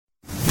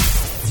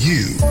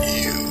You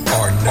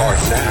are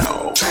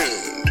now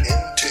tuned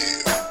into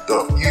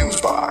the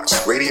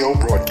Fusebox radio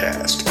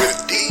broadcast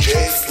with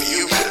DJ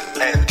Fusion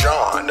and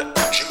John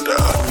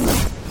Judah.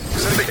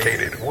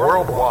 Syndicated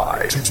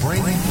worldwide to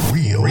bring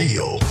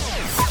real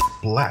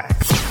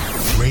black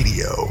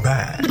radio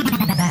back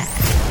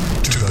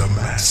to the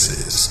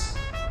masses.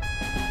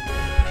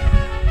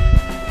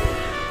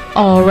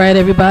 All right,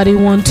 everybody.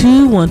 1,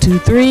 2, 1, 2,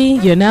 3.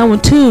 You're now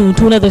in tune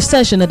to another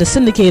session of the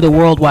syndicated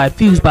worldwide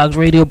Fusebox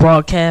radio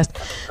broadcast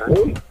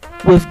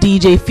with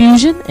DJ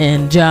Fusion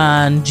and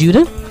John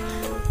Judah.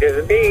 Yes,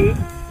 indeed.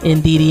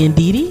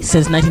 Indeedy.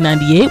 Since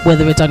 1998,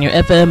 whether it's on your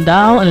FM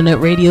dial, internet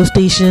radio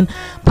station,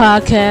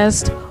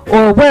 podcast,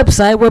 or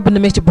website, we're open to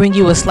make to bring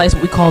you a slice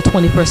of what we call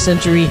 21st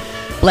century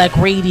black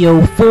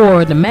radio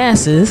for the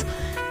masses.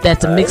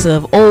 That's a mix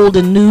of old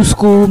and new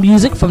school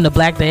music from the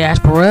black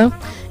diaspora,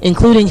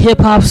 including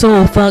hip-hop,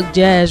 soul, funk,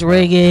 jazz,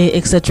 reggae,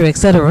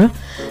 etc.,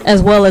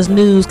 as well as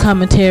news,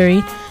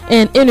 commentary,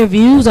 and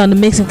interviews. On the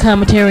mix and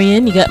commentary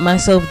end, you got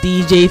myself,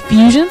 DJ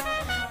Fusion,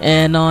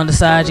 and on the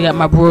side, you got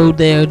my bro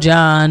there,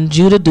 John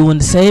Judah, doing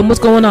the same. What's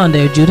going on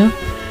there, Judah?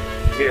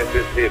 Yes,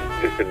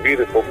 it's a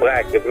beautiful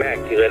black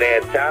immaculate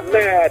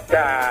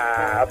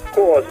antimatter. Of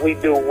course, we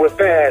do with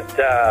that.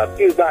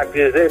 Fusebox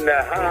is in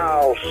the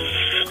house.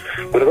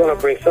 We're going to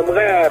bring some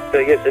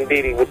laughter, yes,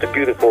 indeed, with the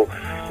beautiful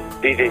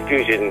DJ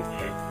Fusion.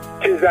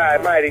 Tis I,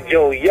 Mighty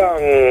Joe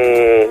Young,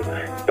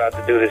 about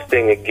to do this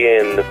thing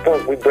again. The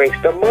funk we bring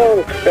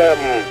amongst them.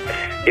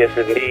 Yes,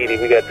 indeed,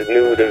 we got the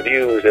news and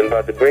views and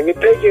about to bring it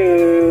to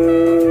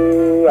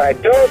you. I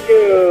told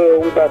you,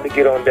 we about to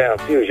get on down.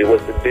 Fusion,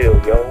 what's the deal,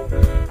 yo?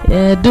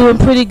 Yeah, doing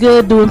pretty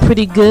good.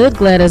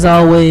 Glad as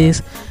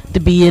always to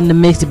be in the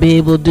mix, to be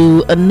able to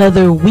do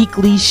another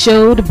weekly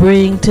show to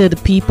bring to the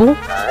people.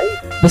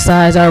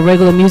 Besides our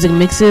regular music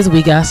mixes,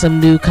 we got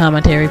some new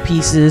commentary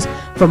pieces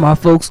from our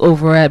folks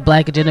over at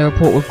Black Agenda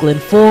Report with Glenn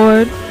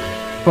Ford,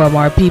 from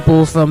our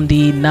people from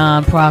the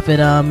non-profit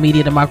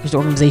media democracy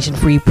organization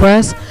Free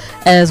Press,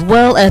 as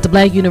well as the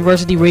Black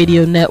University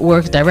Radio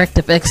Network's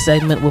DirectFX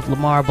segment with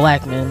Lamar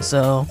Blackman.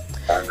 So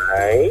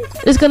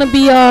it's going to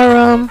be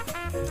our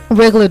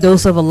regular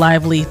dose of a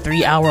lively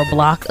 3-hour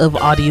block of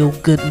audio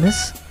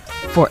goodness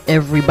for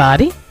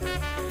everybody.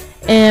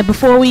 And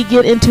before we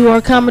get into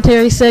our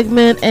commentary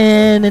segment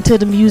and into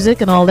the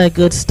music and all that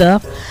good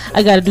stuff,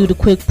 I got to do the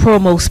quick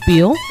promo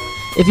spiel.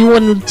 If you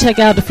want to check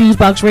out the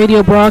Fusebox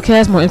radio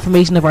broadcast, more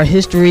information of our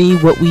history,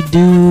 what we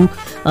do,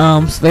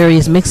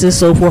 various mixes,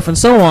 so forth and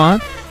so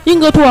on, you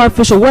can go to our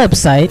official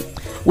website,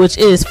 which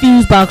is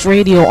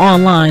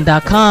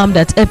FuseboxRadioOnline.com.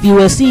 That's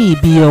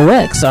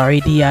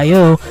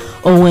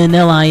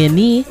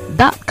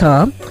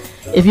FuseboxRadioOnline.com.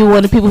 If you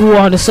want the people who are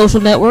on the social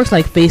networks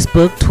like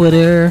Facebook,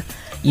 Twitter,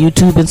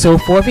 YouTube, and so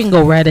forth, you can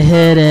go right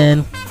ahead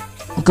and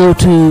go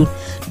to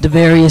the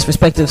various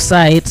respective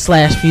sites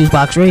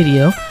 /Fusebox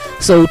Radio.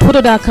 So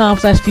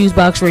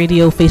Twitter.com/Fusebox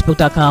Radio,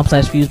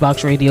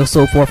 Facebook.com/Fusebox Radio,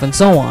 so forth and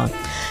so on.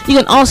 You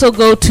can also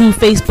go to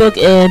Facebook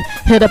and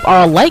hit up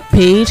our like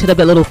page, hit up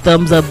that little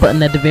thumbs up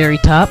button at the very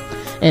top,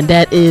 and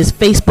that is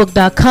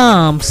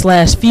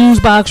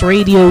Facebook.com/Fusebox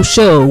Radio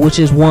Show, which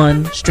is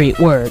one straight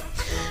word.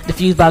 The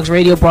Fusebox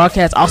Radio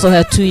broadcast also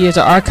has 2 years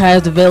of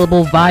archives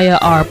available via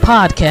our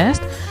podcast.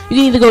 You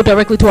can either go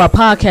directly to our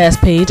podcast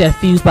page at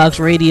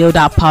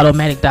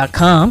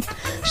fuseboxradio.podomatic.com.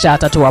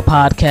 Shout out to our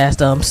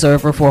podcast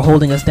server for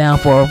holding us down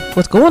for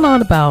what's going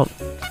on about,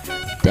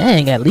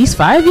 at least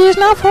 5 years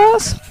now for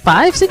us?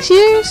 5-6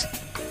 years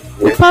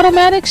with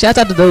Podomatic. Shout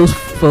out to those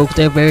folks.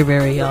 They're very,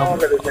 very I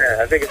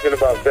think it's been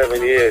about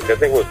 7 years. I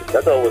thought it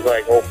was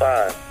like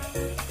 05.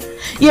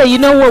 Yeah, you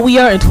know what? We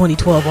are in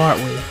 2012,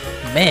 aren't we?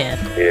 Man.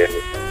 Yeah.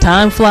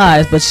 Time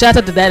flies, but shout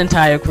out to that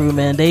entire crew,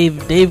 man.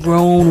 They've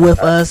grown with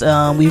us.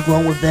 We've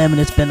grown with them,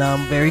 and it's been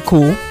very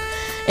cool.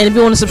 And if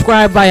you want to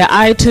subscribe via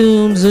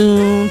iTunes,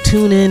 Zoom,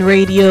 TuneIn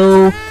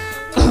Radio,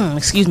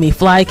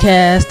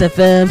 Flycast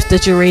FM,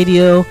 Stitcher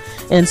Radio,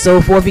 and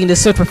so forth, you can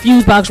just search for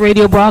Fusebox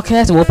Radio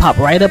broadcast, and we'll pop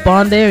right up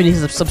on there. And you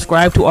can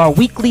subscribe to our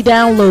weekly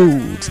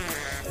downloads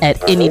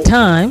at any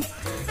time.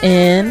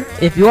 And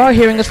if you are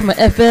hearing us from an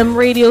FM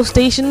radio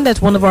station,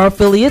 that's one of our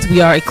affiliates.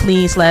 We are a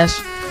clean /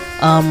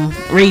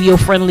 radio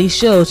friendly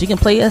show, so you can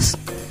play us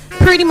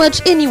pretty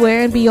much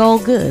anywhere and be all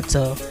good.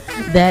 So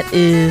that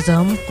is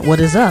what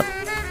is up.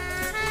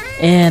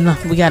 And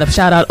we got to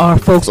shout out our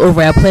folks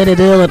over at Planet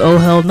Ill and Oh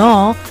Hell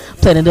No,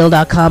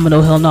 planetill.com and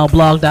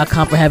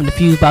ohhellnoblog.com for having the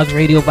Fusebox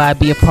Radio Vibe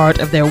be a part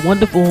of their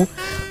wonderful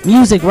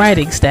music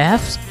writing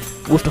staffs,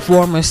 with the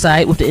former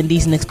site with the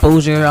Indecent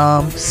Exposure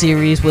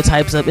series, which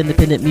hypes up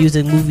independent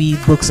music, movies,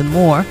 books, and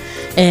more.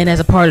 And as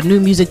a part of New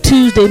Music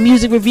Tuesday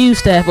music review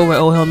staff over at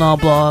Oh Hell No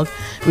Blog,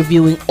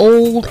 reviewing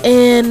old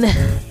and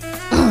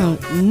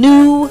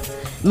new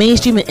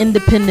mainstream and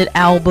independent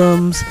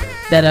albums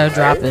that are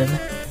dropping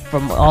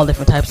from all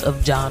different types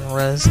of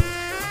genres.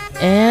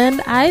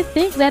 And I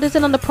think that is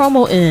it on the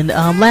promo end.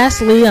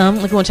 Lastly,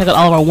 if you want to check out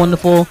all of our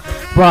wonderful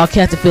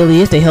broadcast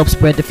affiliates, they help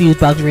spread the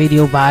Fusebox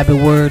Radio vibe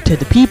and word to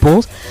the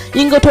peoples.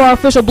 You can go to our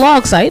official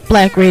blog site,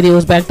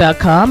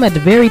 blackradiosback.com. At the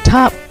very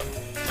top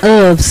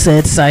of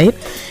said site,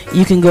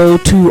 you can go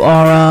to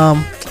our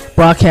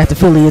broadcast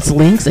affiliates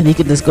links, and you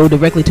can just go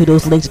directly to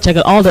those links to check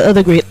out all the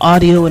other great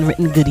audio and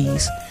written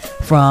goodies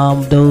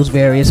from those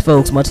various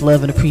folks. Much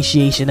love and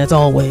appreciation, as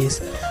always,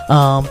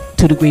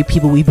 to the great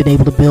people we've been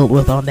able to build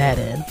with on that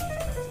end.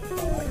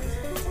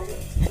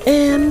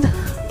 And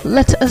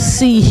let us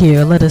see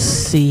here.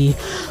 The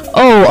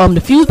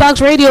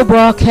Fusebox radio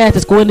broadcast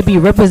is going to be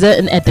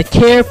representing at the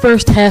Care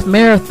First Half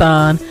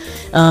Marathon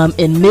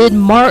in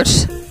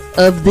mid-March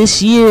of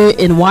this year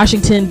in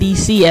Washington,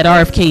 D.C. at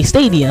RFK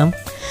Stadium.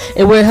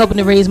 And we're helping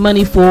to raise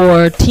money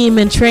for team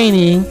in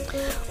training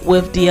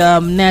with the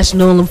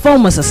National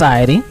Lymphoma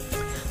Society.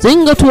 So you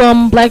can go to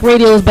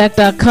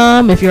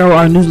blackradiosback.com. If you're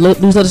our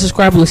newsletter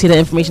subscriber, you'll see that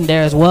information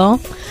there as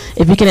well.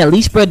 If you can at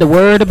least spread the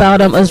word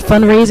about us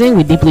fundraising,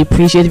 we deeply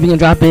appreciate it. If you can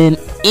drop in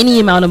any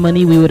amount of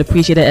money, we would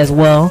appreciate it as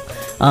well.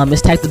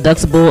 It's tax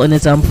deductible, and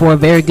it's for a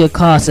very good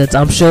cause. It's,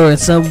 I'm sure, in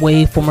some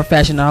way, form, or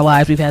fashion in our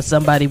lives, we've had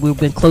somebody we've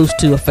been close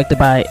to affected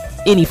by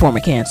any form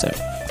of cancer.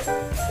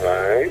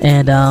 Right.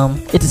 And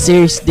it's a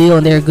serious deal,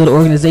 and they're a good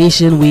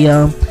organization. We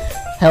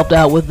helped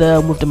out with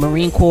the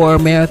Marine Corps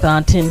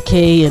Marathon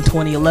 10K in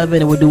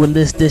 2011, and we're doing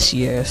this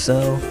year.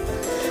 So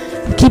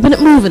keeping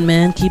it moving,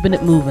 man. Keeping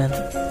it moving.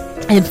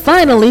 And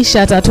finally,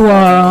 shout out to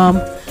our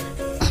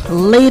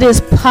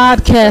latest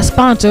podcast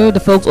sponsor, the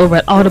folks over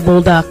at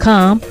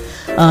audible.com.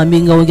 You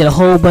can go and get a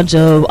whole bunch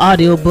of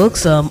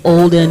audiobooks,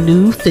 old and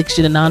new,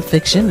 fiction and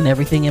nonfiction, and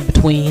everything in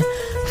between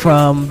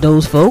from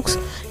those folks.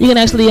 You can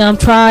actually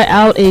try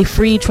out a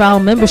free trial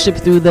membership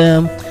through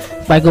them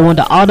by going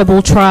to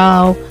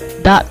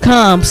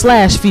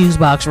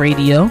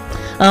audibletrial.com/fuseboxradio.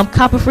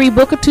 Cop a free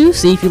book or two,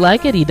 see if you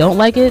like it. You don't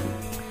like it,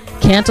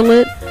 cancel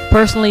it.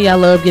 Personally, I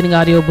love getting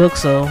audiobooks,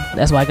 so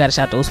that's why I gotta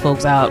shout those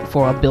folks out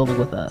for building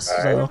with us.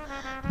 So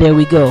there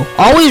we go.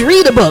 Always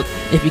read a book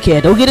if you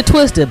can. Don't get it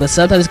twisted, but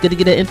sometimes it's good to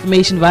get that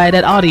information via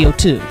that audio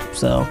too.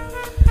 So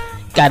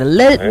gotta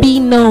let it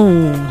be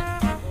known.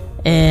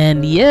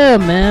 And yeah,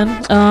 man,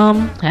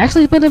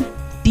 actually it's been a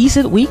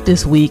decent week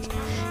this week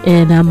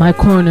in my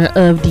corner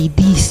of the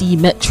DC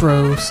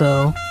Metro,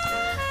 so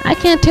I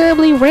can't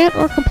terribly rant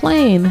or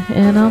complain.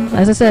 And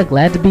as I said,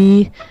 glad to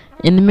be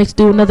in the mix to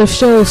do another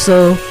show.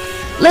 So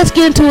let's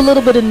get into a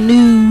little bit of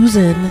news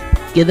and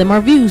give them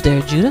our views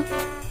there, Judah.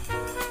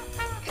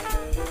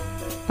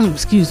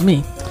 Excuse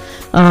me.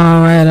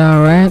 All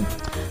right.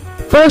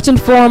 First and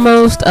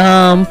foremost,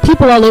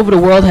 people all over the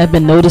world have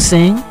been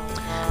noticing,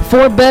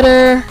 for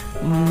better,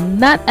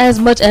 not as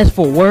much as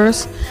for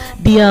worse,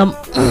 the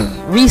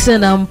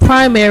recent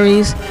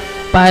primaries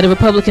by the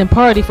Republican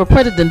Party for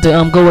president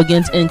to go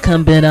against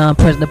incumbent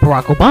President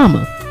Barack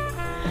Obama.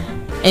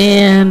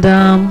 And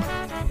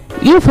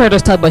you've heard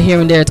us talk about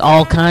here and there, it's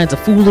all kinds of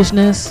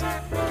foolishness,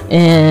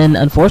 and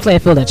unfortunately I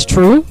feel that's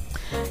true.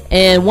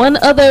 And one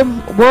other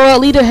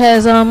world leader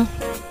has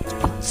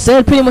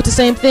said pretty much the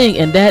same thing,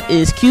 and that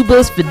is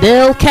Cuba's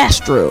Fidel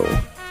Castro.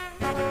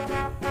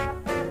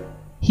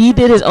 He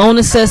did his own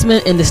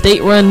assessment in the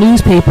state-run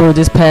newspaper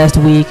this past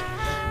week,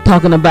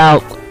 talking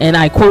about, and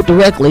I quote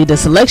directly, the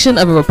selection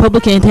of a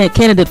Republican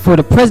candidate for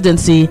the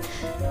presidency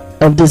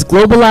of this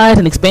globalized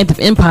and expansive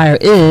empire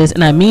is,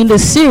 and I mean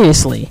this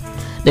seriously,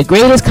 the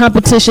greatest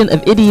competition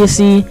of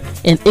idiocy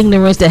and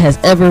ignorance that has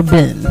ever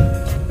been.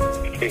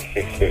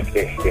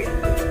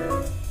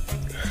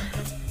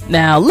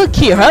 Now, look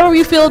here, however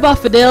you feel about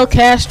Fidel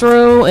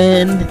Castro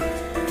and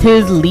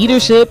his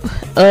leadership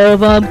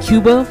of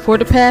Cuba for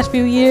the past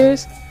few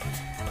years,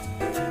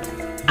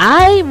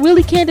 I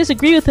really can't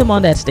disagree with him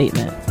on that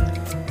statement.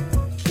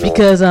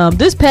 Because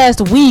this past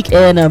week,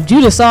 and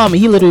Judah saw me,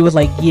 he literally was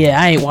like, yeah,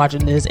 I ain't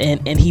watching this,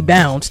 and he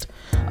bounced.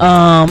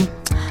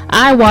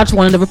 I watched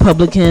one of the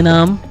Republican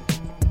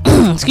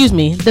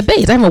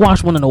debates. I haven't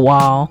watched one in a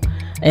while,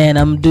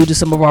 and due to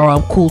some of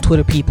our cool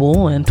Twitter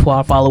people and to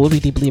our followers, we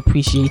deeply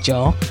appreciate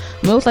y'all.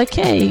 And I was like,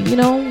 hey,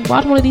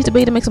 watch one of these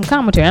debates and make some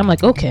commentary. I'm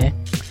like, okay.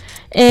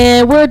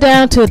 And we're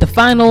down to the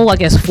final, I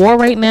guess, 4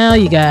 right now.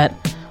 You got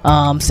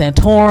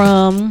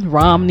Santorum,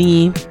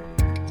 Romney,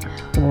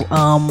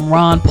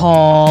 Ron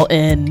Paul,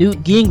 and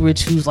Newt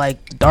Gingrich, who's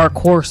like the dark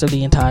horse of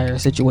the entire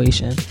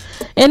situation.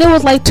 And it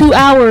was like 2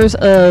 hours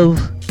of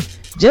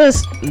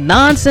just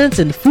nonsense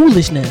and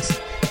foolishness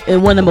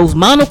in one of the most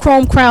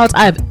monochrome crowds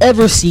I've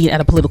ever seen at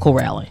a political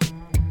rally.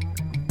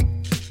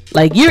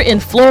 Like, you're in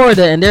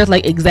Florida and there's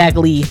like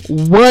exactly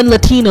one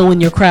Latino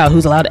in your crowd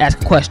who's allowed to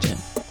ask a question,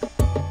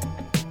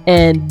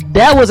 and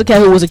that was a guy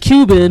who was a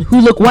Cuban who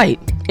looked white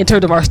in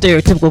terms of our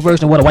stereotypical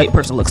version of what a white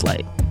person looks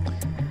like.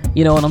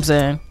 You know what I'm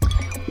saying?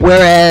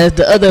 Whereas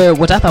the other,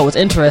 which I thought was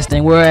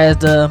interesting, whereas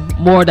the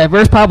more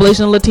diverse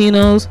population of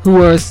Latinos who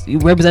were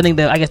representing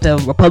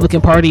the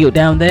Republican Party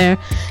down there,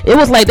 it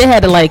was like they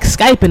had to like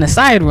Skype in a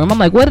side room. I'm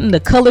like, what in the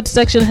colored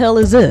section hell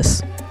is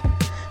this?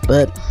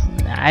 But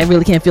I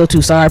really can't feel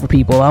too sorry for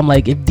people. I'm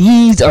like, if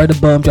these are the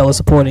bums y'all are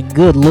supporting,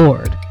 good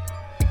lord.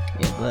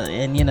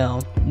 And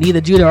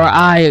neither Judah or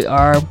I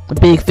are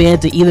big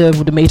fans of either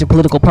of the major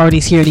political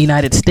parties here in the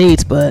United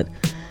States, but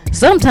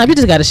sometimes you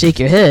just gotta shake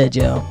your head,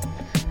 yo.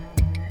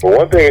 But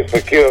one thing is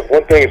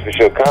for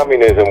sure,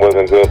 communism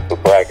wasn't good for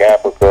Black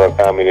Africa.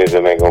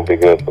 Communism ain't gonna be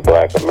good for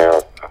Black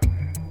America.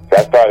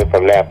 That started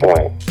from that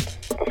point.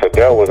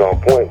 Fidel was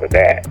on point with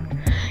that.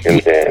 You know what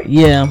I'm saying?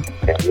 Yeah.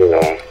 And, you know,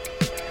 and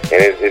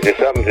it's just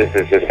something it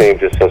just seems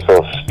just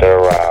so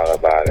sterile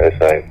about it.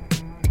 It's like,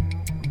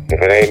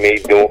 if it ain't me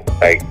doing,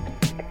 like,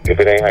 if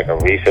it ain't like a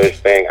research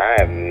thing, I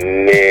have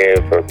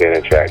never been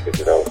attracted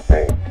to those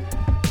things.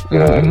 You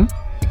know,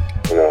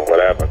 you know,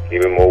 whatever.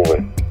 Keep it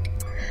moving.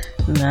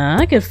 Nah,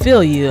 I can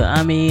feel you.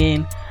 I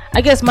mean,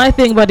 I guess my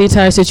thing about the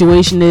entire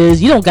situation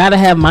is you don't gotta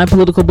have my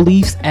political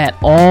beliefs at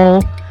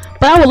all,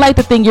 but I would like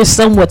to think you're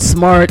somewhat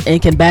smart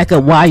and can back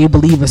up why you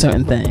believe a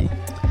certain thing.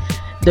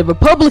 The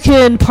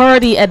Republican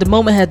Party at the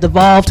moment has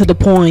devolved to the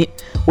point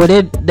where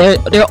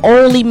their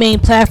only main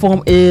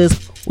platform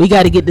is we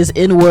got to get this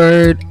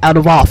N-word out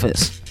of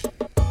office.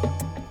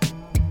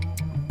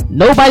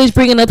 Nobody's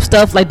bringing up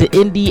stuff like the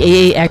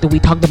NDAA Act that we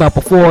talked about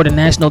before, the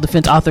National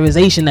Defense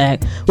Authorization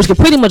Act, which can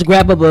pretty much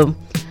grab up a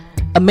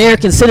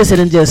American citizen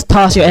and just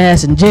toss your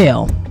ass in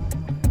jail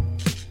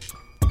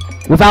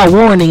without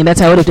warning, and that's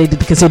how they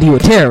consider you a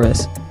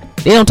terrorist.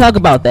 They don't talk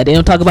about that. They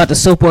don't talk about the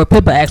SOPA or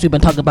PIPA Act we've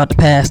been talking about the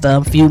past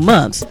few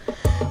months,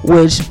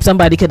 which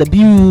somebody could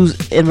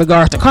abuse in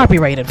regards to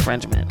copyright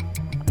infringement.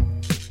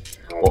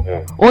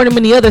 Or the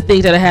many other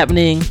things that are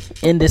happening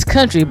in this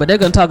country, but they're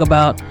going to talk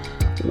about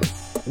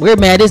we're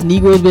mad this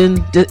Negro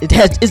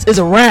is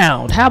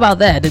around. How about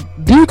that? The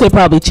dude could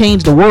probably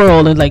change the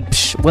world and like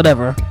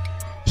whatever.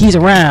 He's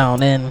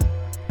around and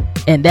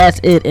that's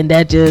it, and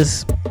that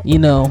just, you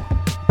know,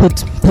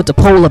 puts a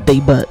pole up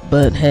their butt.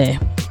 But hey,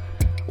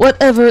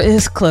 whatever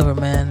is clever,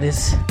 man.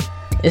 This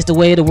is the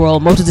way of the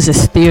world. Most of this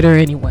is theater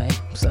anyway,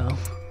 so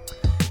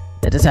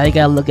that's just how you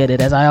gotta look at it.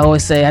 As I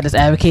always say, I just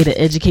advocate an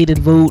educated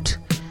vote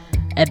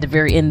at the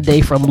very end of the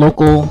day from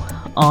local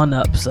on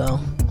up. So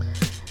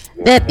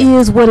that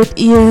is what it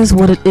is.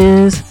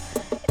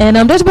 And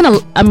there's been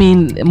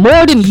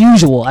more than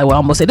usual, I would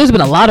almost say, there's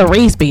been a lot of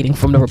race baiting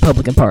from the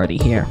Republican Party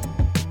here.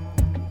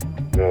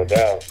 No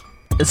doubt.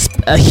 It's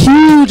a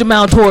huge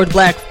amount towards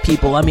black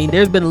people. I mean,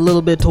 there's been a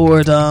little bit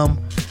towards the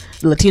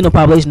Latino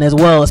population as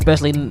well,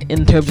 especially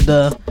in terms of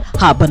the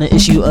hot button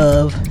issue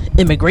of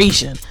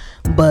immigration.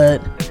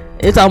 But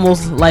it's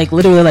almost like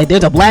literally like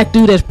there's a black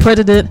dude that's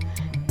president,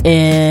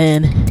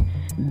 and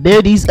there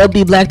are these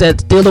uppity black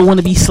that still don't want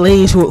to be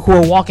slaves who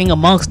are walking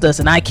amongst us,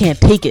 and I can't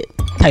take it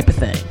type of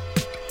thing.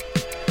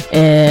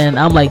 And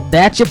I'm like,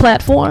 that's your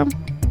platform?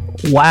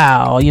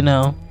 Wow, you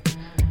know.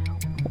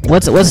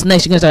 What's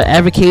next? You're gonna start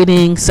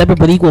advocating separate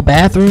but equal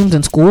bathrooms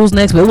in schools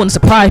next? But it wouldn't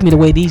surprise me the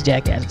way these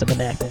jackasses have been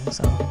acting.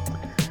 So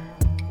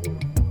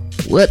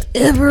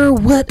whatever.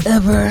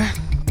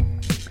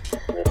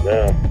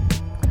 Yeah.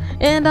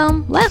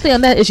 And lastly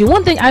on that issue,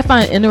 one thing I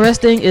find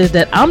interesting is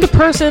that I'm the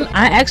person,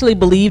 I actually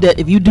believe that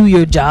if you do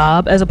your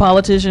job as a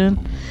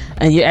politician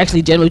and you're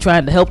actually generally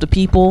trying to help the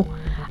people,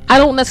 I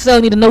don't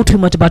necessarily need to know too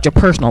much about your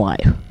personal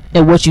life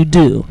and what you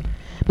do.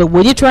 But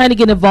when you're trying to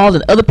get involved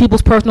in other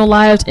people's personal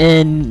lives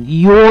and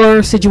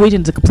your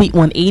situation is a complete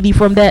 180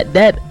 from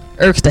that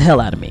irks the hell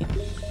out of me.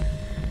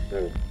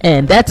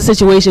 And that's the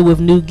situation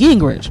with Newt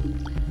Gingrich,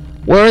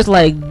 where it's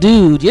like,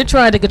 dude, you're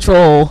trying to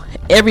control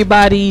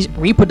everybody's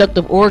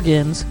reproductive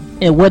organs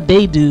and what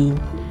they do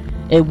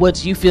and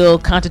what you feel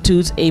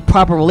constitutes a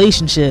proper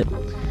relationship,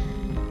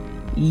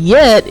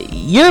 yet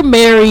you're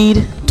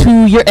married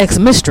to your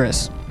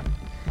ex-mistress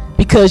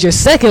because your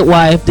second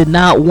wife did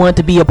not want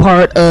to be a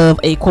part of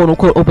a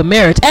quote-unquote open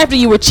marriage after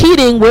you were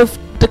cheating with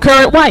the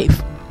current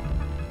wife.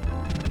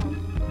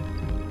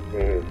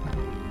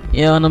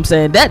 You know what I'm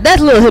saying? That's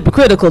a little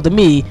hypocritical to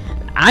me.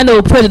 I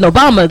know President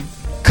Obama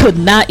could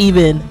not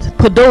even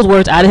put those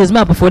words out of his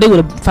mouth before they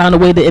would have found a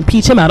way to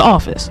impeach him out of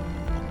office.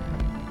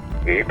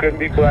 You couldn't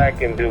be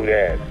black and do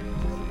that.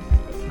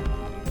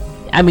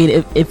 I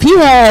mean, if he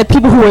had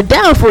people who were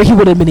down for it, he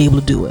would have been able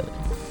to do it.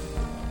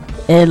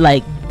 And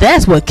like,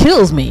 that's what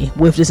kills me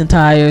with this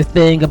entire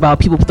thing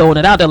about people throwing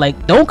it out there.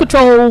 Like, don't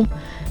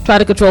try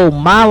to control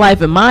my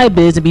life and my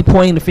biz and be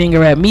pointing the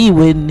finger at me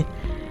when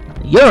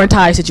your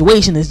entire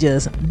situation is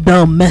just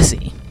dumb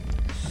messy.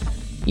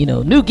 You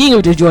know, Newt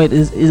Gingrich's joint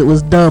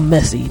was dumb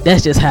messy.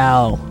 That's just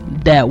how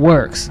that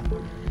works.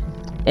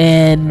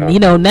 And you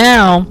know,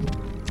 now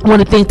one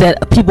of the things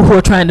that people who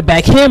are trying to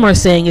back him are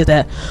saying is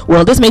that,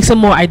 well, this makes him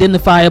more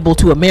identifiable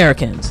to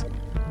Americans.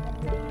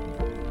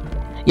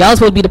 Y'all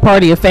supposed to be the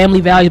party of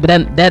family values,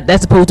 but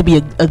that's supposed to be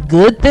a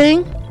good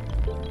thing.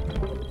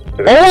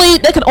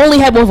 That can only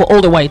happen with an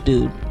older white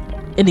dude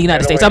in the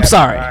United States. I'm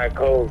sorry. Behind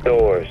closed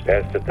doors.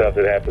 That's the stuff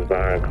that happens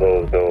behind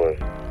closed doors.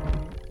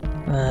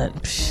 I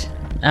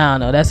don't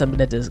know. That's something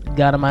that just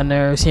got on my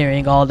nerves,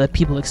 hearing all the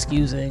people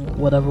excusing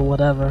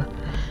whatever.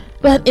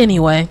 But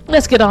anyway,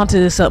 let's get on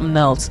to something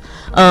else.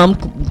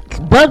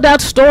 Bugged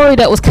out story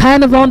that was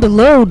kind of on the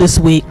low this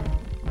week.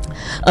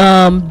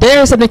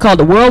 There is something called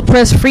the World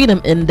Press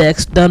Freedom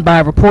Index done by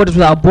Reporters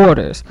Without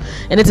Borders,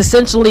 and it's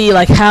essentially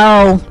like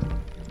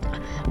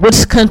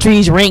which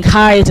countries rank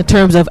highest in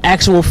terms of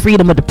actual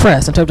freedom of the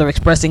press, in terms of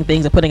expressing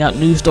things and putting out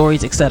news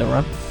stories,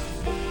 etc.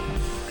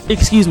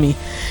 excuse me,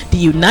 the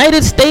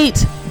United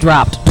States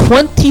dropped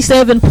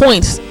 27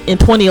 points in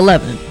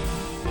 2011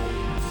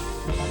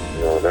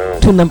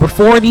 to number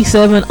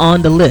 47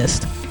 on the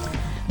list.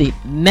 They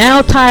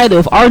now tied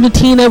with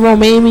Argentina,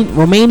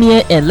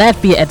 Romania, and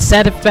Latvia at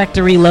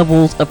satisfactory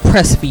levels of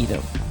press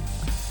freedom.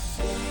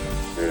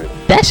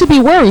 That should be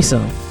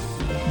worrisome.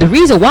 The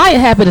reason why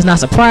it happened is not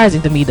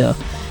surprising to me, though.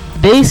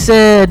 They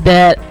said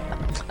that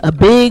a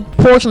big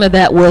portion of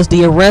that was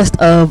the arrest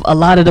of a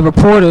lot of the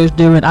reporters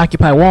during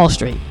Occupy Wall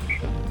Street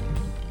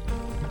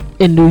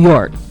in New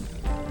York.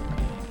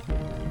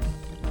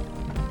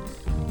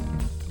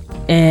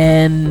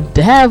 And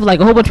to have like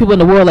a whole bunch of people in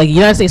the world, like the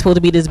United States is supposed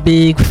to be this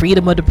big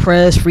freedom of the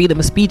press, freedom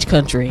of speech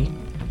country.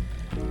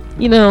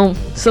 You know,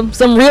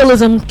 some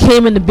realism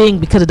came into being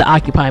because of the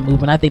Occupy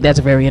movement. I think that's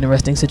a very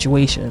interesting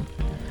situation.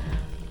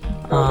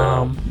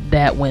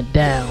 That went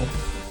down.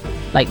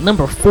 Like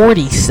number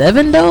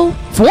 47 though?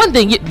 For one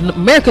thing,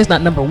 America's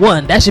not number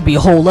one. That should be a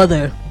whole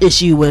other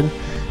issue and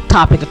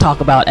topic to talk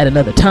about at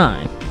another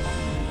time.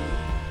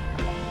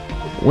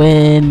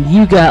 When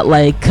you got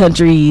like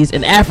countries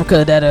in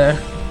Africa that are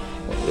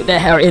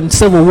in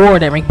civil war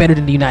that rank better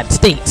than the United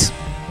States.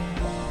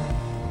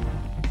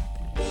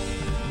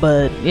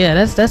 But yeah,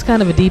 that's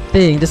kind of a deep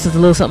thing. This is a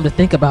little something to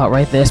think about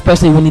right there,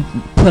 especially when you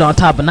put on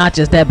top of not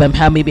just that, but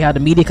how the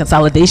media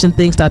consolidation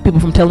thing stops people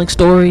from telling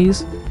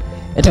stories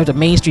in terms of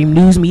mainstream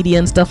news media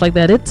and stuff like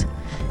that.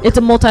 It's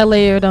a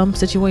multi-layered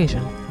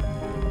situation.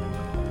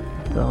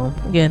 So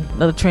again,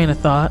 another train of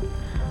thought.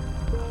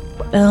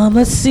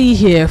 Let's see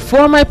here.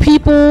 For my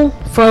people,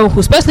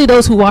 especially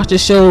those who watch the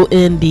show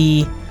in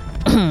the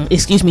in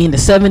the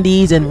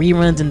 70s and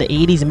reruns in the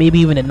 80s and maybe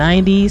even the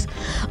 90s,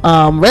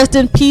 rest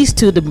in peace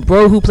to the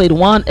bro who played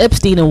Juan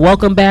Epstein in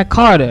Welcome Back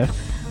Kotter,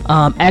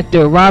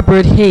 actor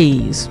Robert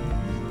Hayes.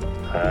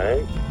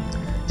 Alright.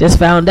 Just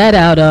found that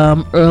out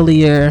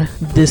earlier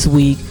this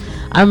week.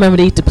 I remember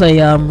they used to play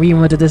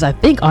reruns of this, I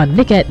think, on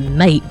Nick at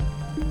Night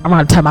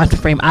around the time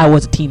frame I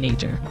was a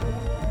teenager.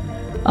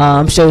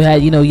 Show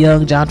had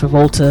young John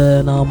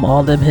Travolta and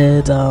all them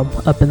heads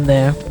up in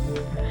there.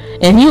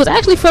 And he was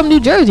actually from New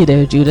Jersey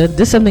there, Judah.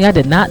 This is something I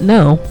did not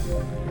know.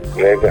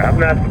 I'm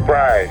not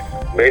surprised,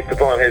 based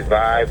upon his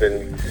vibe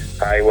and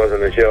how he was on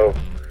the show,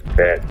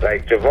 that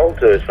like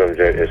Travolta is from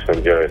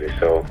Jersey.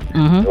 So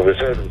there was a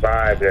certain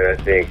vibe that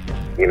I think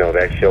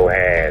that show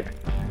had,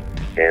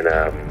 and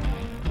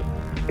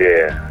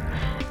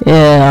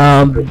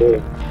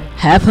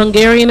half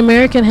Hungarian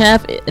American,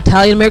 half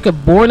Italian American,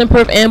 born in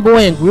Perth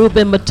Amboy and grew up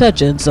in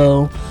Metuchen.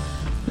 So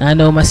I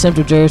know my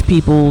Central Jersey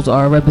peoples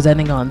are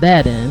representing on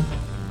that end.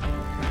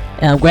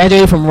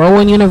 Graduated from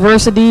Rowan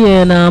University,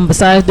 and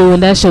besides doing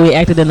that show, he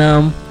acted in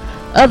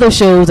other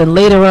shows, and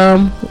later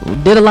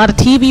did a lot of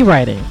TV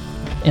writing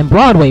and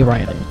Broadway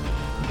writing.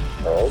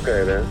 Oh,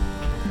 okay then.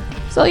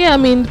 So yeah, I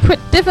mean,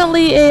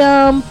 definitely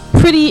a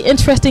pretty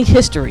interesting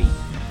history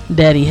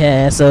that he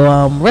has.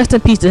 So rest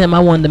in peace to him. I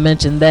wanted to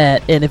mention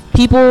that. And if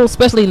people,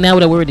 especially now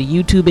that we're in the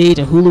YouTube age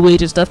and Hulu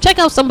age and stuff, check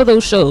out some of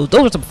those shows.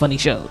 Those are some funny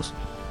shows.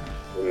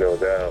 No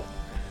doubt.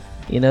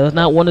 It's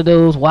not one of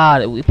those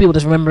people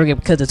just remembering it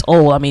because it's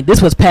old. I mean, this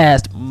was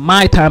past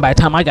my time by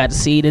the time I got to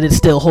see it, and it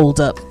still holds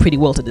up pretty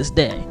well to this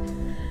day.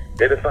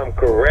 And if I'm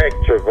correct,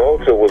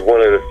 Travolta was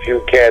one of the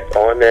few cats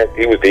on that.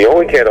 He was the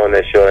only cat on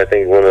that show. I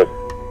think one of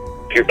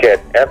the few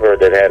cats ever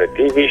that had a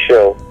TV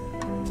show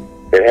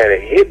that had a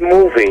hit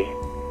movie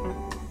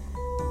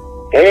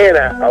and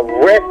a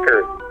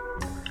record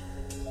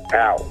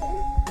out,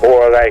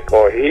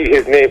 or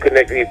his name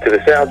connected to the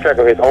soundtrack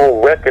of his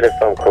own record, if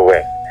I'm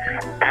correct,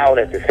 out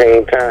at the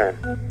same time.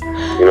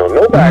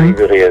 Nobody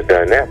really has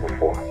done that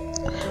before.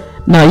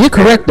 No, you're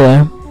correct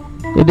there.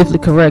 You're definitely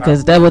correct,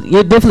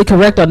 you're definitely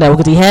correct on that,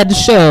 because he had the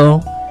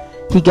show.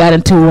 He got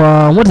into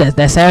what is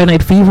that Saturday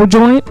Night Fever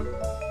joint?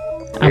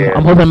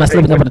 I'm hoping I'm not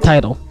slipping up on the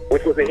title.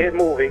 Which was a hit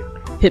movie.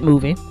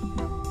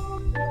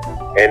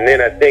 And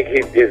then I think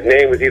his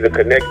name was either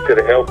connected to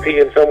the LP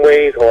in some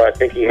ways, or I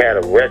think he had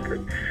a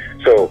record.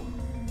 So,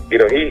 and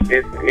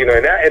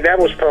that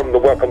was from the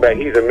Welcome Back.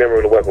 He's a member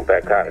of the Welcome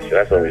Back Kotter show.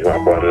 That's the reason I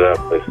brought it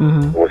up. It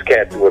was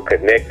cats who were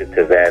connected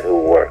to that,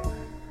 who were,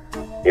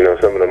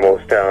 some of the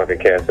most talented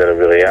cats that are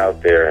really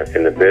out there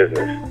in the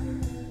business.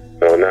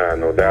 So,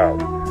 no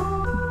doubt.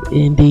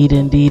 Indeed.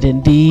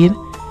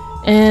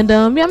 And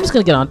I'm just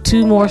gonna get on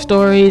two more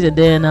stories, and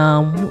then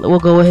we'll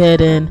go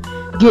ahead and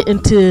get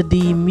into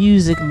the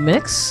music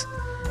mix.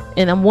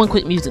 And one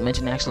quick music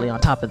mention actually on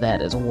top of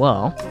that as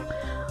well.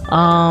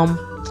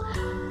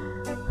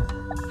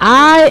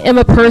 I am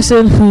a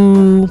person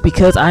who,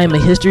 because I am a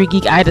history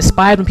geek, I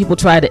despise when people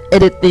try to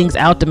edit things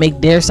out to make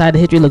their side of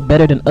history look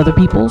better than other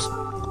people's,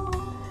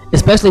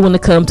 especially when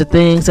it comes to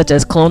things such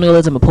as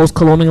colonialism and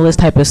post-colonialist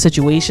type of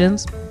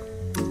situations.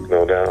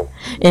 No doubt.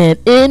 And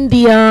in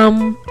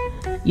the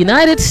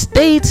United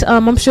States,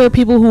 I'm sure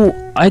people who,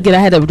 again, I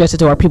had to address it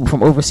to our people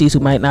from overseas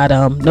who might not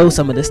know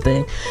some of this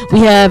thing.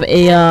 We have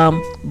a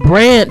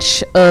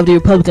branch of the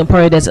Republican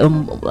Party that's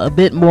a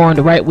bit more on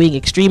the right-wing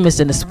extremist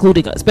and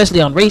excluding,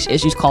 especially on race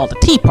issues, called the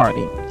Tea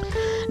Party.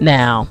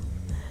 Now,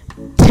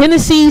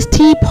 Tennessee's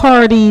Tea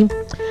Party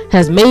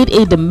has made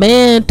a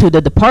demand to the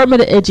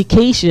Department of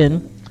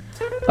Education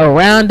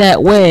around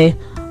that way,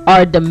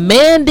 are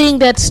demanding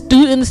that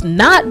students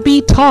not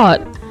be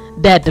taught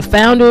that the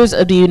founders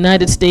of the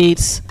United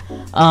States,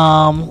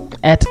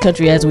 at the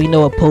country as we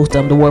know it post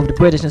the war with the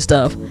British and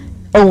stuff,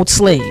 owned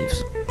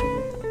slaves.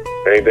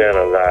 Ain't that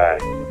a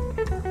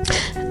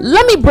lie?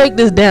 Let me break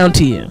this down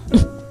to you.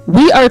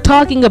 We are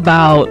talking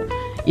about,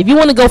 if you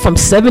want to go from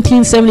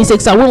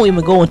 1776, I won't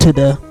even go into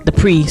the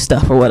pre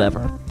stuff or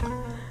whatever.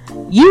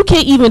 You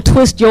can't even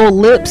twist your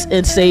lips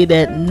and say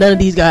that none of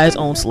these guys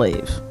own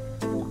slaves.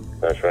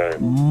 That's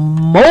right.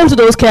 Most of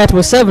those cats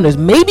were Southerners.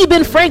 Maybe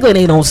Ben Franklin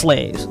ain't own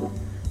slaves,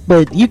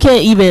 but you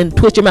can't even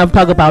twist your mouth and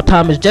talk about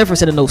Thomas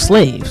Jefferson and no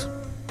slaves.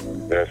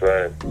 That's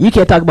right. You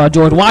can't talk about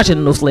George Washington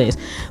and no slaves.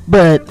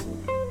 But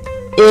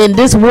in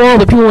this world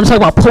where people want to talk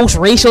about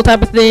post-racial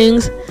type of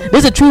things,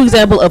 this is a true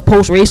example of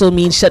post-racial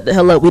means shut the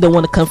hell up. We don't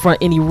want to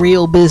confront any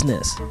real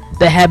business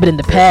that happened in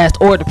the past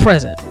or the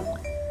present.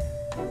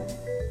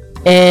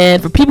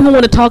 And for people who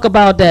want to talk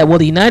about that, well,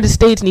 the United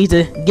States needs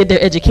to get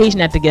their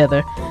education act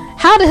together.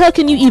 How the hell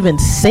can you even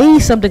say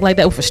something like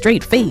that with a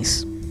straight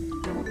face?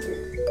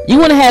 You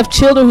want to have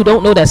children who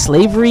don't know that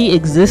slavery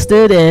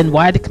existed and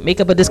why the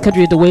makeup of this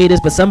country is the way it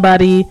is, but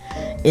somebody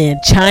in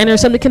China or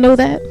something can know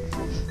that?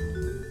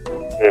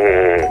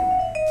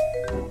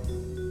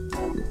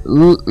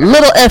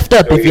 Little effed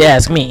up, if you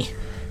ask me.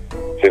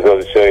 Just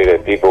goes to show you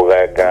that people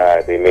lack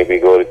God. They maybe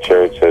go to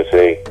church or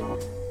say,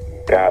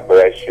 God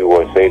bless you,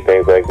 or say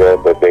things like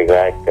that, but they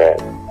lack that.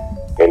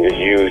 And just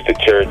use the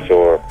church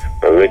or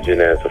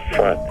religion as a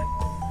front.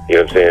 You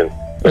know what I'm saying?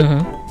 But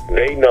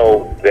they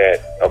know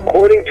that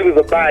according to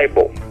the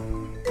Bible,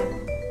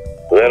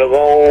 let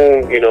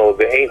alone,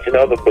 the ancient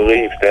other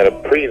beliefs that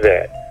are pre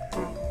that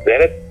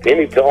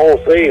any to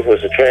own slaves was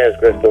to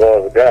transgress the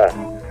laws of God.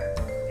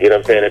 You know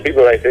what I'm saying? And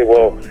people say,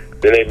 well,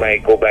 then they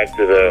might go back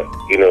to the,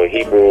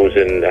 Hebrews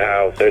and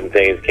how certain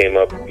things came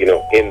up, in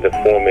the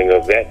forming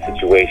of that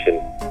situation.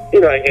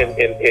 In an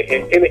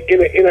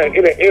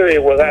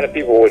area where a lot of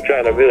people were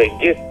trying to really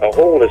get a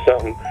hold of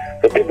something,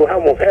 so people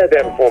almost had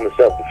that form of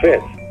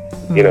self-defense.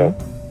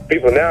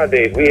 People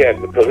nowadays, we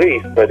have the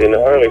police, but in the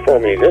early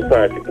form of these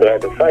empires, people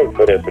had to fight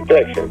for their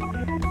protection.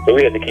 So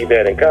we had to keep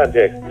that in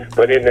context.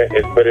 But in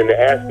the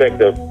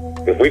aspect of,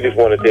 if we just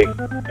want to take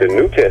the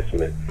New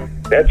Testament,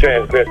 that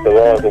transgressed the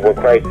laws of what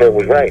Christ said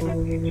was right.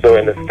 So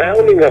in the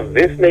founding of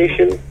this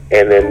nation,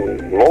 and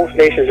then most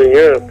nations in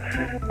Europe,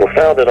 were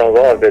founded on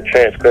laws that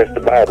transgressed the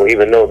Bible,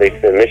 even though they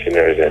sent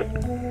missionaries in.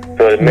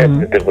 So it meant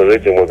that the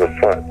religion was a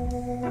front.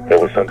 There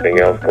was something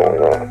else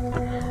going on.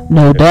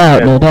 No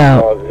doubt.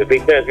 The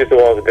big transgress the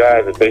laws of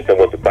God is based on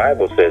what the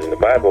Bible says. In the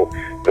Bible,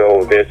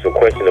 though, there's some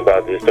question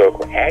about the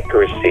historical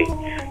accuracy.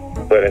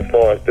 But as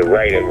far as the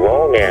right and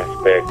wrong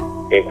aspect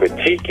in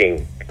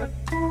critiquing,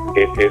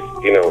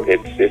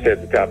 it's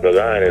at the top of the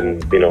line,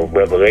 and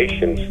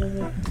Revelations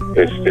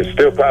is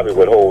still probably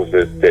what holds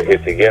it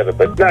together.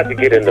 But not to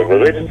get into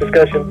religious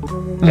discussion.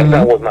 That's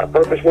not what my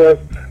purpose was.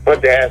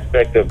 But the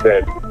aspect of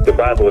that, the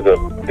Bible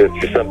is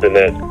just something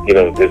that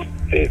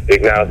is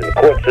acknowledged in the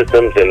court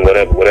systems and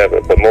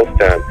whatever. But most of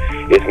the time,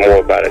 it's more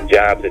about a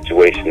job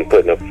situation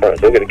putting up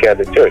front. Look at the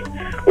Catholic Church.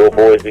 Little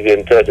boys to get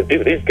in touch with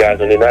people. These guys,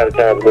 when they're not in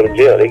time to go to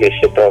jail, they get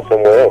shipped off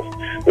somewhere else,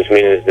 which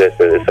means it's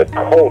a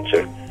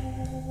culture.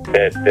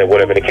 That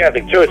whatever. The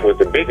Catholic Church was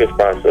the biggest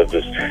sponsor of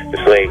the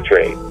slave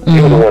trade. They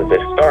were the ones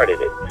that started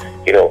it.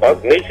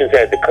 Other nations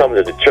had to come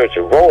to the Church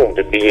of Rome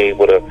to be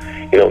able to,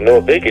 know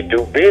if they could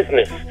do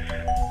business.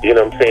 You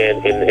know what I'm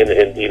saying? In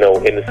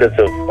the sense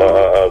of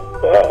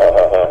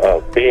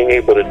being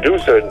able to do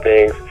certain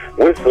things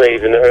with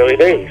slaves in the early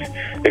days,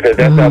 because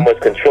that's how much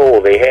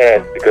control they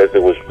had. Because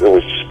it was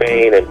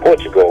Spain and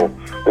Portugal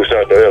who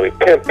started the early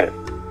pimping.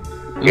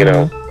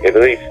 At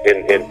least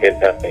in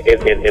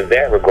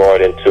that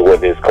regard, into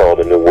what is called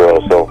the New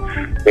World. So,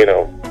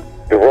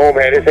 the Rome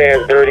had his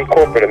hands dirty.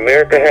 Corporate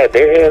America had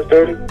their hands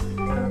dirty.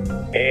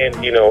 And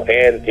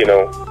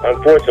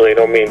unfortunately, I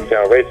don't mean to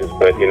sound racist,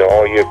 but,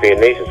 all European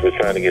nations were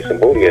trying to get some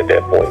booty at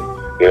that point.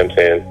 You know what I'm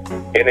saying?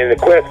 And in the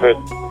quest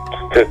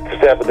to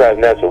sabotage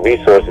natural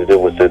resources, it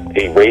was the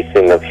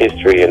erasing of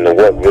history and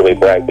what really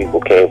black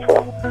people came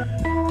from.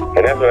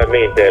 And that's what I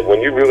mean, that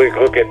when you really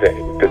look at the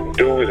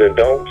do's and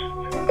don'ts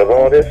of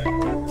all this,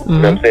 you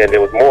know what I'm saying,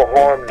 there was more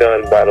harm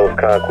done by those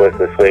conquests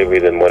and slavery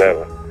than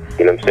whatever.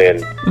 You know what I'm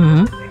saying?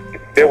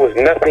 There was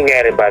nothing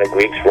added by the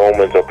Greeks,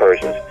 Romans, or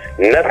Persians.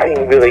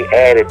 Nothing really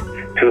added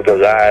to the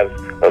lives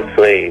of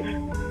slaves,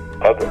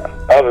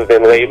 other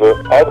than labor,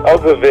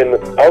 other than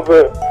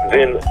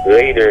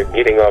later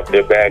getting off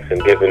their backs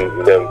and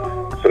giving them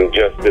some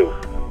just due.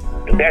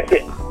 That's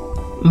it.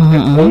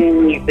 The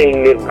only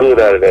thing that's good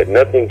out of that.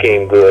 Nothing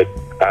came good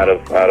out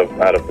of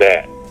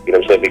that. You know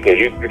what I'm saying? Because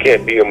you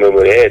can't be a member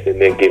of the head and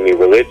then give me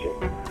religion.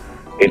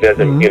 It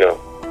doesn't,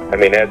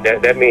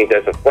 that means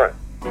that's a front,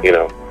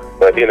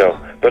 But,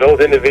 for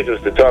those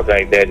individuals to talk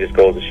like that just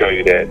goes to show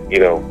you that,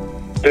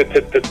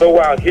 to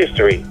throw out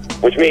history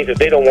Which means if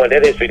they don't want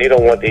that history, they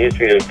don't want the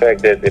history of the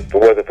fact that if it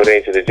wasn't for the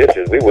ancient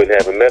Egyptians, we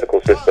wouldn't have a medical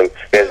system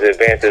as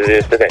advanced as it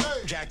is today.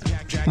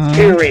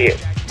 Period.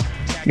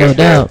 No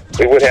doubt.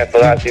 We wouldn't have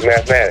philosophy,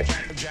 mathematics.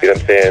 You know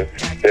what I'm saying?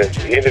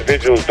 The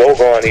individuals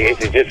doggone the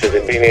ancient Egyptians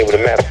and being able to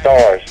map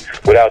stars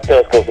without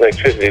telescopes and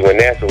electricity when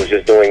NASA was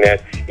just doing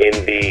that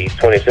in the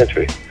 20th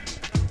century.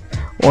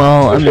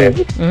 Well, I mean,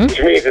 which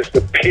means a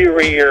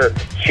superior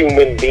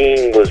human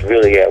being was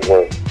really at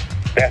work.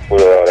 That's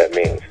what all that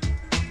means.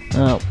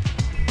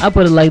 I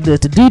put it like this: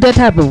 to do that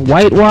type of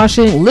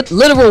whitewashing,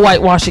 literal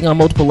whitewashing on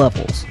multiple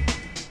levels,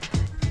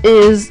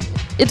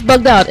 it's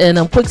bugged out. And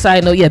quick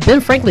side note, yeah,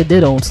 Ben Franklin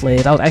did own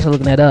slaves. I was actually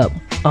looking that up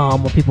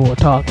when people were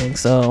talking.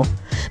 So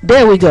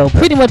there we go.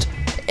 Pretty much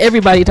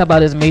everybody you talk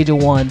about as major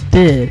one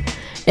did,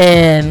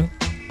 and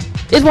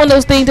it's one of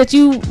those things that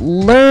you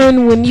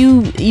learn when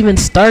you even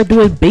start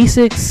doing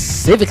basic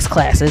civics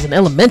classes in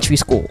elementary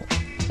school.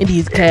 And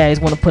these guys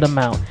want to put them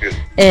out.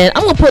 And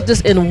I'm going to put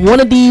this in one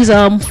of these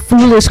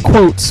foolish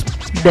quotes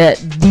that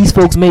these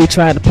folks made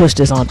trying to push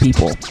this on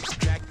people.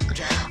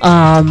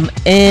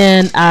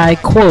 And I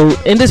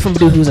quote, and this from a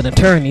dude who's an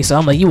attorney, so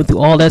I'm like, you went through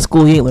all that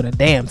school, you ain't learned a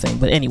damn thing.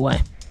 But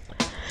anyway.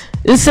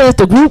 It says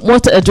the group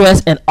wants to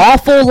address an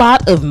awful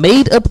lot of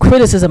made-up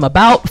criticism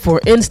about, for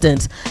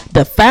instance,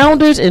 the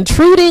founders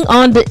intruding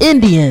on the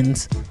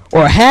Indians,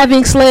 or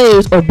having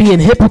slaves, or being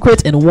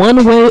hypocrites in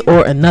one way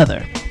or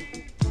another.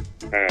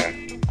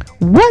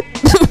 What?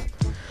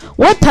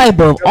 What type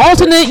of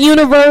alternate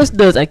universe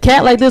does a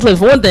cat like this live?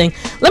 For one thing,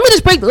 I'm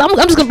just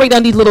gonna break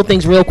down these little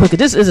things real quick.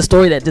 This is a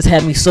story that just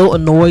had me so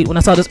annoyed when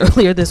I saw this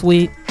earlier this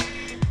week.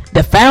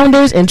 The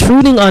founders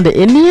intruding on the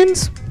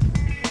Indians?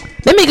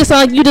 They make it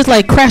sound like you just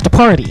like crashed a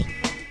party.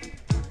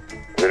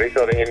 So they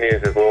saw the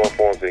Indians as lower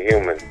forms of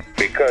humans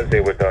because they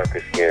were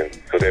darker skinned.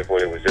 So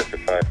therefore it was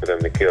justified for them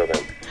to kill them.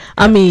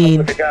 I mean,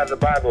 that's what the God of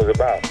the Bible is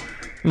about.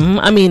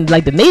 I mean,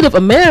 like the Native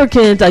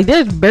Americans, like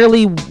there's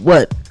barely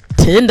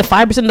 10 to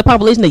 5% of the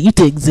population that used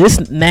to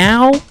exist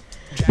now,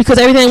 because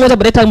everything went up.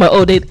 But they're talking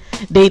about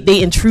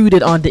they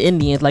intruded on the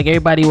Indians, like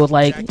everybody was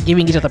like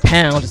giving each other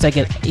pounds just like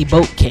a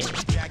boat came.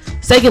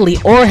 Secondly,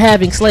 or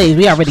having slaves,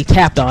 we already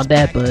tapped on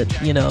that, but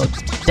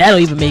that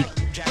don't even make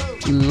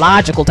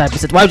logical type of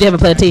sense. Why would you have a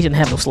plantation and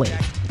have no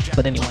slaves?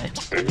 But anyway,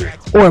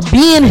 or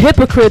being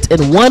hypocrites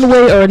in one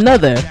way or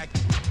another.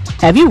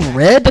 Have you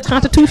read the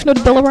Constitution of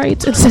the Bill of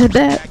Rights and said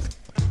that?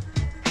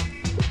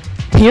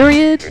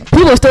 Period.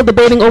 People are still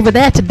debating over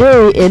that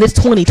today, and it's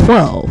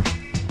 2012.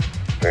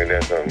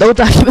 Those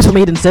documents were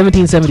made in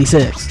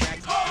 1776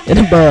 and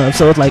above,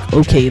 so it's like,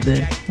 okay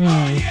then.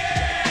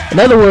 In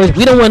other words,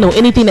 we don't want to know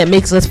anything that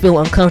makes us feel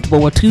uncomfortable.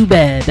 Well, too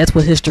bad. That's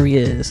what history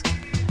is.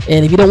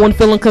 And if you don't want to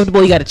feel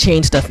uncomfortable, you got to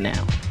change stuff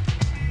now.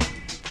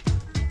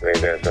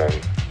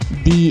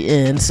 The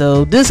end.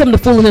 So this is some of the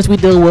foolishness we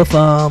deal with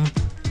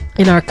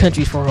in our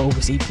countries for our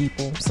overseas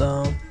people.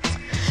 So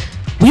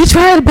we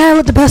try to battle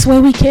it the best way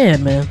we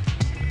can, man.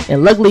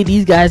 And luckily,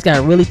 these guys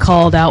got really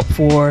called out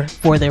for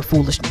their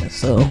foolishness.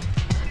 So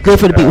good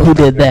for the people who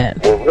did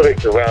that. We're really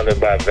surrounded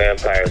by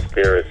vampire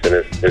spirits,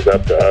 and it's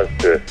up to us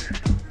to.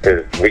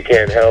 Because we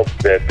can't help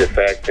that the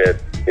fact that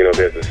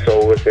there's a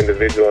soulless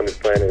individual on this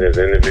planet. There's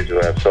an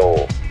individual that have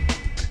soul,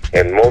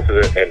 and most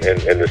of the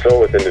and the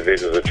soulless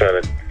individuals are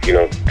trying to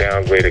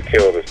downgrade or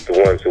kill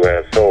the ones who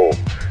have soul.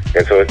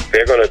 And so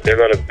they're gonna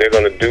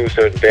do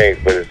certain things,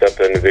 but it's up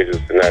to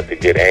individuals to not to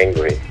get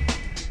angry.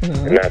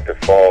 And not to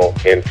fall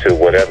into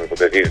whatever,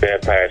 because these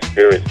vampire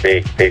spirits,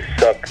 they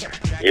suck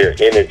your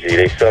energy.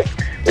 They suck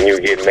when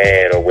you get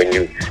mad or when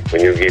you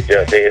get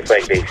just. It's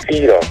like they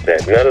feed off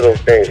that. None of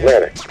those things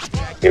matter.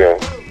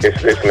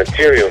 It's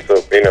material. So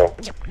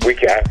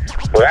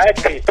our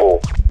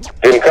people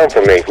didn't come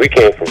from apes. We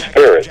came from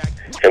spirit,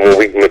 and when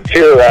we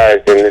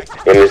materialized in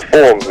this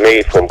form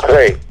made from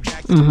clay,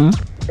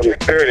 the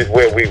spirit is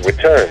where we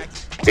return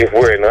if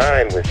we're in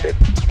line with it.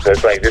 So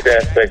it's like this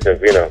aspect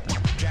of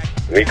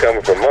me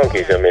coming from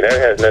monkeys, that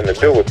has nothing to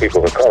do with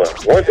people of color.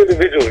 Once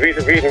individuals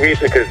reading,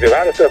 because a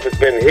lot of stuff has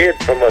been hid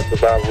from us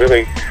about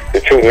really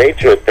the true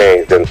nature of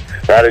things, and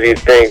a lot of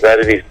these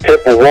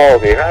temple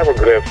walls, the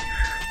hieroglyphs,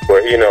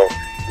 where you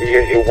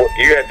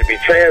have to be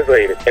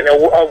translated. And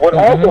what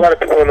also a lot of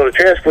people don't know, the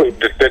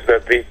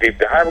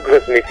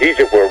hieroglyphs in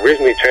Egypt were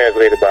originally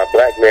translated by a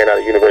black man out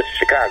of the University of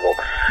Chicago.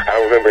 I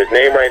don't remember his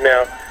name right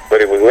now,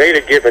 but it was later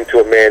given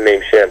to a man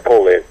named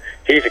Champollion.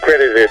 He's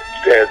accredited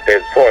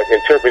as far as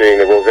interpreting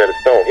the Rosetta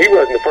Stone. He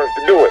wasn't the first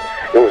to do it.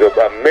 It was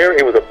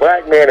a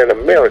black man in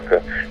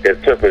America that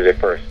interpreted it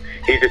first.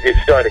 It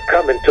started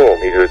coming to him.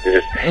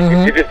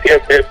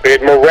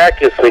 It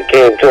miraculously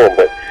came to him.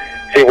 But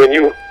see, when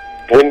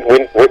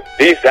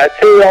I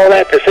say all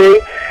that to say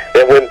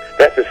that when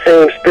that's the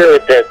same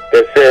spirit that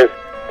says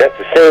that's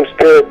the same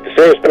spirit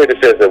that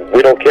says that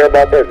we don't care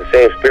about that. The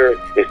same spirit.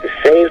 It's the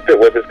same spirit,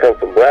 whether it's come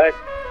from black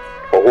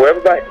or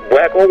whoever,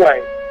 black or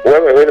white,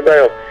 whoever, anybody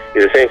else.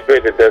 It's the same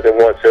spirit that doesn't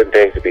want certain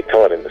things to be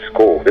taught in the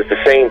school. It's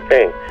the same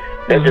thing.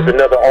 That's just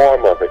another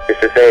arm of it.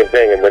 It's the same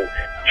thing. And when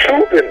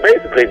truth is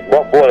basically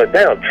boiled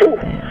down,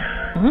 truth.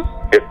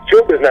 If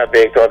truth is is not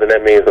being taught, then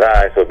that means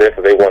lie. So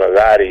therefore, they want to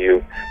lie to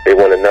you. They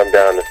want to numb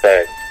down the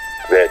fact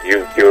that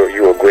you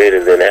are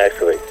greater than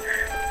actually,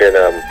 and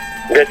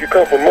that you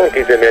come from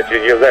monkeys, and that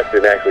you're less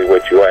than actually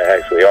what you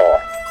actually are.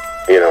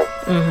 You know,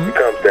 It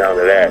comes down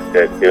to that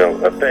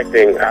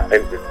affecting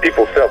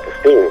people's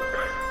self-esteem.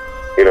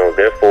 You know,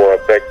 therefore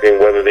affecting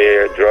whether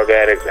they're drug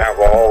addicts,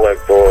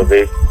 alcoholics, or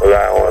they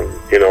rely on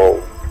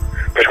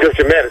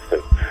prescription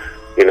medicine.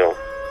 You know,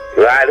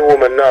 lie to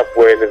them enough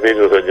where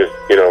individuals are just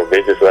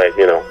they just like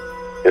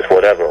just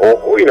whatever,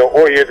 or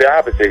you're the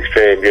opposite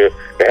extreme. You're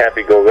the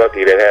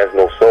happy-go-lucky that has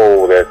no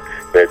soul, that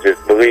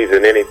just believes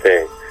in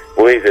anything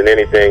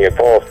and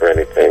falls for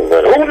anything.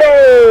 But who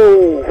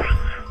knows?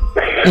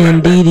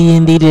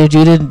 Indeed,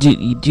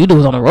 Judah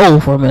was on a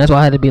roll for a minute. That's why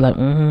I had to be like,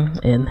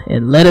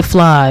 and let it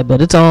fly.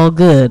 But it's all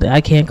good.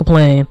 I can't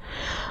complain.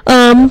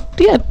 Yeah,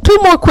 2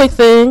 more quick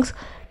things,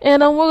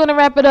 and we're gonna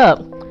wrap it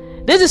up.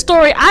 There's a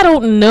story. I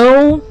don't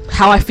know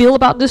how I feel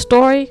about this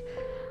story.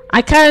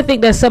 I kind of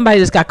think that somebody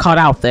just got caught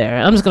out there.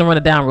 I'm just gonna run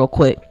it down real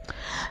quick.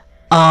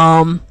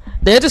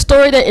 There's a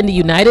story that in the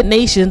United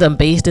Nations, I'm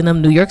based in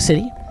New York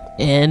City,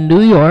 in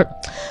New York,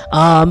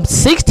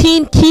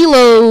 16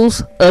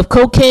 kilos of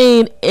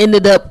cocaine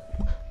ended up,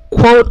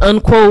 quote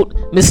unquote,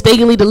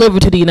 mistakenly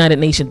delivered to the United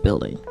Nations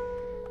building.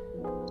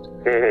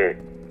 2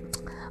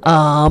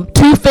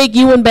 fake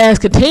UN bags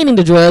containing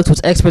the drugs,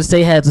 which experts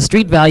say has a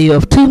street value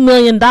of $2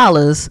 million,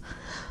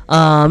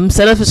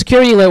 set up a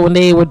security alert when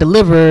they were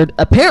delivered,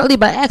 apparently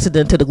by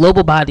accident, to the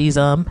global body's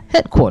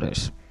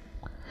headquarters.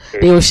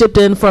 They were shipped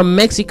in from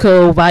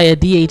Mexico via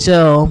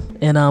DHL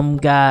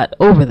and got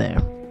over there.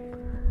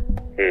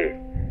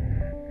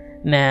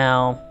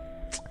 Now,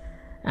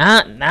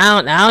 I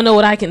don't know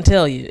what I can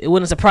tell you. It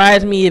wouldn't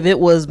surprise me if it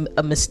was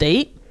a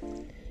mistake.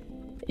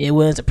 It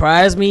wouldn't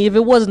surprise me if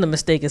it wasn't a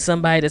mistake. If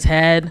somebody just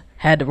had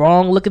the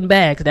wrong looking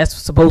bag. That's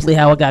supposedly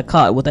how it got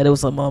caught, with that it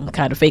was some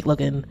kind of fake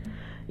looking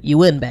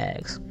UN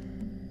bags.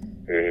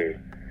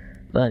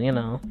 But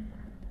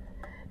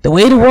the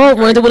way the world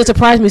runs, it wouldn't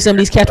surprise me if some of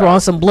these cats were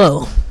on some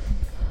blow.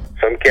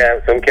 Some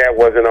cat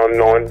wasn't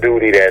on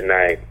duty that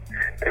night.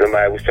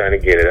 Somebody was trying to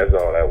get it. That's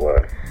all that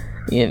was.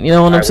 You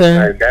know what I'm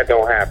saying? That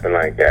don't happen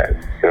like that. You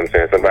know what I'm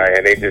saying? Somebody,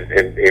 and they just,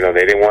 they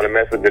didn't want to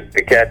mess with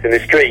the cats in the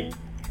street.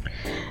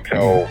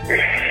 So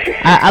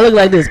I look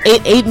like this.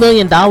 $8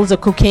 million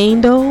of cocaine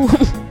though.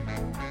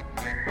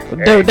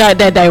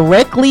 That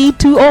directly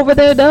to over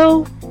there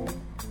though.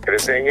 The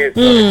thing is,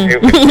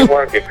 if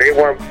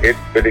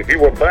you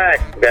were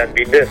black, that'd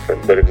be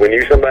different. But when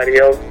you're somebody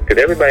else, because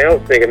everybody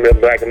else thinking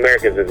that black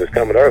Americans is just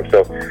coming to Earth,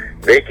 so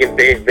they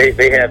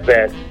have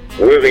that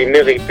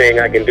willy-nilly thing,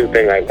 I can do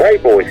thing like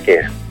white boys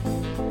can.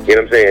 You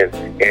know what I'm saying?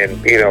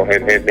 And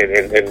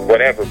and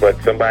whatever.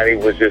 But somebody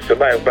was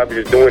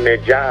probably just doing their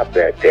job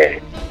that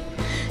day.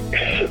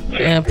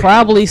 And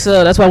probably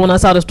so. That's why when I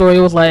saw the story,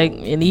 it was like,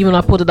 and even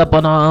I put it up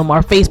on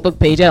our Facebook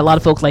page, I had a lot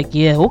of folks like,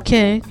 yeah,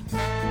 okay,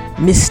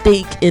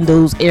 mistake in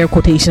those air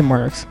quotation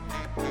marks.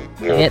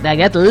 Yeah, I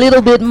got a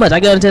little bit much. I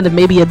got to understand that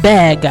maybe a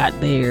bag got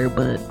there,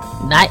 but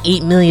not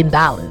 $8 million.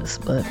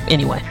 But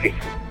anyway.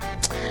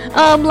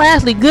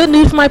 Lastly, good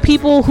news for my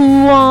people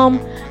who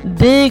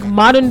dig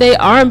modern day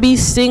R&B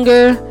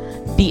singer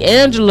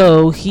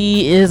D'Angelo.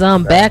 He is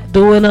back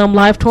doing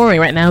live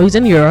touring right now. He's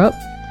in Europe.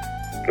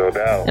 No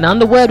doubt. And on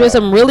the web, there's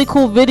some really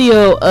cool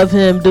video of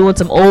him doing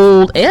some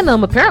old and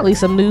apparently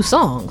some new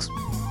songs.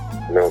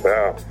 No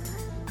doubt.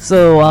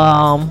 So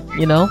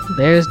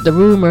there's the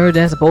rumor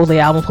that supposedly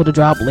the album's supposed to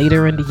drop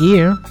later in the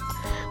year.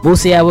 We'll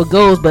see how it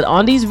goes. But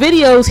on these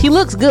videos, he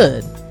looks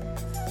good.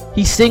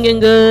 He's singing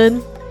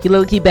good.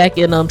 He back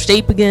in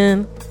shape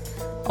again.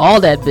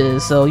 All that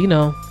biz. So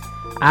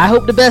I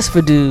hope the best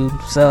for dude.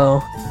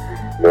 So.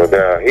 No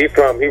doubt. He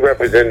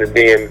represented the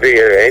DMV.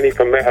 Ain't he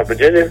from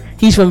Virginia?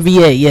 He's from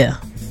VA, yeah.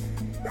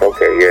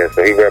 Okay, yeah.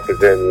 So he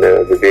representing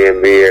the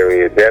DMV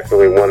area.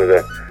 Definitely one of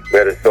the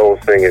better soul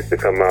singers to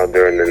come out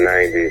during the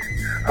 90s.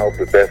 I hope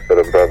the best for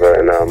the brother,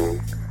 and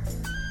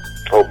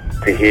hope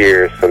to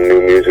hear some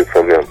new music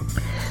from him.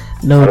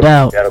 No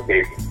doubt. That'll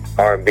be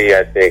R&B,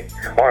 I think.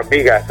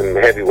 R&B got some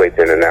heavyweights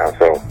in it now,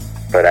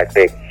 but I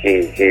think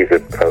he's a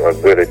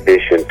good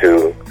addition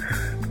to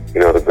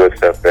the good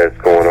stuff that's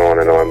going on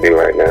in R&B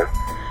right now.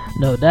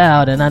 No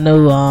doubt. And I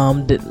know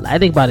I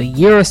think about a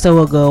year or so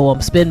ago,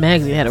 Spin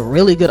Magazine had a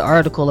really good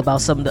article about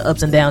some of the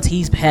ups and downs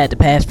he's had the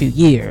past few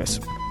years.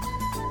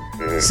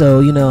 So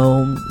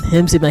him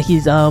seems like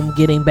he's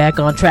getting back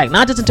on track,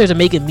 not just in terms of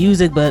making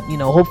music, but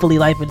hopefully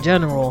life in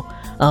general.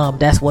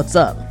 That's what's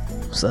up.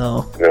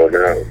 So no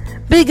doubt.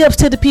 Big ups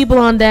to the people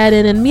on that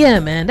end. And yeah,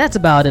 man, that's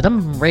about it.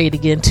 I'm ready to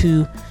get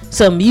into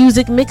some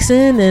music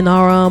mixing and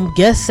our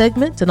guest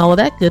segments and all of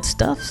that good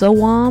stuff. So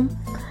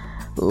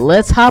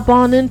let's hop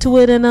on into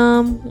it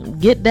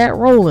and get that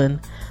rolling.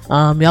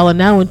 Y'all are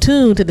now in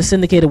tune to the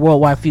syndicated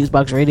worldwide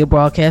Fusebox radio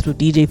broadcast with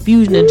DJ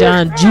Fusion and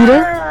John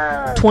Judah.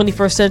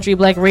 21st century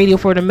black radio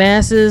for the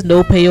masses.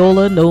 No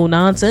payola, no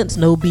nonsense,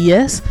 no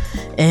BS.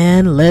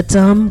 And let's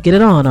get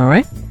it on. All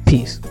right,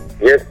 peace.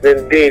 Yes,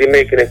 indeed,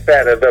 making it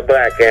fatter, the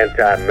black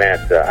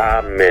anti-matter.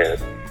 Amen.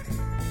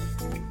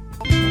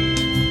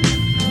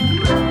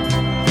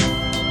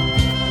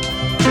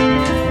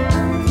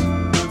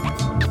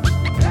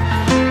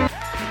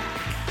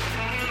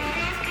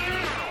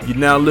 You're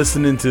now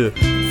listening to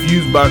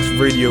Fusebox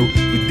Radio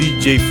with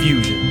DJ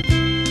Fusion.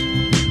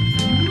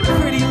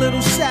 Pretty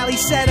little Sally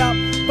set up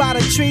by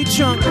the tree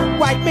trunk,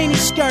 white mini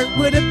skirt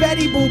with a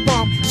Betty Boo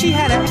bump. She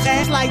had an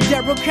ass like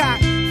Deborah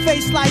Cox,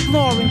 face like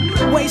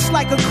Lauren, waist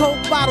like a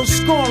Coke bottle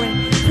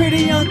scoring.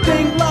 Pretty young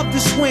thing, loved the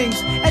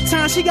swings. At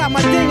times she got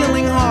my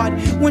ding-a-ling hard.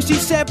 When she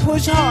said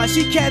push hard,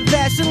 she kept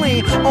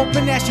Vaseline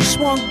open as she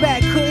swung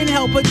back. Couldn't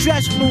help her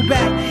dress flew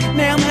back.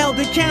 Now I'm held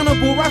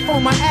accountable right for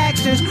my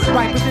actions.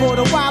 Right before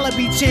the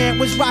Wallaby chant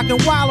was rocking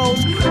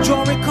wallows,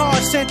 drawing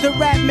cards, sent the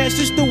rap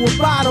message through a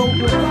bottle.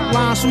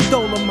 Lines from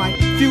Dolomite,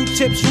 few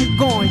tips from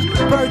Goins.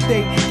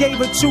 Birthday, gave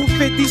her 2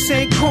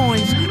 50-cent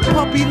coins.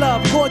 Puppy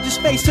love, gorgeous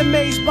face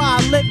amazed by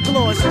lip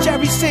gloss.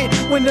 Cherry scent,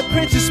 when the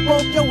princess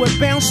spoke, yo, it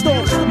bounced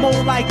off.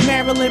 Mold like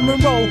Marilyn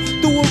Monroe,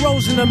 threw a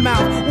rose in her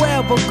mouth.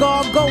 Wherever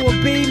God go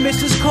will be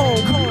Mrs.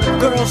 Cole.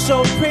 Girls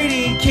so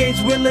pretty,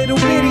 kids with little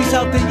bitties.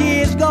 Help the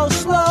years go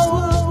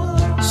slow,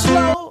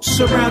 slow.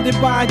 Surrounded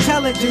by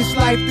intelligence,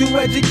 life through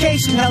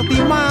education.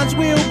 Healthy minds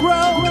will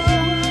grow,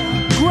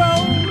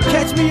 grow.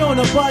 Catch me on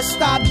a bus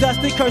stop,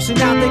 dusty,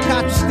 cursing out they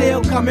cops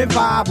still come and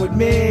vibe with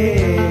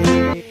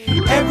me.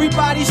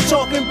 Everybody's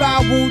talking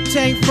about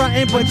Wu-Tang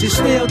frontin', but you're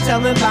still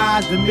telling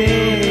lies to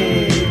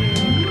me.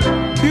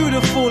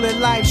 Beautiful at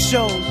life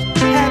shows,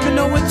 having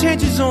no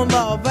intentions on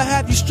love. I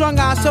have you strung,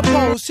 I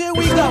suppose. Here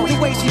we go. The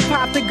way she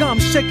popped the gum,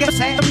 shook her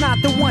head. I'm not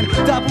the one.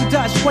 Double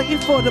dutch, waiting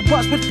for the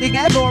bus with big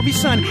Lori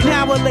son. An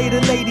hour later,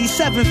 lady,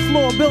 7th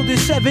floor, building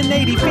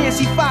 780.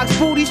 Fancy fox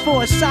booties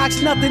for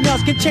socks. Nothing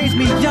else can change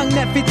me. Young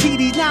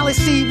Nefertiti, knowledge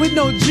seed with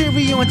no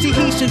jury on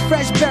Tahitian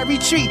fresh berry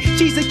tree.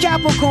 She's a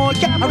Capricorn.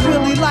 I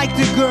really like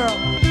the girl.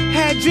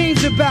 Had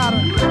dreams about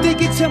her,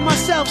 thinking to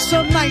myself,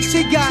 some nights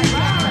it got.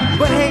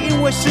 But hating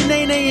with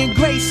Shanae and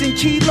Grace and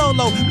Key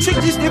Lolo. Trick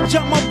just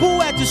jumped my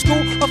boo at the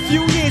school a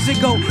few years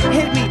ago.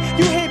 Hit me,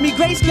 you hit me,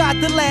 Grace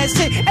got the last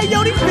hit. Hey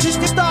yo, these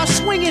bitches start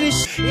swinging and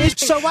shit.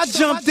 So I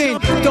jumped in,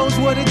 those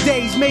were the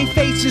days. Made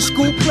fates in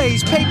school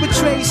plays, paper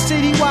trays,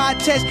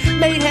 citywide tests.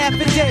 Made half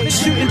a day,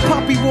 shooting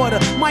puppy water.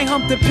 Might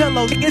hump the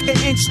pillow, get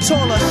an inch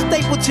taller.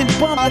 Stapleton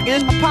bum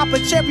again, pop a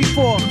cherry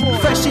for.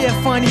 Fresh air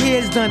fun,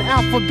 hair's done.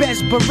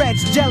 Alphabets,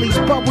 barrettes, jellies,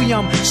 bubble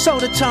yum,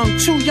 soda tongue.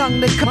 Too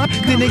young to come,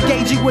 then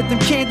engage it with them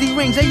candy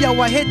rings. Hey yo,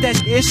 I hit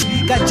that ish.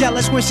 Got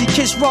jealous when she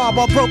kissed Rob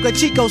or broke her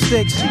Chico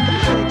sticks.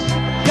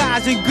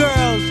 Guys and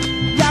girls,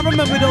 y'all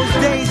remember those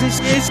days and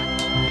shit.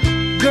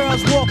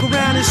 Girls walk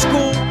around in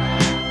school,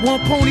 one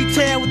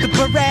ponytail with the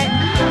beret,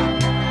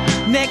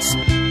 next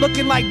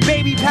looking like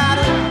baby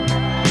powder.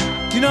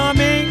 You know what I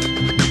mean?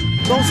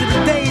 Those are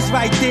the days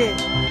right there.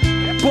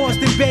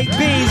 Boston baked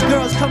beans,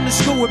 girls come to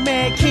school with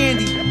mad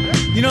candy.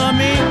 You know what I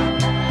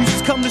mean? Used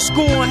to come to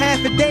school on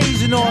half a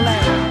days and all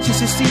that. Just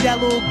to see that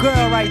little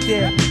girl right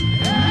there.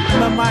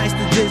 Remember, I used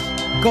to just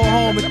go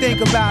home and think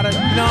about her.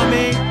 You know what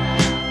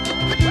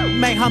I mean?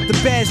 May hump the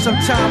bed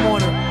sometime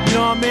on her. You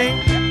know what I mean?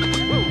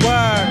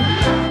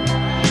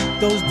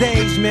 Word. Those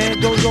days, man.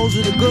 Those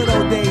are the good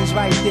old days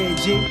right there,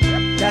 G.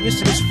 That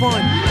was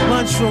fun.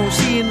 Lunchroom,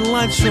 see you in the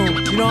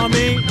lunchroom. You know what I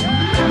mean?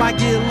 Might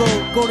get a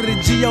little, go to the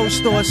G.O.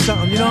 store or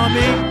something. You know what I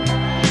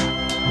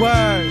mean?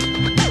 Word.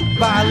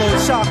 Buy a little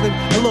chocolate,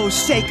 a little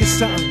shake or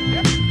something.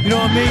 You know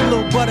what I mean? A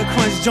little butter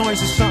crunch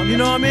joints or something. You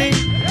know what I mean?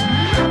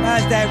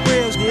 That's that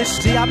real shit.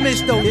 See, I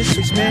miss those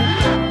shits,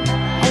 man.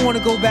 I want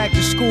to go back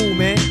to school,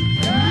 man.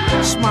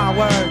 It's my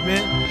word,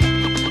 man.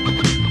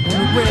 On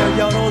the real,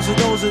 yo,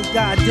 those are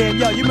goddamn.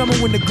 Yo, you remember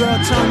when the girl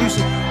tongue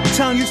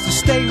used to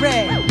stay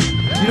red?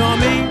 You know what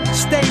I mean?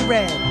 Stay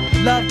red.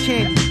 Love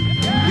candy.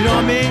 You know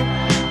what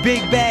I mean?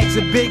 Big bags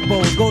of big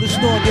bowls. Go to the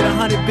store, get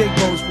 100 big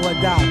bowls for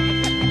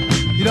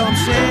 $1. You know what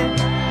I'm saying?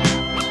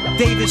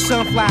 David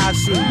sunflower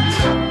seeds.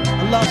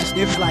 I love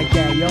stuff like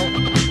that, yo.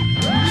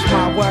 It's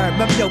my word.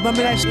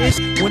 Remember that shit?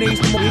 When they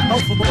used to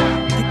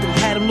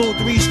had them little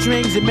 3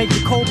 strings and make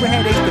the Cobra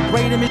head. They used to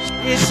braid them and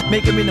shit.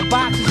 Make them in the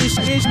boxes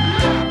and shit.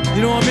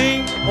 You know what I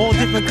mean? All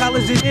different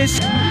colors and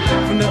shit.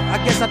 I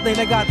guess I think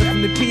they got them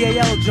from the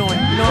PAL joint.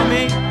 You know what I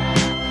mean?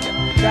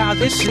 That was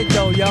this shit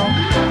though, yo.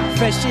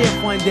 Fresh air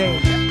fun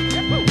days.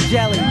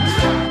 Jellies.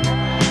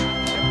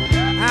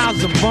 I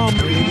was a bum,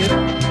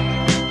 nigga.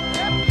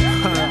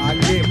 I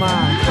get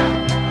mine.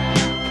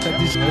 Cut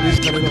this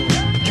cut it over.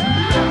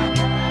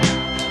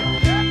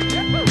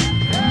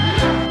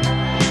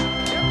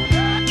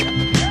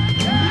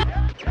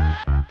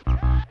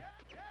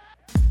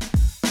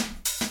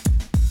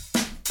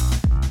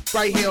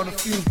 Right here on the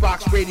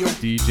Fusebox Radio.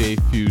 DJ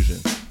Fusion.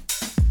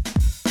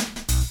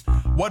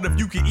 What if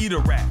you could eat a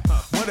rat?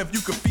 What if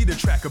you could feed a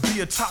track or be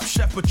a top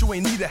chef but you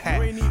ain't need a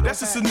hat? That's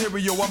the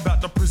scenario I'm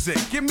about to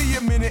present. Give me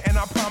a minute and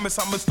I promise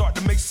I'ma start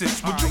to make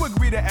sense. Would you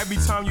agree that every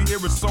time you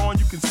hear a song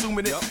you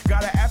consuming it?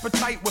 Got an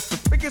appetite, what's the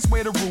quickest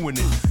way to ruin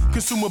it?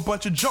 Consume a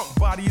bunch of junk,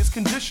 body is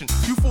conditioned.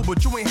 You full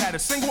but you ain't had a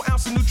single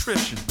ounce of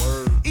nutrition.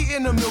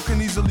 Eating the milk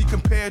can easily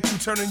compare to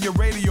turning your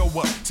radio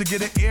up to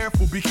get an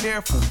earful, be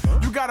careful.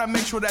 You gotta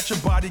make sure that your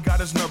body got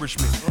its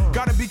nourishment.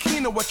 Gotta be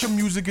keen on what your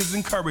music is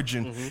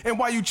encouraging. And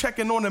while you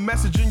checking on the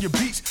message in your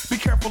beats, be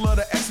careful of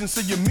the essence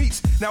of your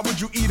meats. Now would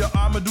you eat a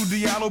Amadou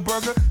Diallo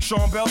burger?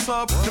 Sean Bell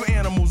sub? Them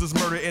animals is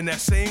murdered in that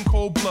same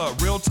cold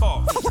blood. Real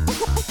talk.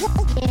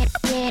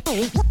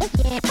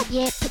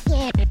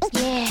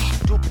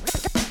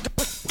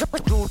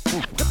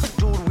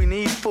 Dude, we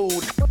need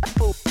food.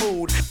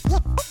 Food.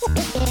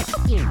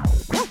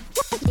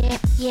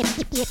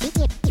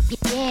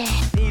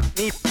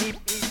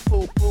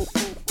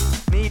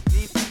 Need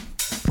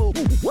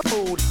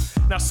food.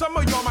 Now some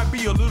of y'all might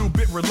be a little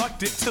bit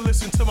reluctant to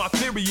listen to my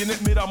theory and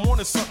admit I'm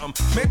onto something.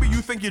 Maybe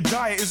you think your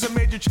diet is a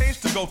major change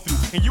to go through,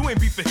 and you ain't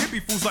beef for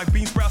hippie foods like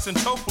bean sprouts and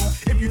tofu.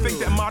 If you think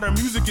that modern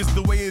music is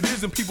the way it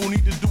is and people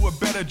need to do a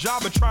better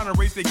job of trying to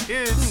raise their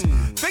kids,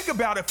 think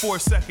about it for a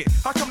second.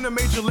 How come the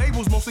major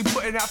labels mostly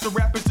putting out the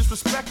rappers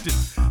disrespected?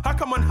 How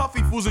come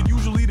unhealthy foods are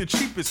usually the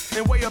cheapest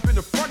and way up in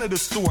the front of the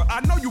store? I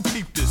know you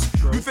peeped this.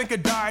 You think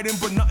of dieting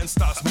but nothing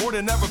stops. More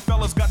than ever,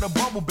 fellas got the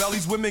bubble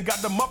bellies, women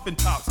got the muffin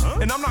tops.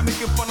 And I'm not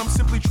making fun, I'm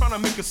simply trying to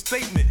make a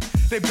statement.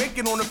 They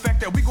banking on the fact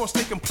that we gon'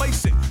 stay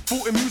complacent.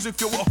 Food and music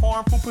filled with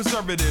harmful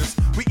preservatives.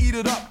 We eat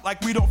it up like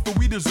we don't feel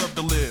we deserve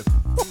to live.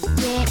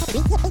 Yeah.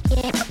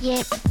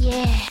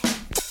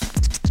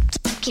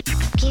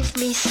 Give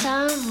me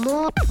some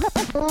more.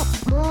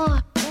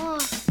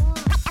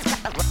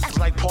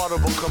 Like part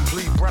of a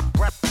complete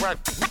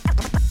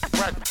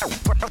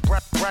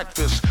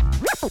breakfast.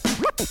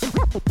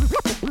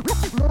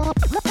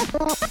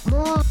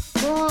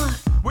 More.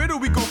 Where do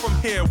we go from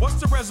here? What's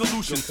the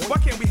resolution? Why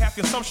can't we have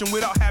consumption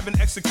without having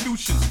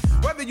executions?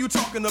 Whether you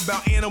talking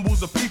about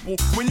animals or people,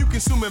 when you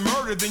consuming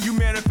murder, then you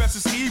manifest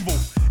as evil.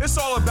 It's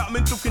all about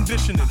mental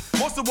conditioning.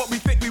 Most of what we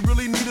think we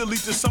really need to lead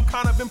to some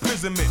kind of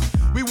imprisonment.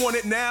 We want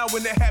it now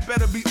when that hat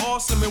better be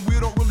awesome, and we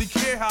don't really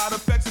care how it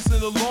affects us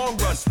in the long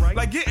run. Right.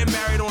 Like getting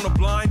married on a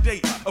blind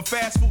date, a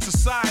fast food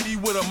society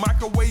with a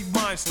microwave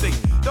mind state.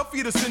 They'll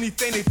feed us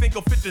anything they think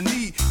will fit the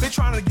need. They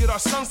trying to get our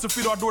sons to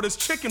feed our daughters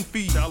chicken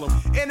feed.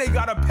 And they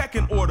got a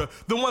pecking order.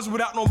 The ones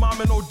without no mom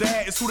and no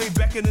dad is who they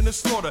beckon in the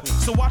slaughter.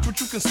 So watch what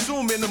you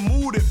consume and the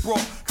mood it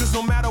brought, cause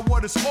no matter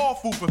what, it's all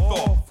food for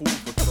thought.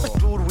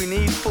 Dude, we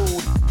need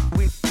food.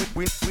 We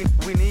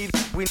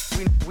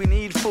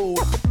need food.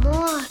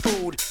 More.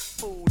 Food.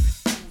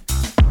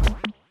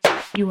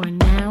 You are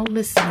now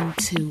listening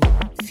to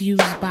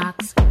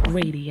Fusebox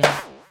Radio.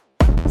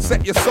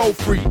 Set your soul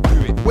free,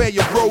 wear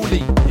your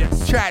rollie,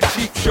 try a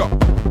cheap shop,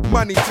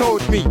 money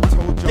told me,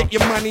 get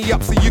your money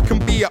up so you can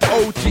be an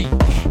OG,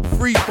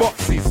 free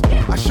boxes,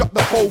 I shop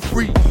the whole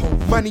free,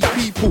 money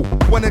people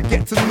wanna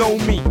get to know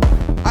me,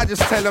 I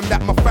just tell them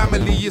that my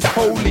family is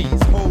holy,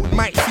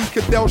 might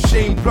see Cadell,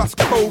 Shane plus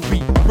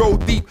Kobe, roll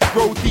deep,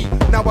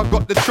 now I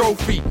got the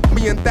trophy,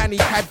 me and Danny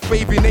had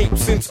Bathing Ape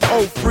since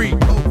 03.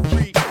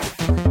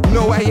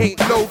 No, I ain't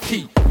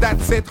low-key.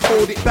 Dad said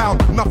hold it down,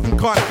 nothing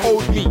can't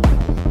hold me.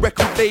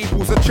 Record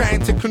labels are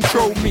trying to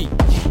control me.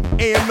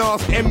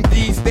 A&Rs,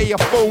 MDs, they are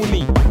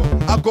phony.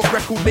 I got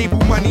record label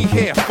money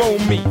here,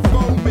 phone me.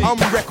 I'm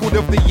record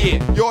of the year,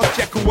 you're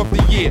Jekyll of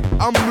the year.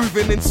 I'm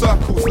moving in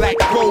circles like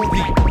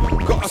Goldie.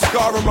 Got a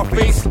scar on my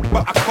face,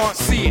 but I can't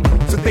see it.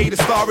 Today the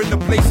star in the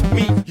place,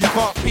 me, you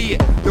can't be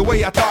it. The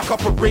way I dark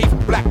up a rave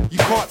black, you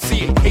can't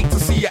see it. Hate to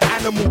see an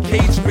animal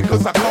cage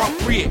because I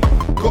can't free it.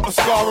 Got a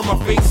scar on my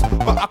face,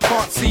 but I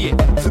can't see it.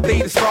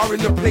 Today the star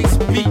in the place,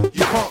 me,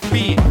 you can't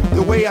be it.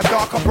 The way I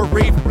dark up a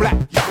rave black,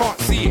 you can't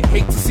see it.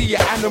 Hate to see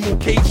an animal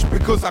cage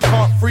because I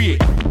can't free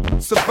it.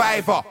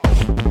 Survivor,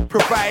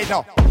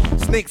 provider,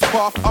 Snake's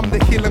Path, I'm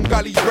the hill and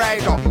gully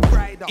rider.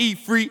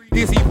 E3,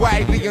 Dizzy,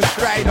 Wiley and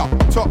Strider.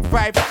 Top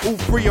 5, all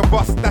 3 of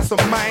us, that's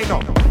a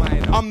minor.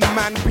 I'm the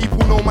man,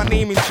 people know my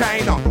name in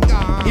China.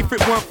 If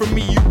it weren't for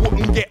me, you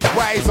wouldn't get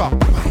wiser.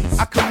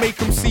 I can make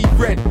them see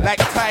red like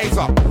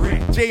Tizer.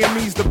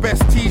 JME's the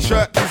best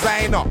t-shirt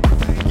designer.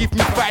 Give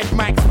me 5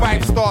 mics,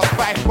 5 stars,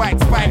 5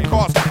 whites, 5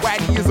 cars.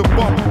 Wiley is a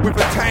bomb with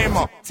a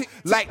timer.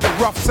 Like the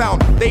rough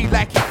sound, they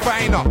like it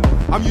finer.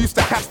 I'm used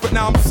to cats, but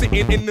now I'm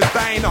sitting in the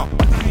diner.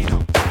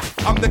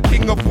 I'm the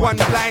king of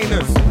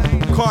one-liners.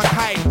 Can't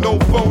hide, no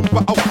phone,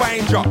 but I'll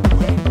find ya.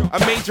 A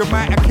major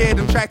might have cared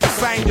and tried to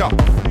sign ya.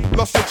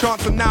 Lost the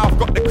chance and now I've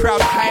got the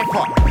crowd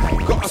hyper.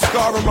 Got a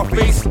scar on my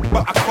face,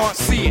 but I can't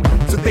see it.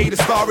 Today the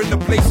star in the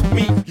place,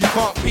 me, you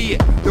can't be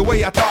it. The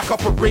way I dark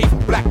up a rave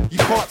black, you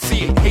can't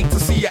see it. Hate to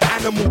see an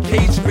animal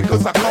cage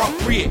because I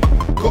can't free it.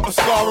 Got a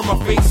scar on my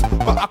face,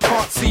 but I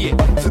can't see it.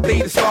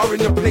 Today the star in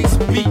the place,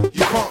 me,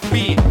 you can't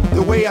be it.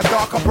 The way I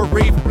dark up a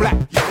rave black,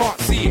 you can't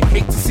see it.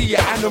 Hate to see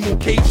an animal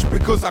cage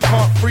because I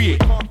can't free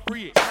it.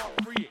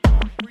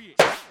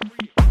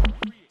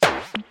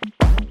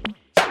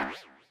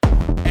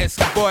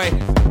 S-Boy,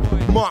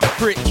 Mark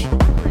Rich,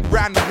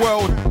 round the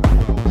world,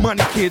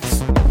 money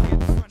kids.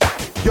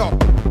 Yo,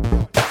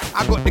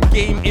 I got the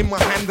game in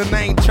my hand and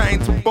I ain't trying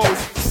to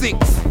boast. 6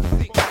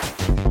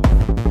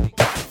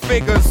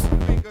 figures.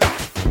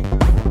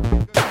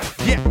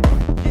 Yeah.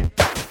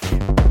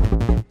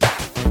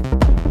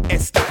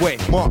 S-Boy,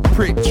 Mark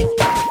Rich.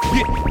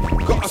 Yeah,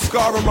 got a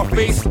scar on my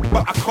face,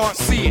 but I can't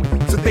see it.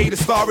 Today the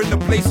star in the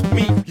place with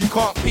me, you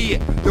can't be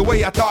it. The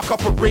way I dark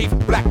up a rave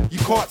black, you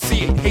can't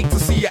see it. Hate to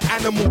see an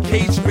animal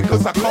cage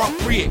because I can't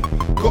free it.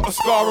 Got a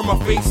scar on my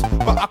face,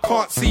 but I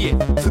can't see it.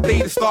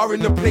 Today the star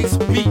in the place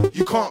with me,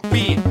 you can't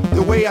be it.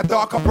 The way I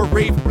dark up a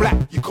rave black,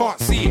 you can't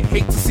see it.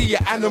 Hate to see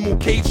an animal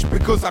cage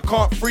because I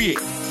can't free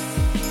it.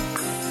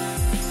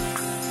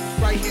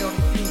 Right here on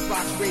the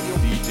Fusebox Radio.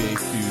 DJ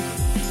Fusion.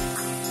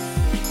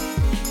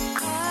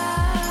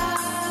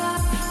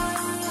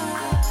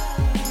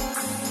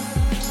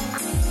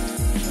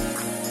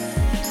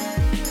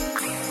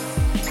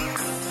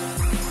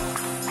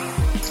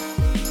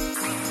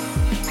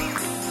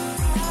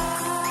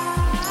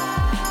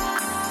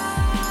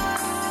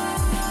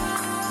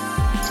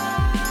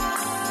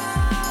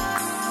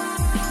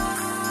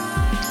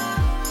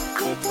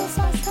 Little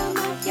spice come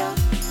at your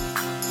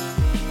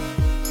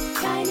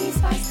tiny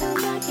spice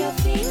come at your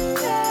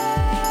finger.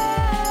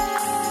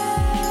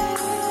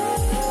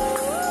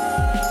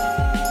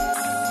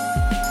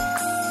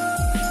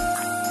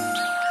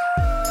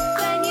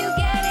 When you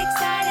get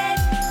excited,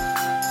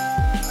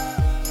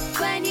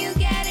 when you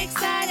get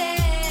excited.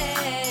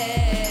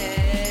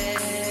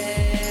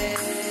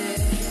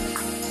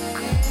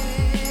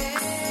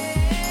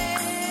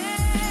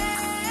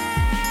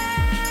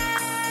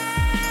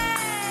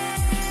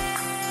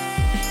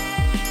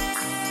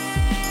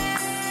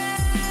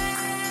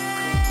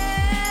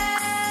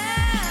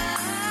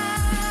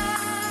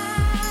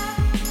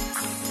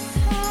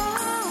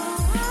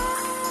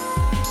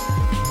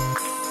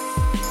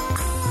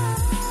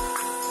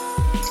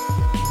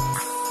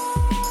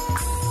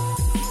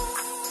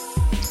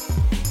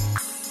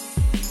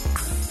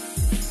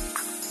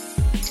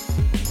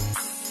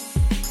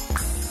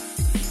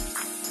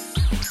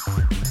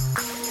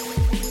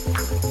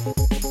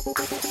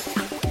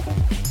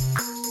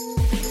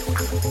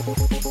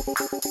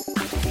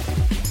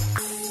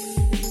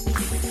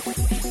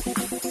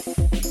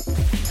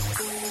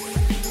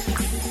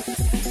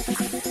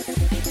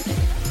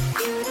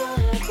 You don't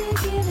have to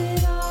give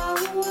it all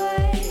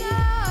away.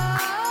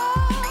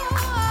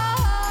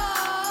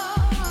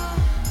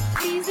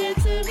 Easy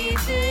to be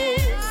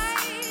this.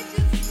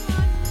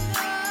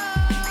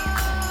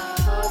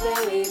 Are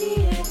there really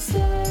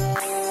answers?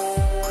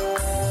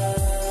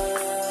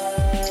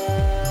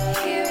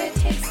 Here it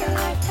takes a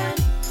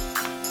lifetime,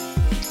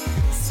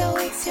 so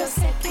it's your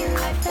second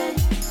life then.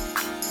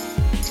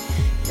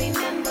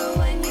 Remember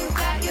when you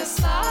got your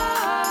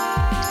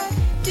start?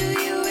 Do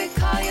you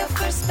recall your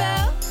first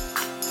spell?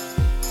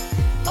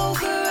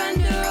 Over,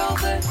 under,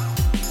 over.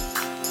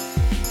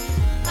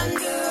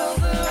 Under,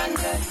 over,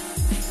 under.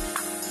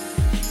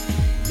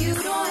 You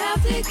don't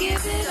have to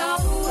give it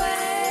all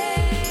away.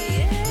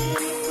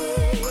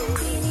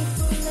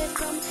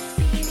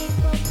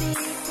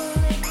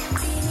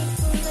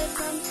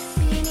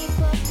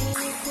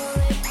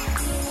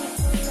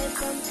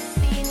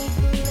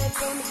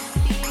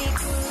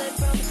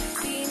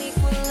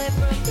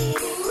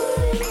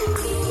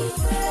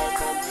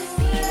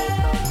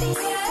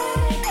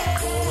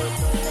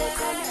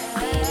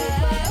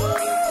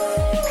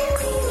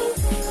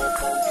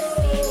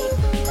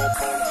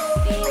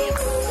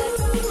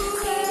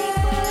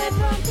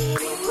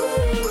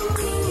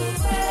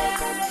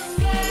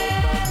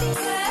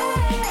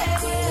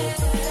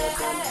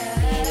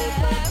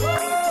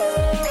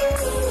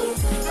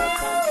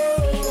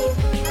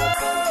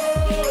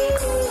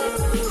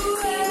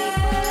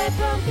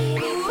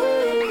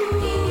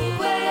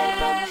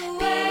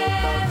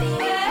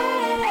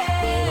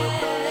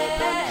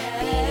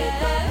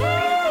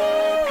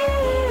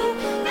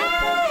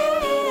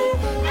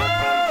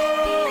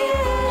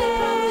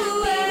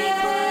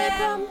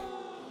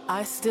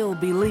 I still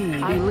believe.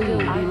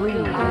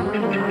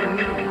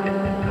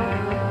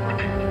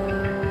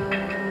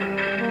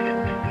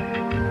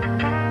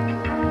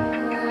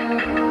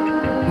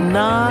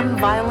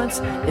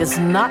 Non-violence is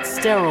not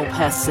sterile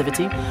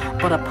passivity,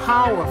 but a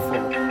powerful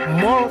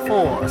moral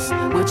force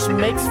which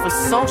makes for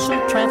social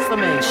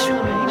transformation.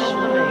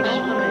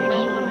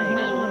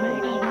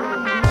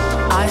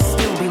 I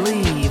still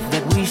believe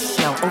that we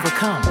shall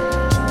overcome.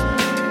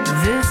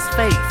 This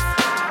faith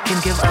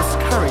can give us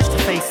courage to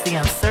face the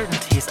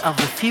uncertainties of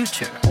the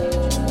future.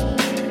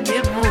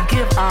 It will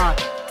give our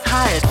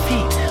tired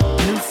feet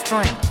new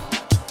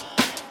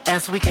strength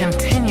as we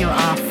continue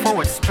our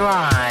forward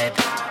stride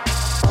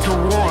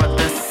toward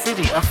the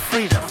city of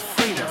freedom.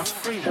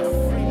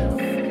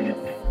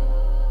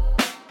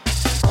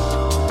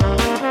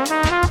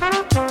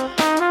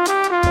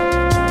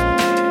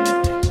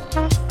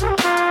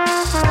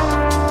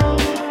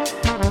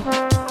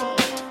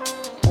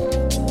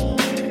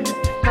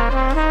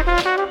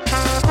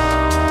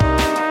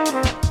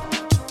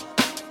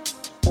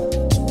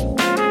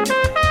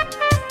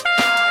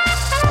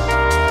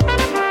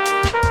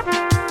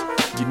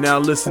 Now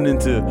listening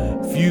to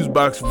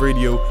Fusebox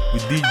Radio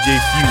with DJ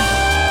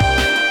Fusion.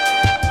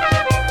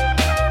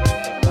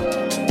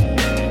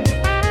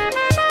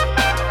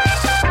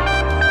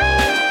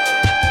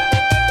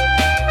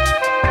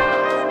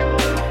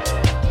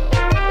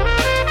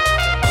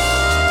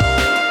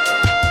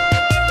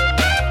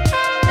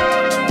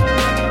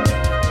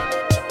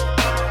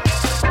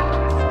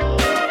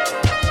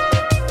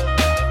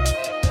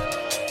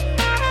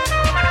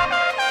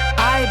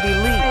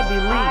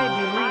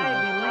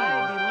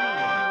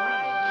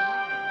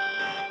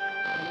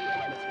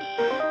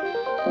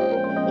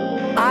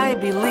 I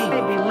believe.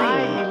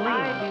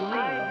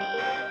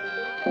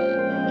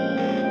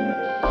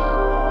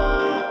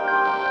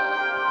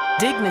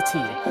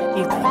 Dignity,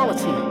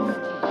 equality,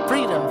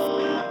 freedom.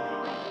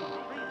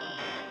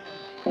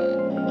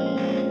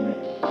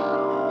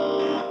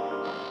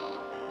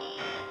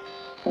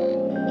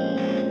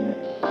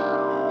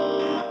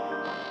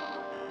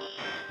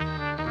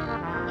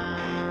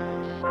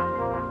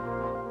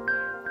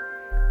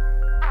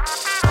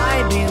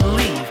 I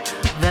believe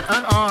that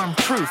unarmed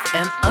truth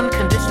and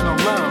unconditional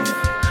love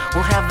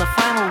will have the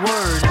final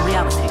word in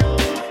reality.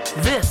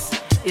 This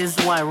is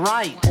why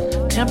right,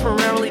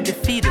 temporarily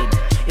defeated,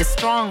 is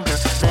stronger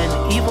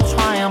than evil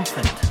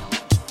triumphant.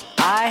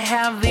 I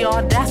have the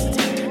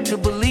audacity to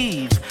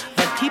believe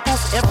that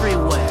peoples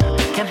everywhere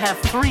can have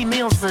 3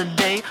 meals a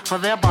day for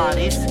their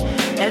bodies,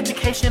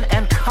 education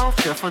and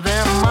culture for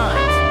their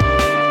minds.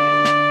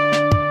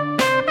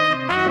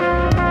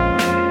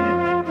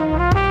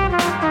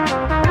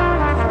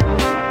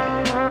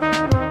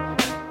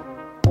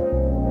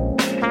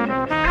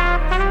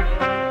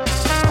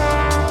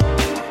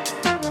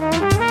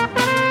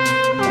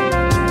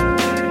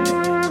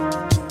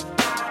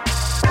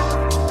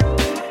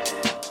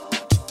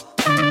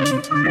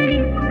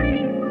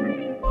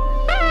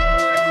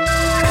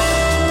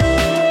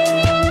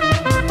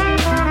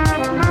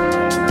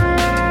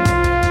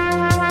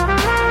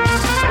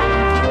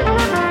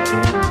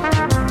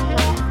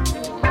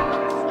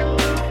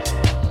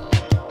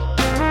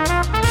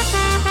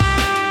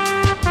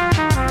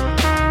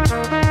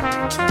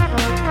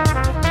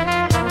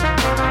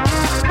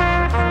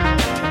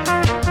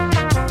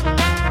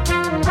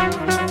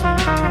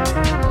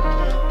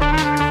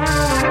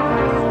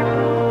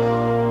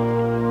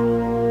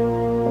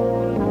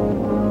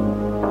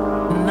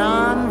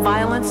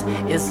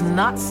 Is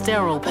not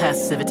sterile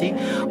passivity,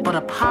 but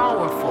a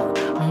powerful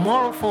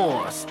moral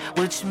force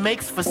which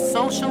makes for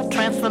social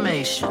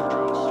transformation.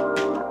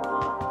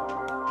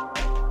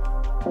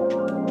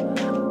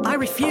 I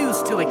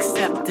refuse to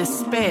accept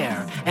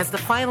despair as the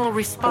final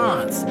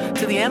response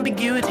to the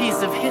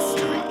ambiguities of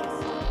history.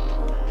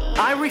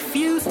 I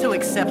refuse to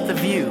accept the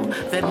view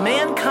that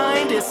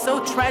mankind is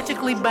so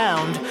tragically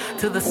bound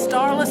to the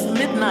starless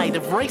midnight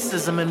of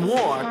racism and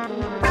war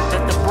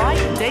that the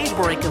bright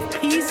daybreak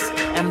of peace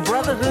and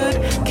brotherhood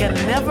can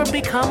never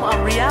become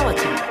a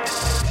reality.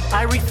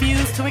 I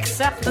refuse to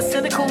accept the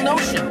cynical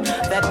notion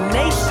that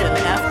nation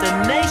after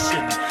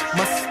nation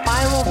must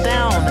spiral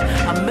down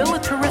a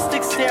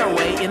militaristic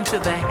stairway into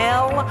the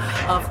hell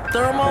of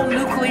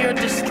thermonuclear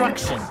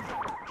destruction.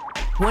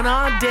 When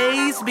our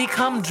days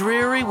become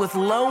dreary with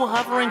low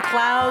hovering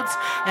clouds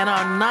and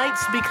our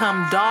nights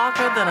become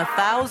darker than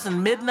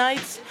 1,000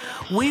 midnights,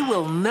 we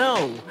will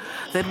know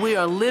that we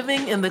are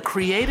living in the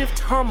creative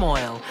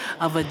turmoil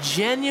of a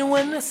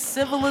genuine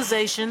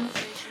civilization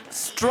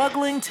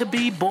struggling to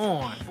be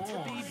born.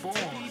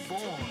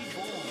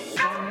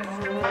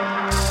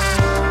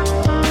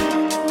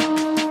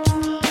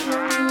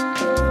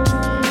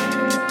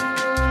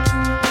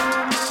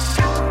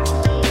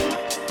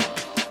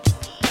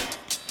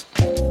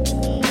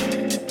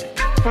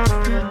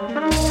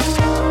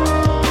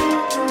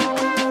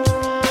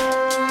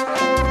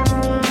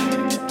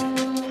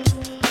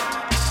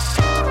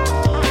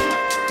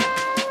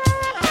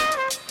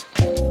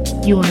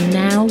 You are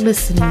now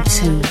listening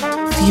to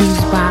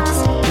Fusebox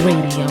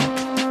Radio.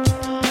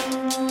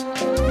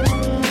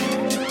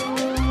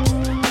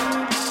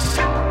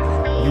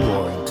 You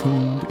are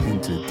tuned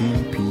into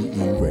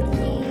DPE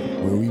Radio,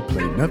 where we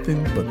play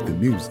nothing but the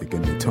music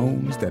and the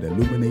tones that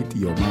illuminate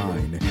your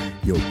mind,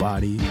 your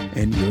body,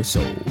 and your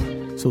soul.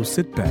 So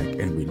sit back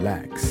and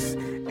relax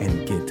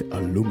and get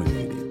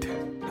illuminated.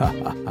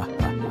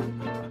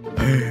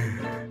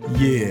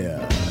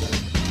 Yeah.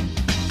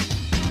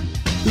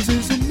 This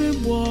is a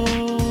memoir.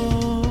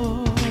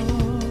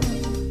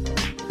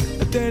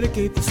 I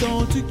dedicate the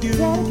song to you.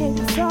 Dedicate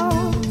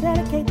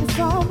the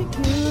song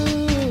to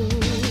you.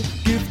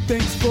 Give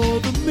thanks for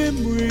the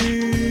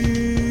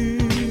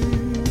memories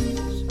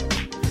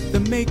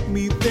that make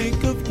me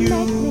think of you.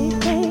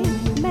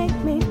 Make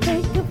me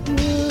think of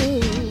you.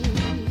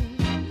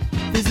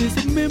 This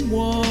is a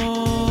memoir.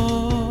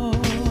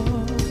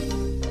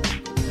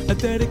 I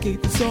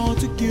dedicate the song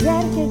to you.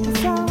 Dedicate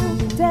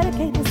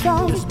the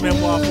song. This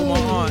memoir for my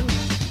aunt.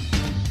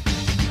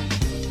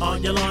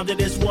 Aunt Yolanda,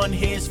 this one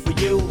here's for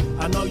you.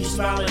 I know you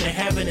smiling in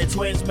heaven and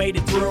twins made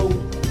it through.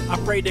 I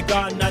pray to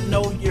God and I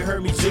know you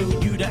heard me too.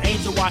 You the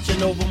angel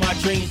watching over my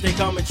dreams, they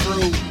coming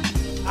true.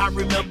 I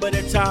remember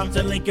the times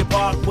in Lincoln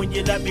Park when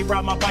you let me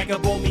ride my bike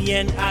and pull me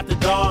in at the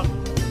dark.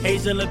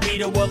 Hazel and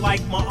Vita were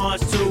like my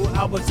aunts too.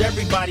 I was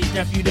everybody's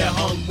nephew that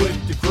hung with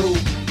the crew.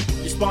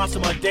 You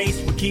sponsored my dates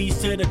with keys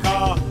to the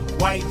car.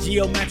 White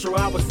Geo Metro,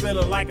 I was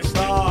feeling like a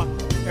star.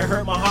 It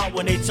hurt my heart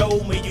when they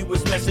told me you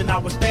was missing. I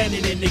was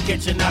standing in the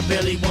kitchen, I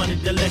barely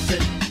wanted to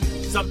listen.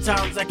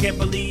 Sometimes I can't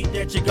believe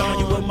that you're gone.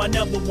 You were my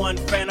number one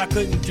fan, I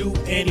couldn't do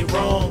any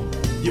wrong.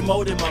 You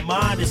molded my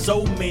mind in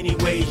so many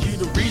ways. You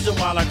the reason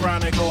why I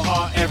grind and go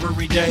hard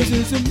every day. This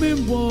is a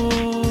memoir.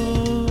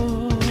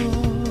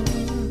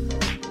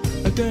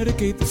 I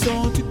dedicate the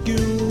song to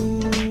you.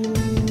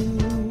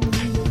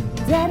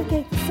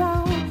 Dedicate the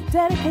song,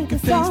 dedicate the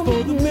song for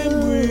to the you.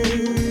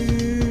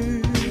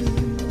 memories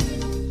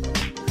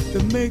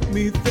that make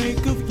me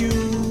think of you.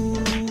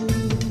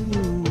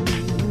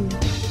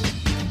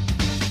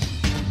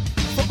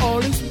 For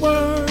all his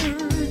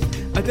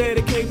worth, I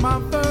dedicate my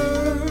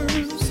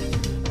verse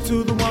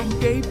to the one who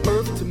gave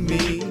birth to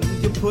me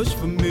and pushed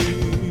for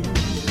me.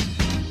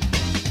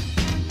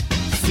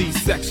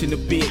 C-section to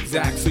be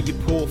exact, so you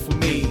pull for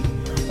me.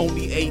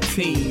 Only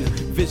 18,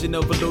 vision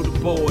of a little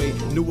boy.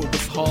 Knew it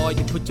was hard,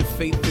 you put your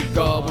faith in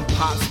God. When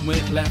Pops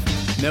went left,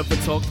 never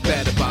talked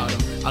bad about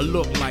him. I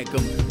look like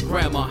him,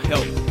 grandma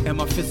helped, and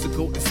my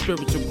physical and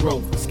spiritual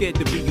growth. Scared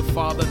to be your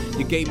father,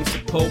 you gave me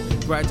support.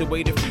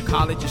 Graduated from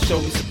college, you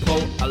showed me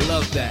support. I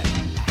love that,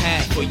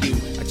 had for you,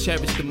 I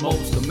cherish the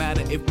most. No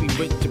matter if we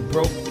rich or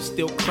broke, we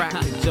still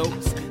cracking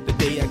jokes. The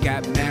day I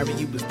got married,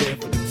 you was there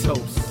for the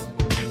toast.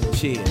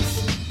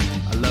 Cheers.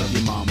 I love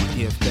you, mama.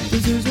 Here, thanks.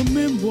 This is a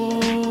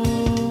memoir.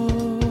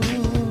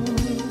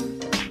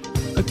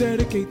 I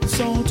dedicate the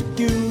song to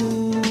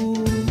you.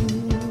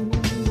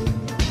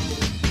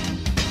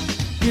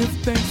 Give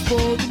thanks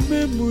for the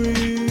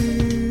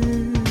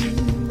memories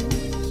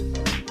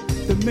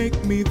that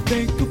make me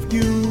think of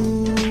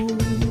you.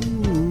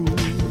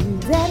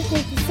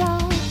 Dedicate the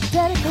song,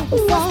 dedicate the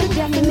song. What's the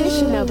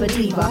definition of a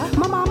diva?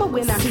 My mama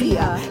when I see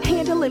her,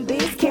 handling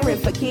biz, caring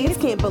for kids.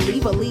 Can't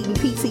believe her leading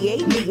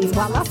PTA meetings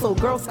while I sold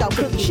Girl Scout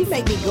cookies. She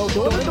made me go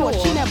door to door.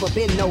 She never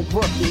been no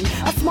rookie.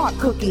 A smart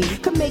cookie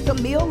could make a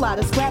meal out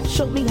of scraps.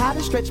 Showed me how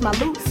to stretch my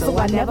loot, so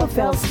I never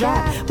felt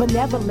strapped.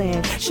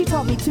 Benevolent, she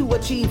taught me to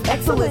achieve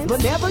excellence,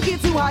 but never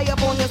get too high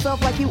up on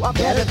yourself like you are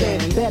better than.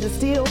 Better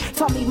still,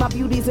 taught me my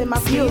beauties and my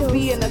skills.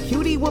 Being a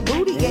cutie with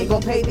booty ain't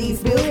gon' pay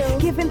these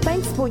bills. Giving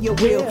thanks for your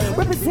will,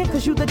 represent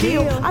cause you the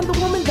deal. I'm the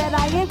woman that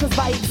I am cause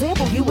by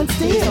example you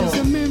instill. This is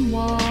a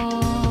memoir.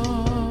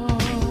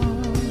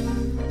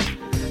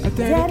 I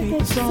dedicate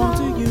the song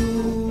to you.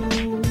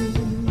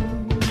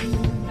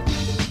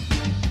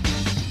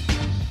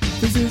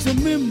 This is a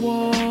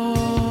memoir.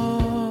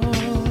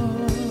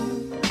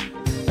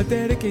 I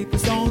dedicate the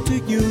song to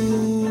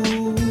you.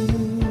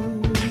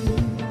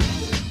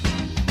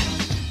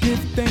 Give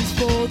thanks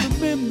for the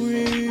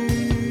memories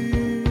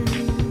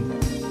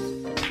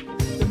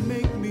that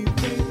make me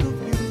think of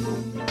you.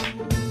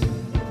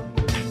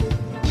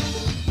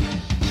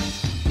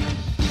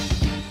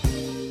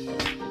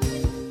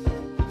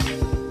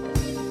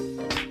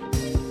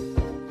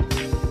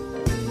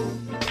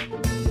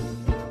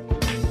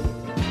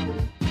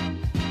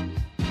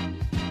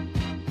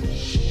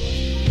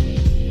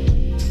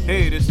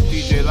 Hey, this is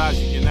DJ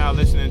Logic. You're now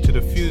listening to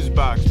the Fuse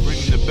Box,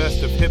 bringing the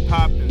best of hip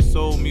hop and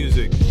soul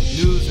music,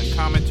 news and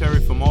commentary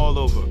from all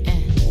over.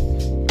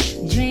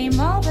 Dream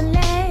of a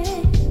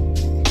land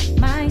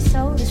my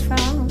soul is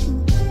from.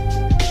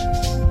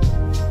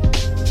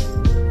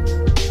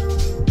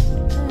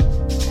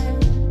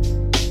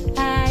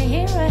 I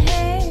hear a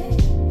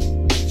hand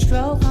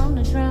stroke on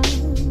the drum.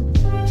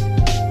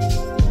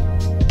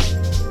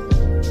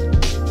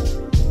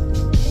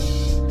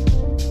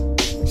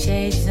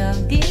 Shades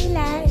of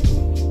delight,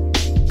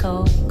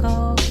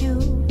 cocoa hue.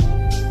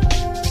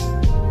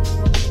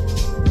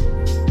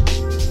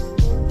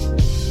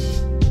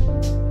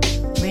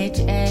 Rich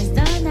as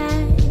the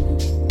night,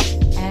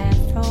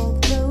 afro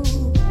blue.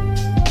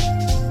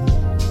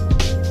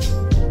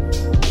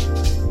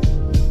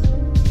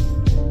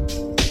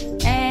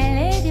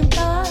 Elegant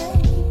boy,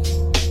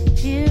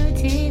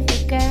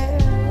 beautiful girl.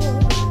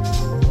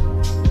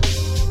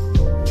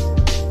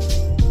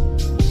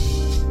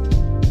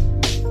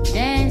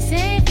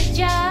 Dancing for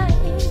joy,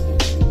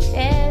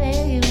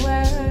 elegant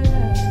world.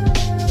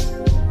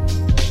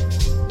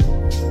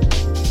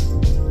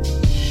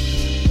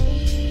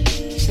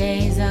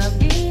 Shades of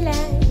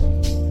delight,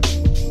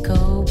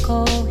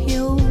 cocoa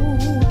hue.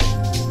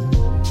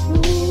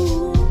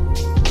 Ooh.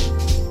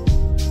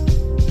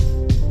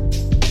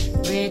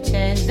 Rich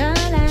as the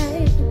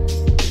light,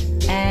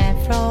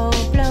 afro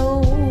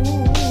blow.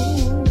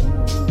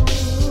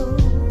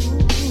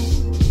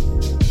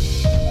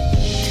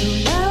 Two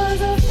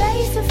loves are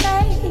face to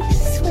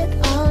face with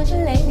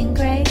undulating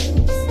grace.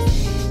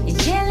 Your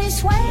jelly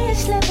sway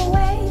slip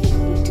away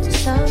to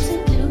some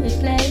secluded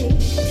place.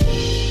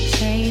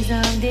 Shades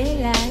of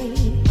delight,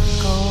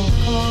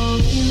 cocoa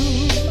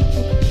hue,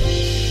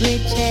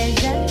 rich as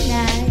the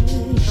night,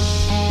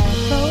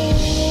 afro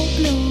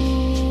blue.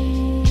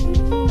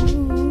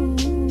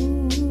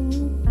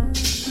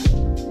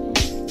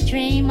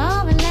 Dream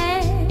of a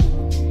land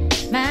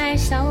my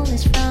soul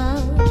is from.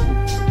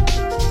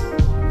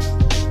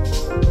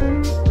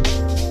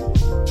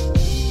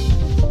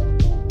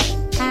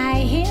 I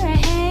hear a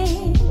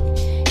hand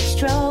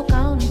stroke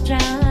on the drum.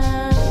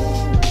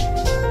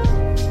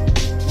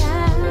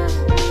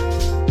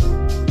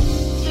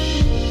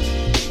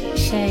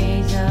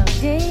 Shades of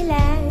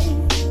daylight,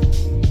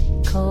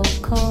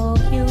 cocoa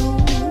hue.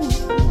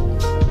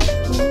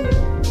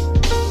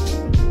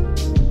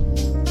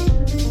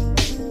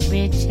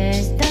 Rich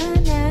as the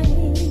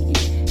night,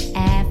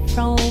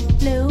 afro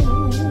blue.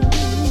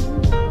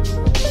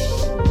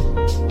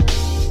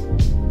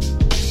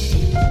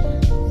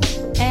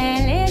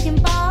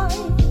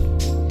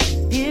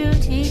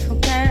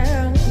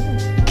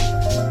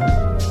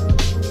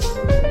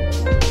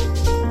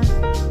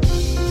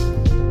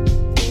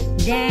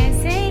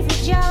 Dancing for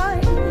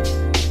joy,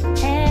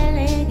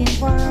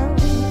 elegant world.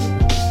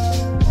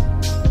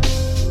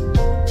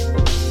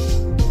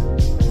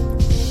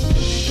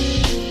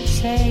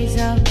 Shades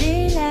of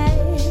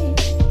delight,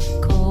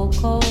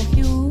 cocoa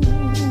hue.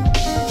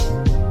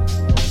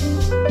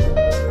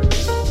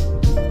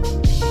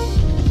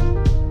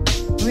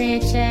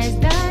 Rich as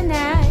the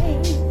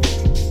night,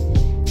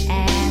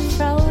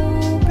 afro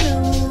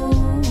blue.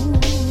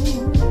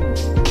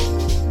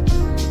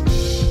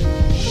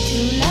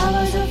 Two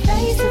lovers are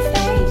face to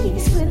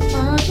face with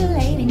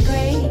undulating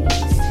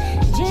grace.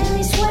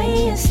 Gently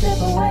sway and slip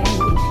away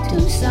to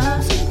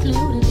some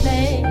secluded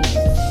place.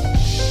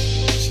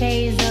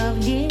 Shades of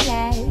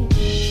delight,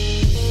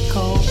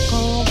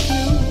 cocoa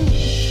blue.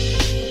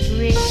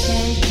 Rich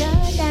as the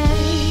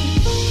night,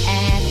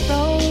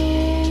 afro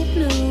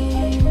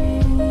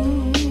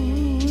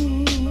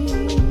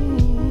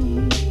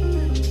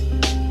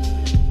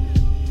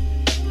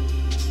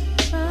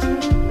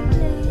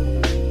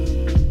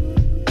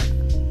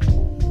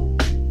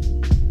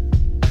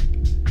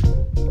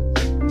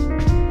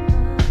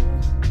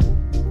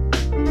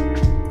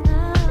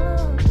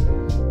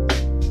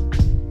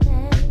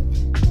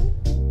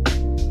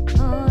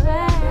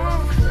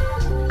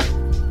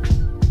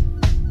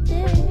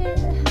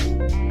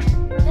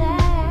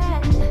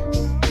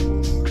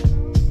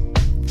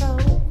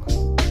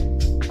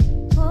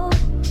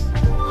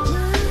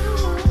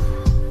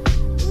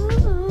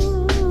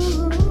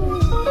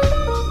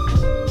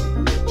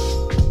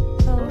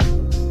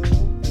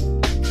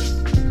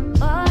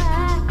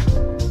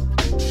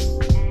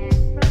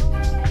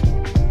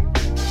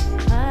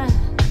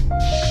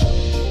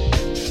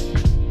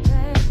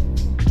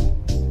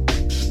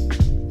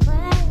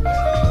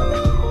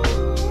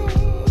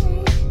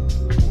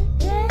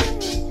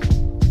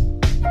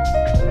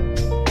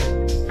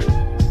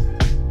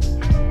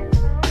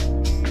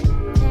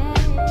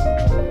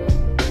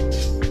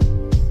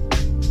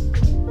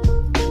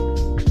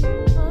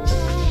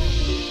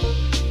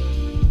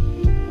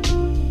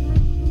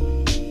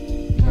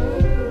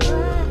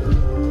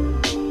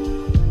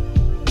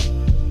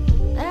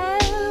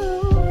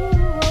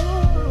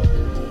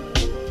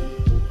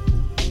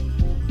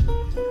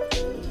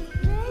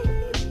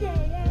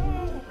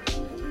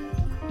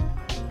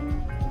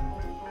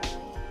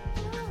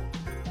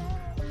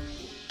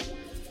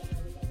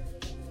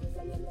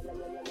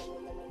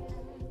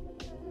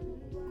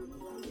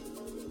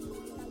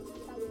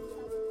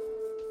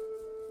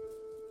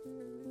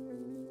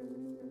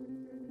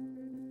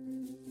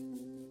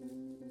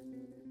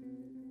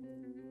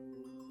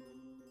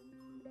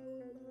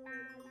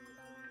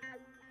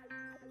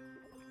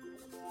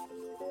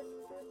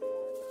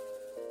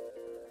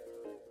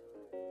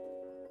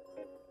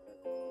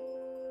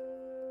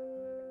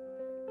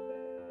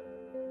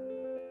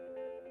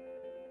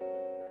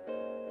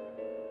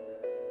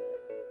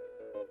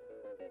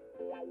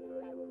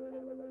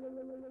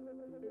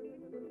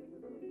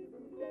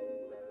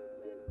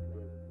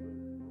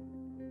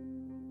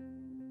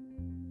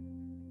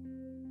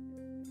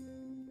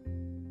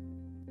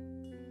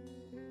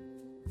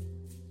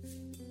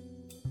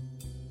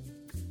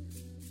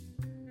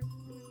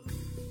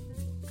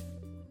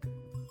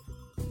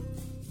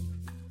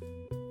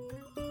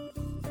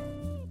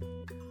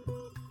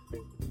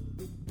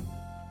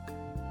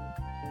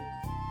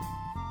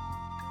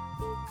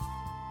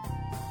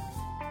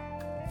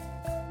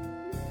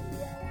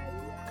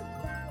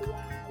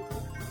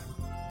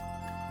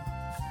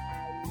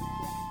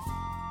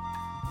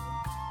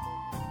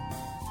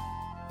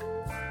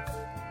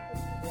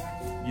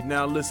You're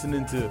now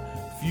listening to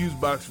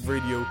Fusebox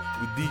Radio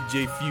with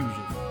DJ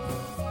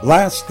Fusion.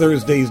 Last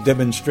Thursday's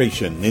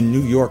demonstration in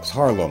New York's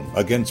Harlem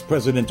against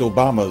President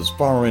Obama's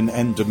foreign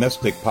and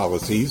domestic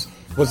policies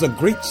was a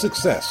great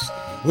success,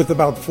 with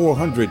about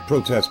 400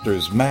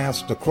 protesters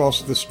massed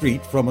across the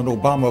street from an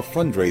Obama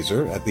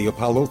fundraiser at the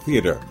Apollo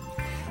Theater.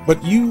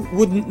 But you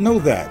wouldn't know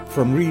that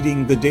from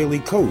reading the Daily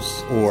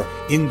Kos or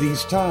In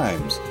These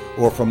Times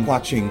or from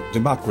watching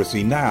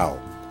Democracy Now!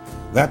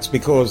 That's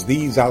because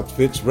these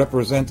outfits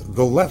represent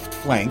the left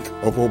flank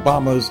of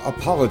Obama's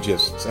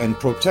apologists and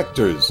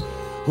protectors,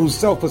 whose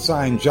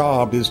self-assigned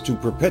job is to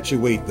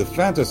perpetuate the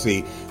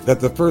fantasy that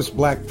the first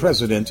black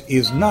president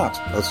is not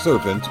a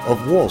servant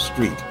of Wall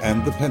Street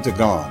and the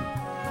Pentagon.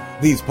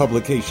 These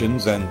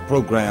publications and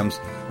programs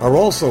are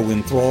also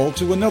enthralled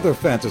to another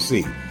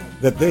fantasy,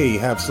 that they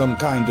have some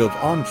kind of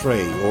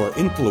entree or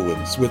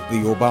influence with the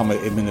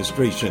Obama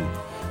administration,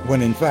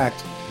 when in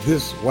fact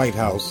this White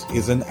House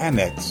is an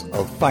annex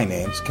of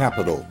finance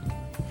capital.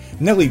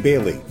 Nellie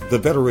Bailey, the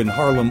veteran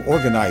Harlem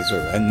organizer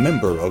and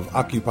member of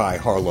Occupy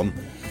Harlem,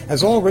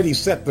 has already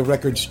set the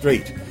record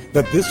straight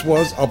that this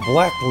was a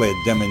black-led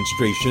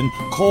demonstration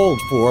called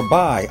for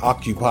by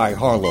Occupy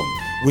Harlem,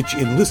 which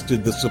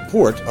enlisted the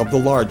support of the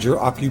larger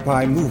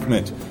Occupy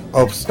movement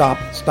of Stop,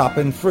 Stop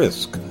and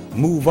Frisk,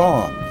 Move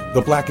On,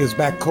 the Black is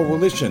Back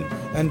Coalition,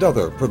 and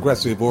other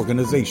progressive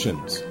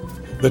organizations.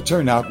 The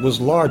turnout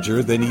was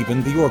larger than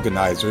even the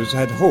organizers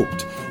had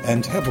hoped,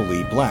 and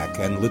heavily black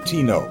and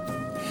Latino.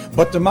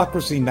 But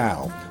Democracy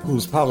Now!,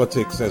 whose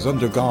politics has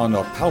undergone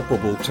a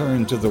palpable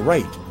turn to the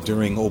right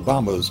during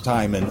Obama's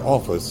time in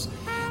office,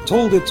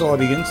 told its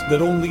audience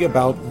that only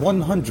about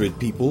 100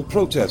 people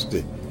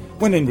protested,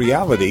 when in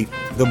reality,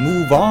 the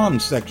Move On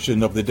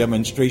section of the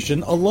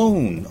demonstration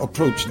alone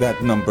approached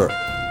that number.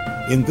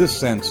 In this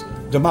sense,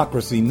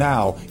 Democracy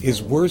Now!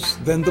 Is worse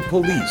than the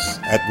police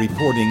at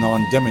reporting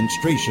on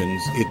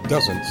demonstrations it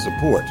doesn't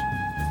support.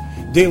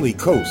 Daily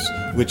Kos,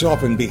 which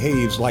often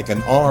behaves like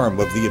an arm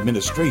of the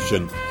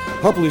administration,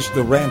 published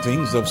the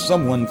rantings of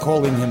someone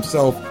calling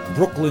himself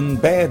Brooklyn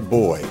Bad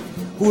Boy,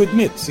 who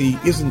admits he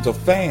isn't a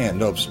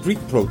fan of street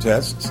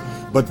protests,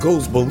 but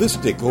goes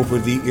ballistic over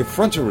the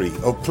effrontery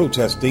of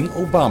protesting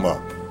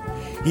Obama.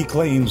 He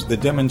claims the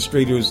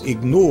demonstrators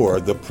ignore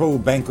the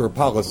pro-banker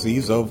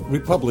policies of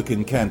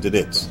Republican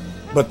candidates,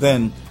 but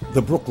then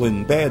the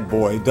Brooklyn Bad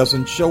Boy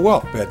doesn't show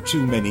up at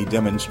too many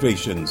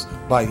demonstrations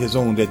by his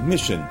own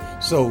admission,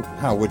 so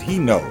how would he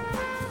know?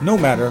 No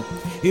matter,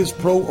 his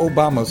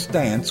pro-Obama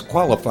stance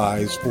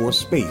qualifies for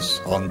space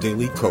on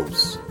Daily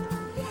Kos.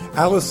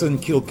 Alison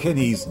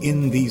Kilkenny's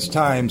In These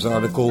Times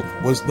article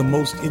was the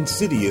most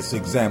insidious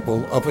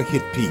example of a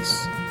hit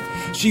piece.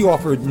 She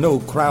offered no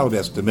crowd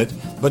estimate,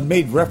 but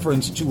made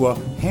reference to a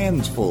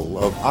handful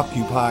of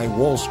Occupy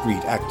Wall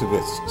Street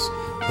activists,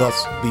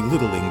 thus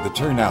belittling the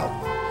turnout.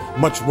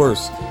 Much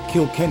worse,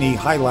 Kilkenny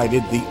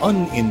highlighted the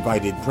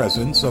uninvited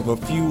presence of a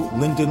few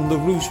Lyndon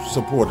LaRouche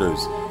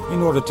supporters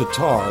in order to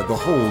tar the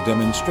whole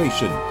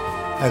demonstration,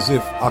 as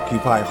if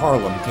Occupy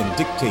Harlem can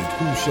dictate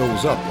who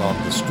shows up on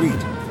the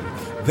street.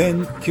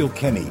 Then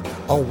Kilkenny,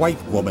 a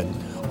white woman,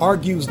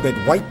 argues that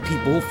white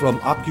people from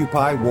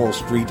Occupy Wall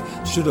Street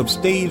should have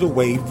stayed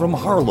away from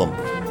Harlem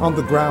on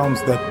the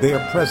grounds that their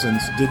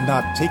presence did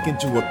not take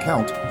into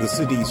account the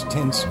city's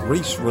tense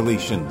race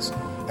relations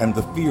and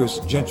the fierce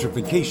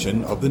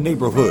gentrification of the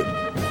neighborhood,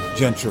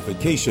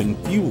 gentrification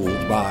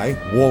fueled by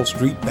Wall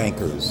Street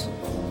bankers.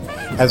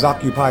 As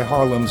Occupy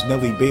Harlem's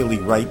Nellie Bailey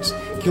writes,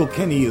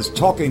 Kilkenny is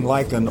talking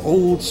like an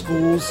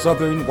old-school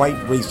Southern white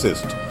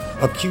racist,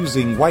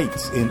 accusing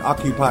whites in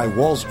Occupy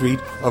Wall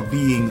Street of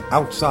being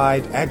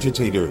outside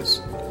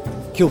agitators.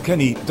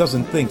 Kilkenny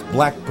doesn't think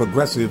black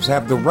progressives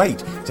have the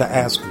right to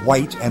ask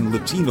white and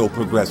Latino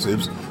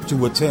progressives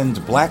to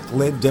attend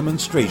black-led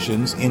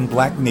demonstrations in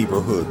black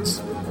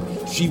neighborhoods.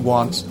 She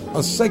wants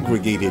a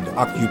segregated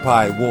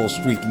Occupy Wall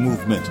Street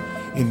movement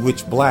in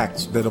which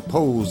blacks that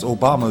oppose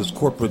Obama's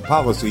corporate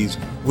policies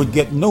would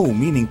get no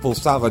meaningful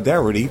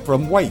solidarity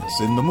from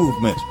whites in the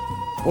movement.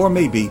 Or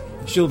maybe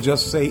she'll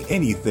just say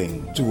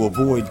anything to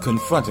avoid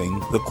confronting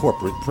the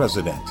corporate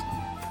president.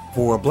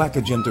 For Black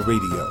Agenda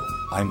Radio,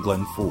 I'm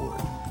Glenn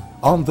Ford.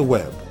 On the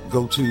web,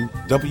 go to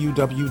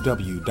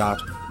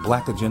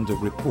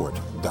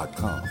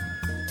www.blackagendareport.com.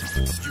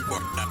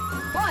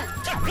 One,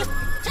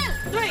 two,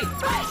 three,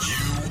 four.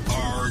 You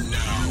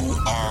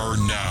are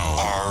now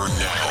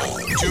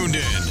tuned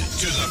in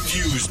to the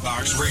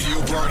Fusebox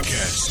Radio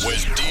broadcast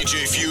with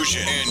DJ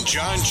Fusion and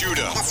John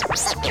Judah.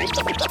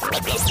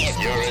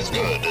 You're as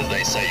good as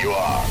they say you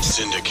are.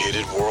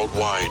 Syndicated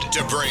worldwide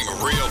to bring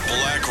real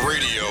black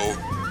radio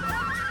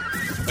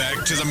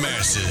back to the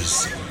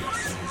masses.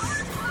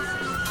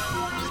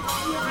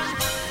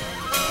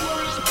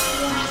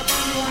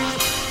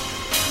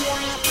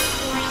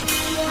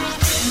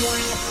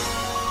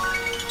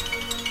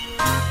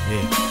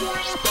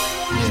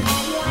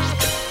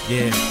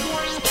 Yeah.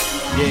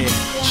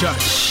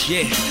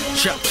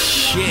 Church,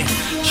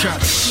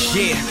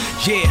 yeah.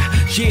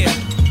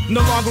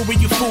 No longer will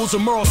you fools or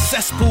moral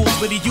cesspools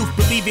where the youth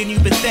believing you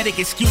pathetic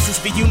excuses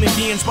for human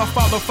beings while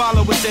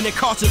followers and their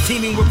culture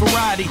teeming with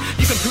variety.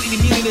 You're completely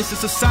meaningless in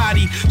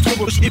society.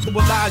 People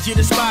with lies you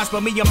despise,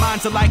 but me, your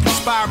minds are like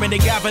inspiring. They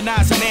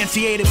galvanize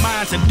emancipated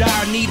minds in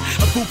dire need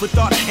of food for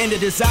thought and the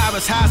desire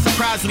is high.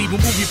 Surprise will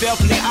even move your veil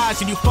from their eyes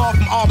and you fall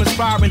from all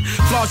inspiring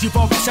flaws. You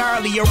fall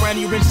entirely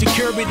around your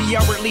insecurity,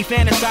 outwardly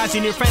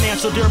fantasizing your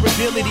financial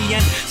durability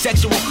and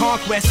sexual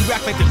conquest. You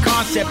act like the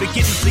concept of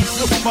getting things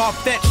so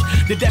far-fetched.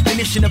 The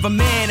definition of a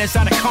man is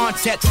out of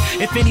context.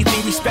 If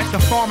anything, respect the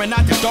farmer,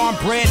 not the darn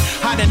bread.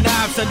 Hide the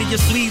knives under your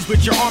sleeves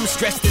with your arms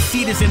stretched. The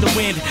seed is in the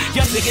wind.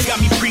 Young niggas got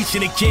me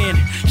preaching again.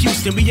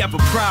 Houston, we have a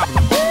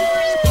problem.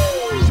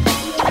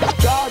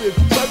 God is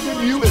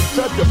touching you in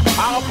such a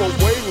powerful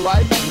way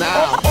right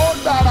now. Oh,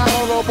 God, I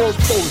don't know about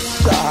so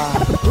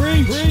shy.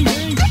 Breathe.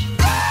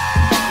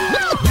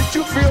 Did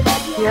you feel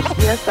that? Yes,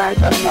 I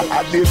did. I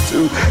did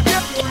too.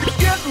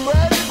 Get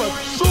ready for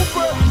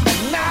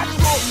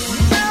supernatural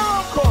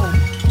miracles.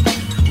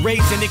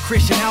 Raised in a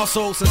Christian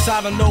household since I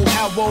don't know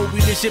how old.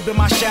 Leadership in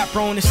my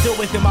chaperone is still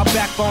within my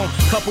backbone.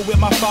 Coupled with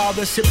my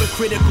father's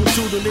hypocritical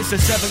tutelage and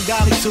seven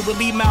godly to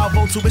relieve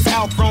Malvo to his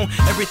outgrown.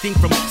 Everything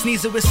from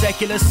sneezer is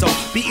secular, so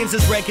beatings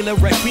is regular.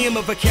 Requiem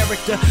of a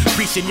character,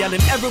 preaching,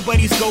 yelling,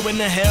 everybody's going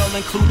to hell,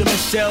 including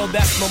Michelle.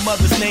 That's my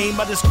mother's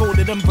name, I just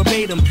quoted them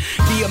verbatim.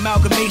 The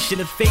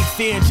amalgamation of faith,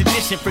 fear, and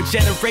tradition for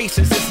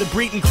generations is the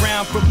breeding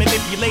ground for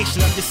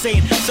manipulation. I'm just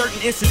saying, certain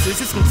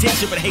instances it's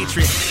contention with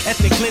hatred.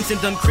 Ethnic cleansing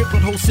done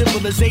crippled whole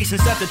civilization.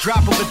 civilizations at the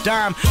drop of a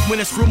dime. When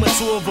it's rumored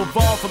to have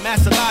evolved from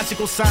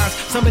astrological signs.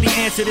 Somebody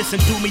answer this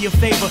and do me a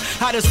favor.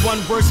 How does one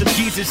verse of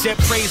Jesus yet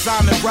praise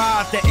I'm and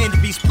Ra the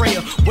envy's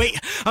prayer? Wait,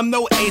 I'm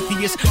no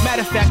atheist.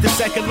 Matter of fact, the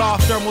second law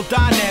of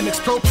thermodynamics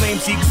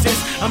proclaims he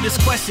exists. I'm just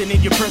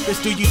questioning your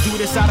purpose. Do you do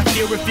this out of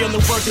fear of feeling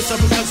worthless, or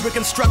because we're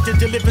constructed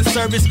to live in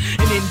service?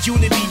 And in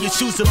unity, you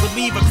choose to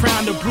believe a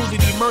crown of brutally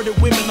murdered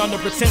women under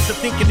pretense of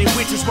thinking they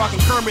witches, while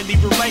concurrently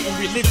rewriting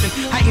religion,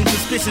 heightened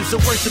suspicions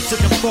of worship to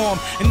conform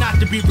and not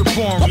to be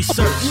reborn.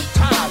 Research. If you're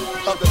tired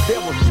of the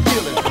devil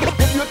stealing,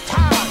 if you're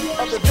tired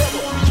of the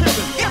devil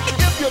killing,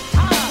 if you're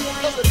tired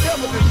of the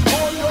devil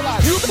destroying your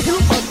life, you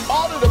must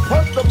order the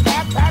personal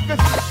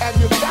backpackers, and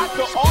you got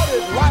to order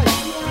it right.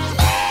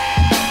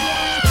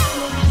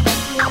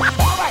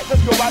 All right,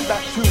 let's go right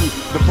back to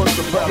the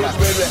personal prayer. It's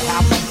ready to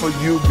happen for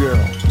you,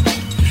 girl.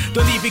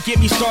 Don't even get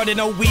me started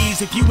on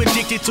weeds. If you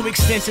addicted to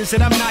extensions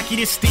and I'm knocking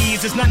your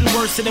steeds, there's nothing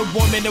worse than a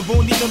woman that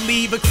won't even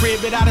leave a crib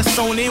without a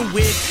sewn in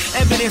wig.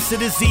 Evidence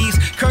of disease,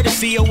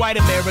 courtesy of white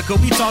America.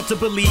 We taught to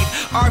believe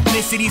our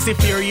ethnicity's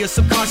inferior,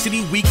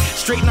 subconsciously weak.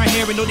 Straighten our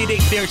hair and know they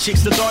date fair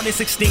chicks. The dawn is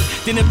extinct,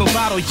 then in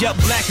bravado. Yup,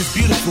 black is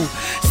beautiful.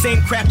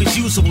 Same crap as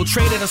usual.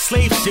 Traded on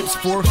slave ships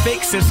for a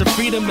fake sense of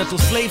freedom. Mental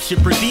slave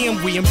ship per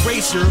diem. We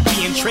embrace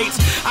European traits.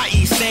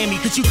 I.e. Sammy,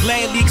 could you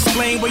gladly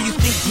explain why you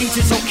think bleach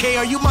is okay?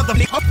 Are you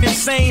motherfucking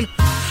insane?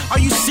 Are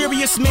you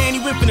serious, man?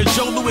 You went from the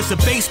Joe Louis of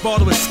baseball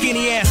to a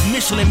skinny-ass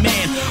Michelin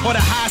man, or the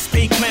highest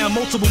paid clown.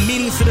 Multiple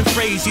meanings to the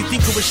phrase. You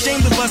think we're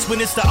ashamed of us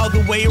when it's the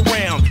other way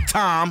around,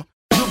 Tom.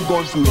 You're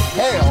going through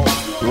hell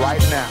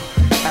right now,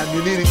 and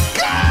you need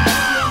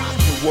God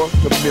to work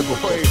the miracle.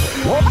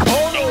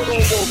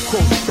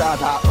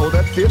 Oh,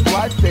 that's it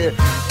right there.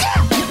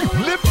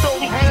 Lift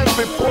those hands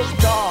before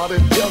God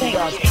and tell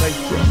God thank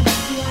you.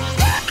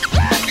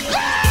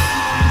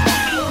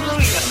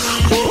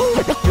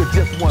 You're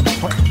just one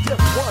prayer,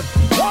 just one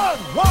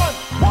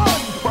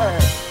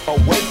prayer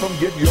away from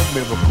getting your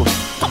miracle.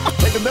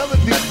 Take another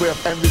deep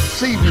breath and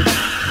receive it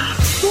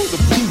through the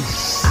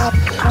peace.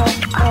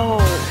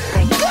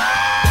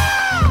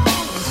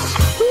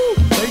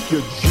 Thank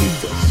you,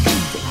 Jesus.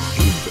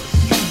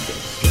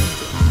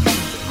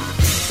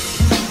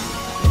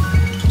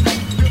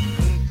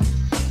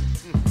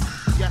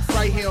 Yes,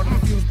 right here on the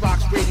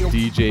Fusebox Radio.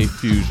 DJ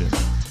Fusion.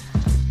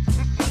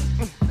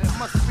 There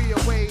must be a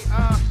way,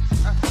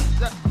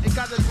 it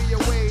gotta be a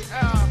way,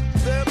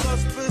 there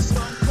must be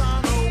some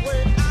kind of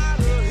way out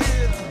of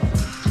here.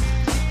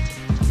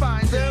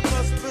 Find there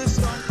must be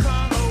some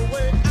kind of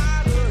way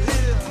out of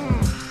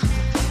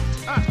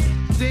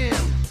here.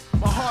 Damn,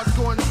 my heart's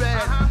going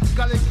bad.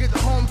 Gotta get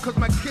home cause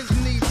my kids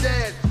need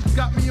dad.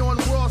 Got me on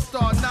Raw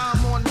Star, now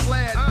I'm on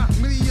Glad.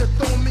 Media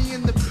throw me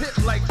in the pit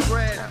like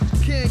Brad.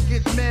 Can't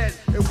get mad,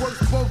 it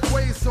works both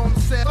ways, so I'm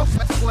sad.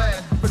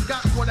 Glad,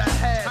 forgot what I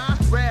had.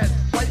 Rad,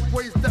 white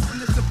boy's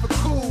definition for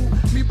cool.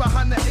 Me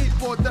behind the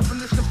 8-4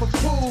 definition for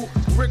pool.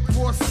 Rick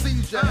Ross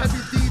seizure,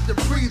 heavy D the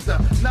breather.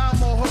 Now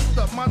I'm all hooked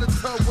up,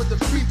 monitor with the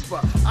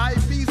beeper.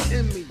 IV's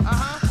in me,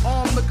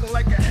 arm looking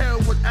like a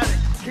heroin addict.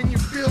 Can you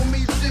feel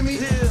me, Jimmy?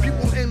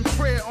 People in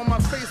prayer on my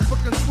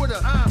Facebook and Twitter.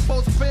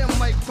 Post fam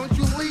like, don't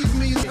you leave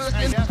me.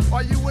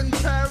 Are you in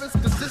Paris?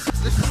 Cause this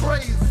is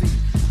crazy.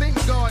 Thank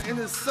God in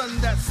his son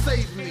that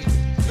saved me.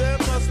 There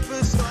must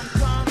be some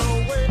kind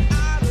of way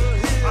out of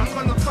here. I'm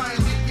gonna find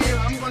it,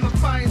 yeah, I'm gonna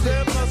find it.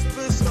 There must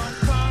be some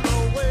kind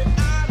of way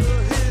out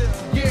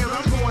of here. Yeah,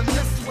 I'm going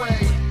this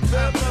way.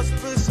 There must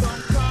be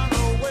some kind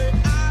of way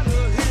out of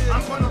here.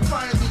 I'm gonna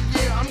find it,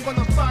 yeah, I'm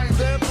gonna find it.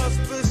 There must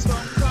be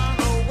some kind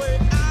of way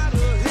out of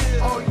here.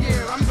 Oh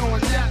yeah, I'm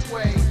going that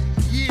way.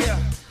 Yeah,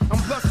 I'm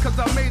blessed cause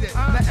I made it.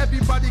 Now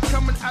everybody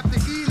coming after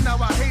E, now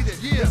I hate it.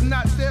 Yeah, it's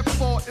not their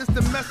fault, it's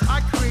the mess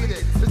I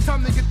created. It's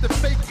time to get the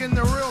fake and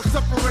the real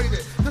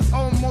separated. This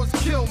almost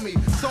killed me,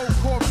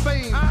 so-called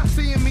fame.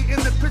 Seeing me in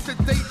the picture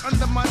date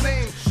under my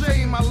name.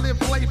 Shame, I live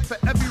life for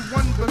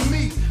everyone but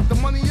me. The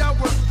money I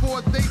work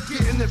for, they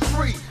getting it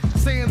free.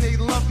 Saying they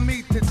love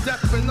me to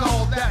death and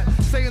all that.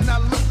 Saying I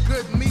look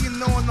good, me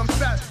knowing I'm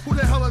fat. Who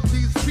the hell are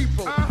these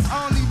people?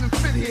 I don't even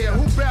fit here.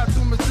 Who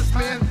bathroom is this,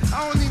 man?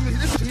 I don't even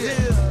this here.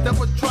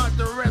 Devil tried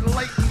to red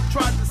light and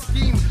tried to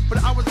scheme,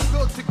 but I was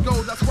built to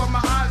go, that's why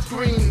my eyes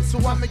green. So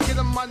I'ma get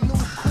in my new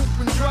coupe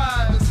and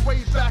drive and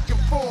sway back and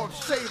forth,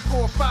 shade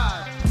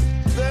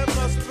 4-5. There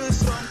must be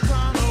some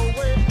kind of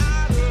way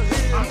out of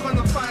here. I'm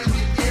gonna find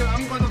it, yeah,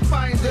 I'm gonna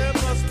find it. There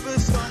must be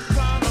some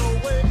kind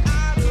of way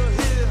out of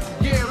here.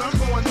 Yeah, I'm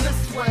going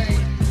this way.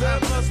 There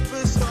must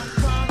be some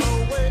kind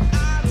of way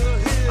out of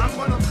here. I'm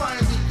gonna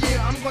find it,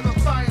 yeah, I'm gonna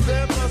find it.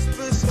 There must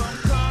be some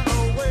kind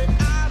of way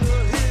out of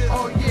here.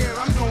 Oh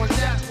yeah, I'm going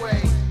that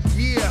way.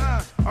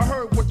 Yeah, I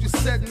heard what you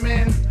said,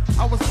 man.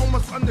 I was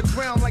almost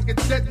underground like a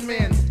dead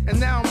man, and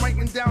now I'm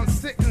writing down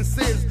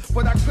sentences.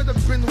 But I could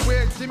have been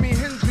where Jimi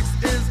Hendrix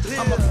is.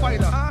 I'm a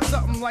fighter,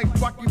 something like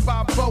Rocky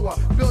Balboa.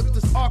 Built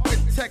this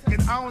architect,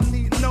 and I don't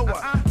need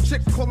Noah.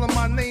 Chick calling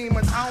my name,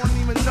 and I don't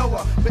even know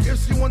her. But if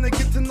she wanna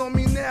get to know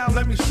me now,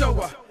 let me show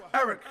her.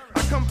 Eric,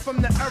 I come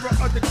from the era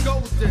of the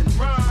golden.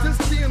 This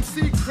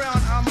DMC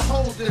crown I'm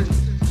holding.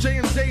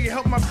 J&J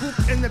helped my group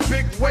in the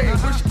big way.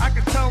 Wish I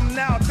could tell them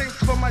now, thanks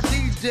for my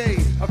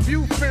DJ. A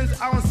few friends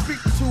I don't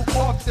speak too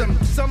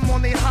often. Some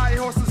on their high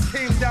horses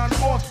came down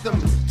off them.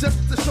 Just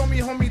to show me,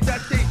 homie,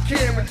 that they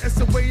care. And it's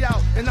a way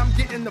out, and I'm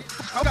getting the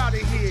fuck out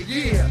of here,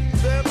 yeah.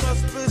 There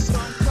must be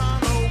some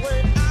kind of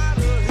way out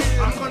of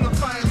here. I'm gonna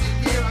find it,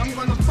 yeah, I'm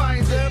gonna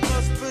find it. There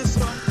must be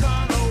some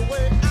kind of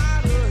way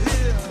out of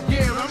here.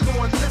 Yeah, I'm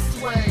going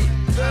this way.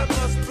 There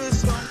must be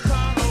some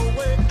kind of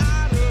way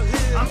out of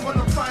here. I'm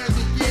gonna find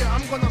it, yeah,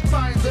 I'm gonna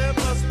find it. There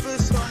must be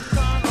some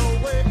kind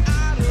of way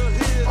out of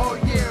here. Oh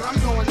yeah, I'm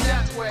going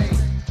that way.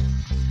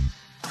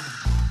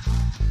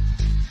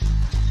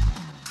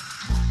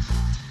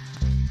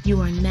 You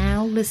are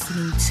now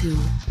listening to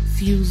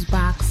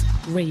Fusebox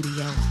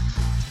Radio.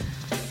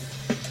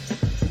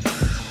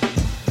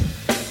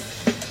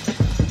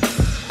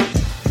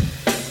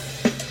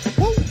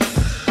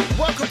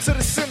 Welcome to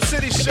the Sim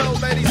City Show,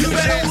 ladies and gentlemen. You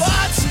better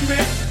watch me.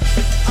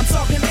 I'm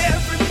talking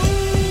every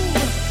move.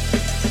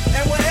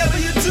 And whatever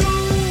you do,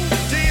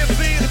 DMV,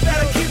 you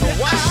better keep your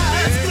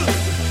eyes glued.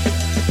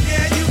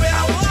 Yeah, you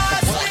better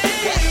watch me.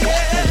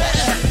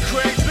 Yeah.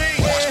 Craig B.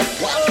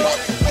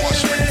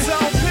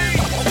 Zone P.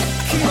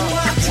 Keep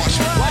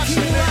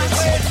watching.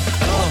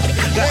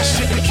 That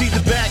shit to keep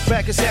the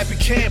backpackers happy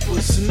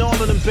campers. And all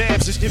of them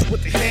babs just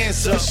put their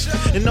hands up.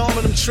 And all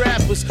of them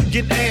trappers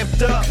getting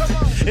amped up.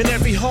 In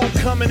every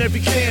homecoming, every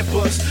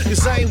campus.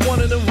 Cause I ain't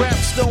one of them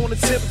rappers throwing a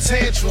temper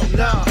tantrum.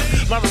 Nah,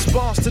 my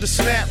response to the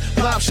snap,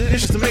 pop shit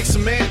is to make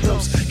some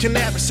anthems.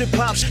 Cannabis, hip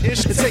hop shit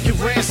is to take it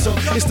ransom.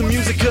 It's the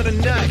music of the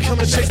night, come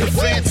and chase the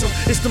phantom.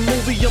 It's the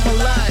movie of my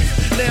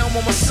life. Now I'm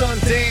on my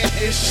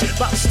Sundance-ish.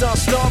 About to start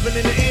starving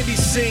in the indie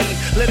scene.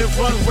 Let it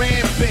run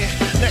rampant.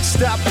 Next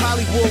stop,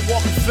 Hollywood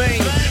Walk of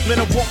Fame.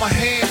 Man, I want my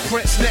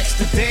handprints next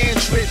to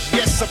Dandridge.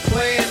 Yes, I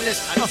planned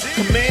this.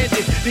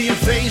 Commanded the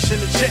invasion.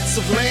 The jets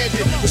have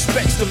landed.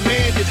 Respect's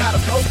demanded. How the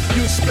fuck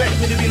you expect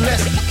me to be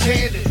less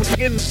candid?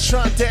 Niggas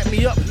trying to dap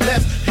me up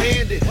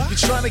left-handed. You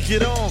trying to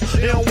get on.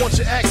 They don't want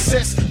your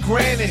access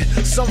granted.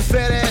 Some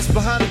fat ass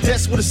behind the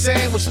desk with a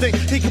sandwich think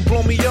he can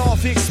blow me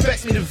off. He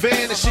expects me to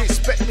vanish. He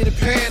expect me to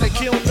panic.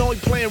 He don't know he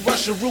playing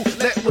Russian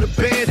roulette with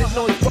a bandit.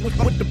 Know he fuck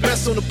with the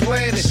best on the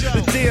planet.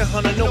 The deer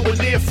hunter, nowhere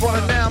near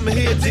front. Now I'm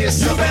here, dear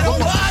son. You better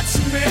watch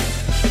me.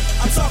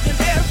 I'm talking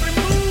every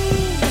move.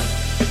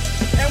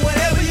 And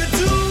whatever you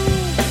do,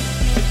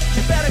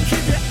 you better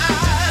keep your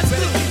eyes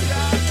glued.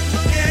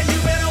 Yeah, you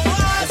better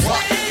watch me.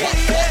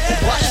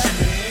 Yeah. Watch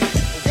me.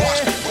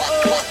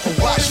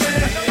 Watch me.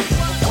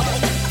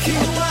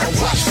 Keep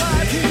watching.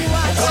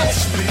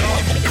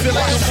 Feel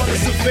like I'm under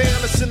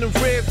surveillance in the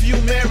rear view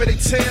mirror, they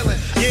tailing.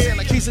 Yeah,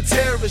 like he's a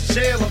terrorist,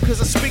 jail him.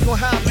 Cause I speak on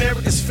how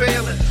America's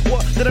failing.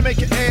 What, did I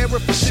make an error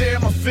for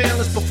sharing my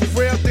feelings? But for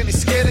real, then they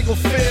scared they gon'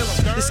 feel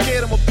them. They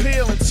scared I'm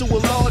appealing to a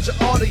larger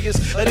audience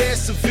of their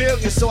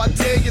civilians. So I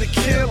dare you to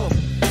kill them.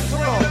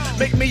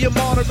 Make me a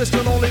martyr, it's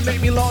gonna only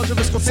make me larger.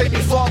 It's gonna take me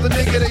farther,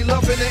 nigga. They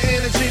loving the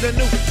energy, the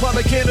new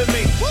public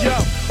enemy. Yo,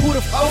 who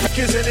the fuck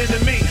is an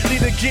enemy?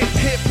 Need to get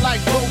hip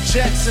like Bo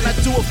Jackson. I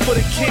do it for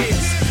the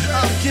kids.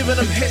 I'm giving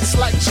them hits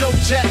like Joe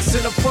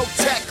Jackson. I'm pro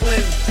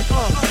tackling.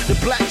 The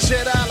black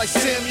Jedi like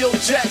Samuel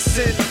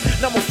Jackson.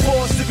 Now I'm a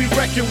force to be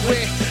reckoned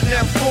with. Now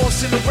I'm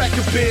forcing the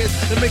record biz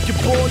to make your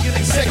boy an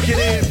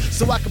executive,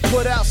 so I can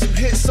put out some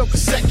hits so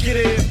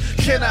consecutive.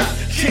 Can I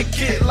kick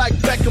it like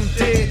Beckham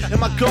did? And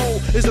my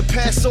goal is to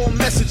pass on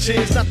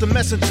messages, not the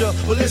messenger,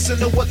 but listen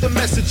to what the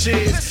message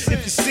is.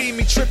 If you see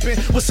me tripping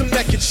with some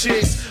naked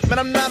chicks, man,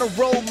 I'm not a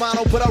role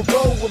model, but I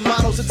roll with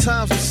models. At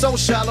times I'm so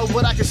shallow,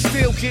 but I can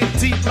still get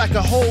deep like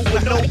a hole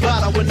with no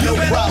bottle, with no You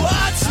better bottle.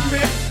 watch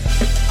me.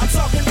 I'm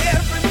talking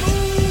every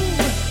move.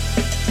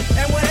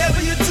 And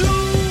whatever you do,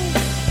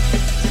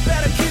 you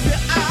better keep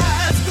your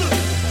eyes glued.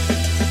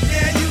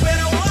 Yeah, you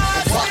better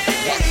watch me.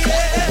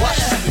 Yeah.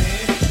 Watch me.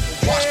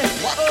 Watch me.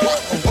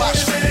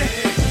 Watch me.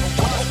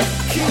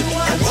 Keep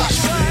watching.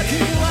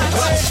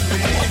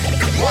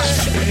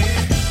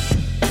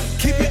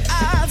 Keep your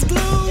eyes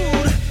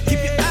glued.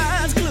 Keep your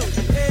eyes glued.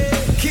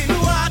 Keep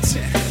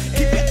watching.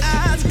 Keep your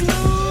eyes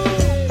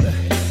glued.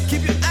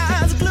 Keep your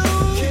eyes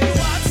glued. Keep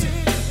watching.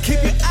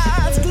 Keep your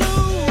eyes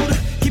glued.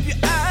 Keep your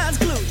eyes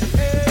glued.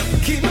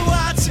 Keep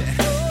watching.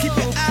 Keep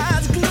your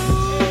eyes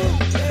glued.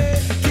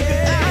 Keep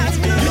your eyes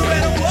glued. You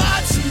better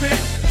watch me.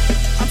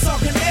 I'm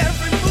talking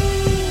every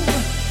move.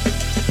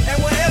 And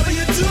whatever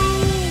you do,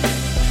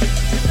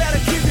 you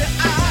better keep your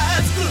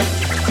eyes glued.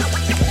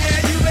 Yeah,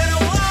 you better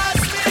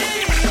watch me.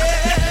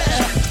 Yeah.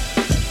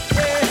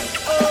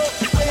 Oh,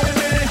 wait a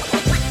minute.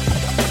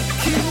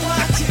 Keep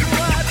watching.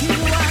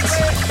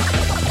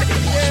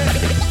 Yeah.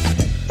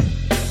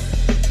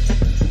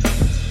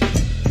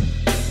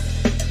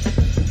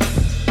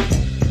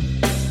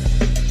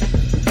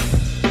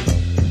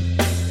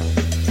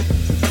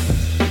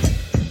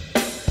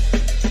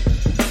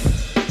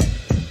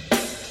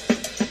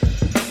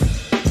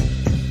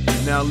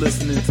 Now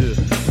listening to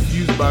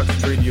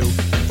Fusebox Radio,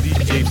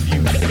 DJ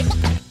Fuse.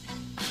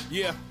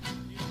 Yeah.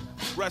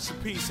 Rest in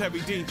peace,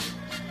 Heavy D.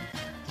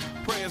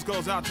 Pray prayers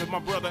goes out to my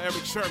brother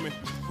Eric Sherman.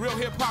 Real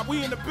hip hop,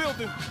 we in the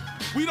building.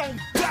 We don't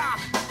die.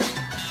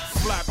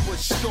 Flatbush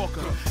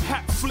stalker,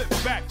 hat flip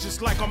back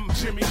just like I'm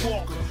Jimmy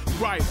Walker.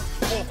 Writer,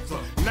 author,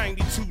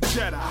 92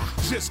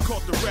 Jedi, just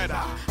caught the red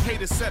eye.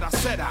 Haters said I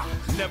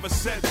never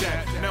said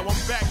that. Now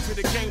I'm back to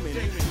the gaming,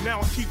 now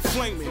I keep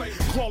flaming,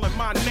 calling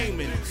my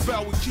naming.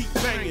 Fell, we keep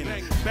banging.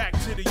 Back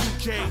to the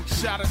UK,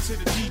 shout out to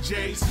the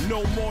DJs.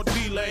 No more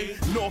delay,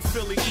 North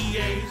Philly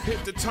EA.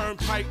 Hit the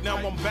turnpike, now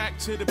I'm back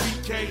to the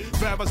BK.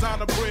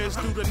 Verrazano Bridge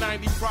through the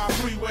 95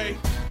 freeway.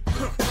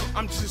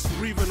 I'm just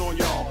breathing on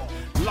y'all.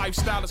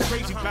 Lifestyle is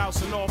crazy,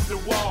 bouncing off the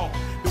wall.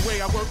 The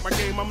way I work my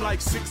game, I'm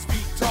like 6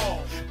 feet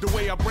tall. The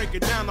way I break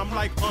it down, I'm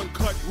like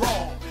uncut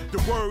raw. The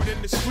word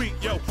in the street,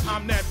 yo,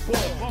 I'm that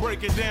ball.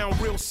 Break it down,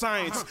 real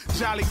science.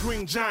 Jolly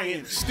green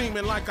giant,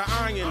 steaming like an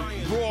iron,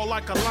 roar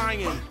like a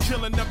lion.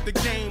 Killing up the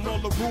game, all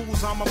the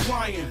rules I'm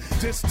applying.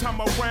 This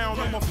time around,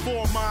 I'ma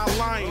form my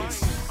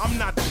alliance. I'm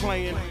not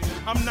playing,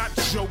 I'm not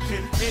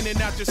joking. In and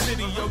out your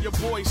city, yo, your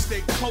boy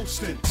stay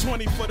coasting.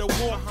 20 for the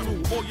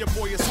walkthrough, all your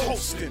boy is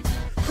hosting.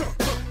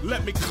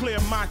 Let me clear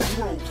my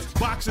throat.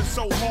 Boxing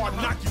so hard,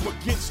 knock you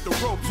against the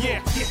rope.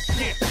 Yeah.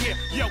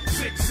 Yo,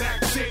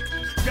 zigzag tick.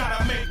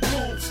 Gotta make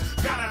moves,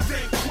 gotta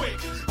think quick,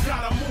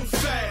 gotta move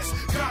fast,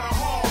 gotta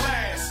haul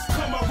ass.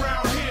 Come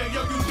around here,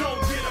 yo, you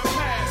don't get a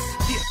pass.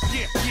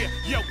 Yeah.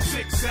 Yo,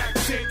 zigzag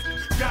tick.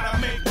 Gotta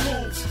make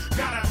moves,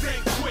 gotta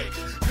think quick,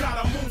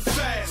 gotta move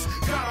fast,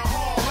 gotta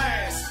haul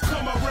ass.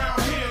 Come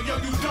around here, yo,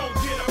 you don't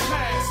get a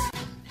pass.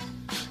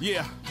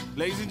 Yeah,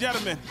 ladies and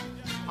gentlemen,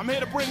 I'm here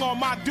to bring on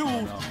my dude.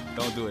 No,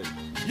 don't do it.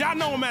 Y'all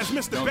know him as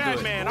Mr.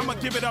 Badman. I'm gonna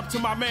give it up to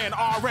my man,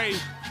 R.A.,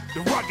 the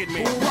rugged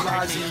man.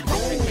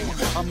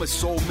 I'm a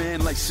soul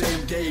man like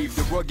Sam Dave.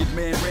 The rugged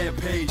man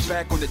rampage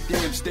back on the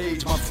damn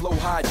stage. My flow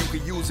hot, you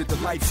can use it to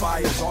light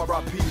fires.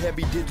 R.I.P.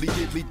 heavy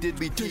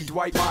diddly D.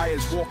 Dwight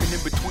Myers walking in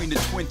between the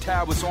Twin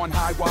Towers on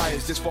high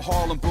wires. This for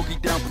Harlem,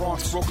 boogie down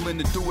Bronx, Brooklyn,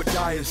 and do or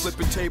diers.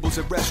 Flipping tables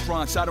at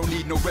restaurants, I don't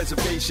need no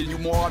reservation. You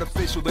more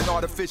artificial than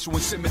artificial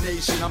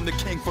insemination. I'm the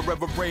king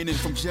forever reigning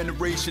from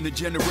generation to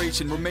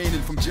generation.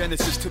 Remaining from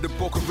Genesis to the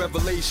book of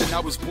Revelation.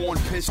 I was born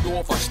pissed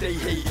off, I stay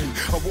hating.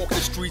 I walk the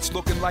streets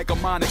looking like a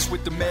Monix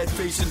with the mad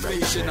face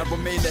invasion. I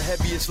remain the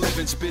heaviest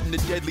living, spitting the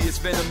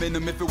deadliest venom in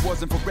them. If it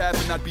wasn't for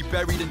rapping, I'd be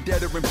buried in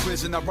dead or in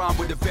prison. I rhyme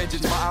with a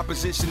vengeance, my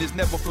opposition is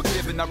never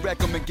forgiven. I wreck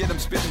them and get them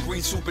spitting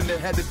green soup in their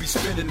head to be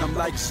spinning. I'm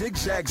like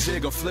zigzag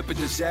zig, I'm flipping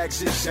the zag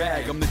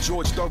zigzag. I'm the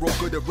George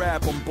Thorogood of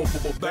rap, I'm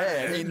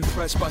bad. Ain't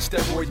impressed by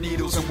steroid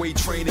needles and weight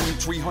training. You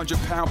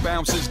 300-pound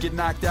bouncers get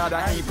knocked out,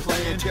 I ain't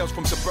playing. Tales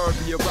from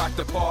suburbia, rock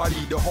the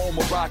party. The home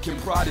of rockin'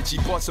 prodigy,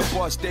 bust a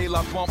bus, De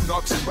La Bump,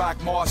 Nux, and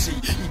Rock Marcy.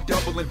 He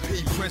double and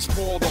P, Prince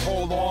Paul, the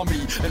whole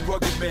army. And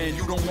rugged man,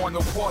 you don't want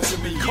no parts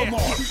of me. Come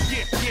on.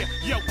 Yeah.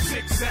 Yo,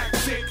 zigzag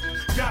tick.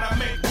 Gotta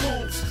make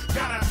moves,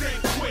 gotta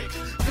think quick,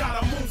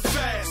 gotta move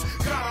fast,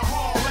 gotta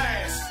haul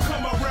ass.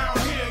 Come around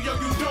here, yo,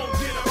 you don't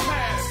get a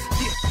pass.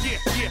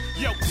 Yeah.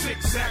 Yo,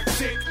 zigzag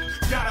tick.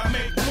 Gotta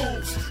make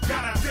moves,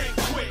 gotta think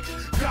quick,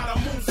 gotta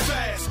move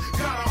fast,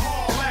 gotta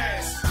haul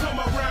ass. Come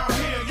around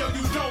here, yo,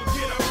 you don't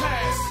get a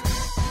pass.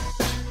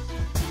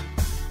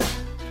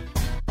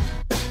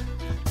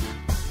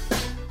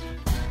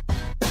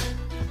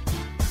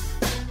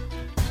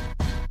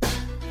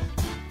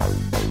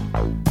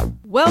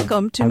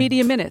 Welcome to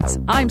Media Minutes.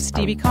 I'm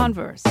Stevie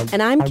Converse.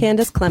 And I'm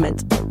Candace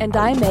Clement. And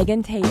I'm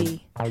Megan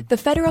Tatey. The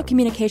Federal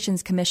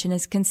Communications Commission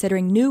is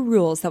considering new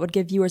rules that would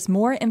give viewers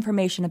more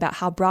information about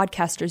how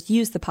broadcasters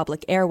use the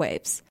public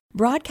airwaves.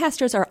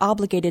 Broadcasters are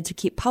obligated to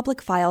keep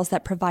public files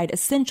that provide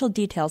essential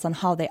details on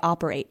how they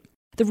operate.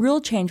 The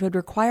rule change would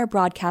require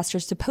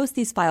broadcasters to post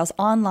these files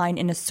online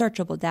in a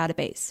searchable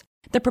database.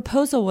 The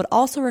proposal would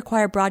also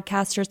require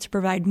broadcasters to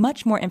provide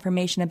much more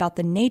information about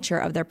the nature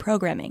of their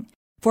programming.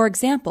 For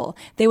example,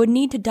 they would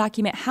need to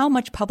document how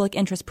much public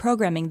interest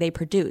programming they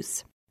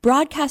produce.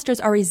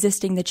 Broadcasters are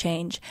resisting the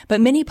change,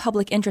 but many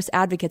public interest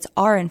advocates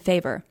are in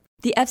favor.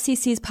 The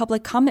FCC's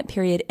public comment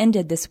period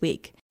ended this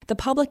week. The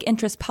Public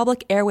Interest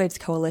Public Airwaves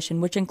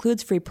Coalition, which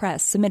includes Free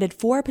Press, submitted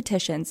 4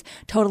 petitions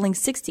totaling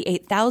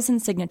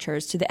 68,000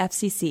 signatures to the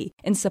FCC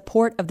in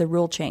support of the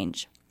rule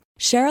change.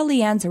 Cheryl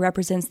Lianza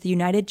represents the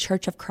United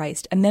Church of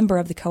Christ, a member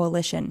of the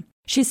coalition.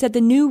 She said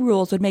the new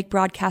rules would make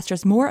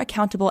broadcasters more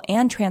accountable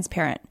and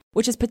transparent,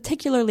 which is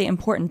particularly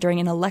important during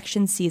an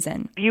election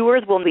season.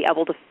 Viewers will be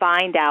able to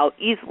find out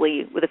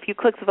easily, with a few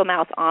clicks of a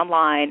mouse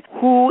online,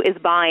 who is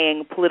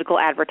buying political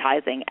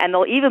advertising. And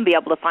they'll even be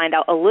able to find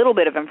out a little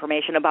bit of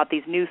information about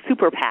these new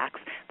super PACs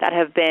that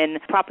have been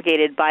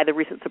propagated by the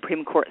recent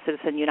Supreme Court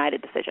Citizen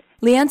United decision.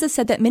 Lianza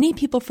said that many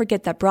people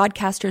forget that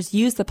broadcasters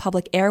use the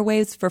public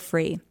airwaves for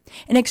free.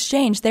 In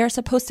exchange, they are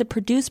supposed to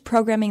produce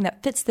programming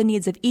that fits the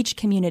needs of each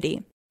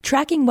community.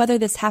 Tracking whether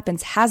this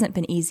happens hasn't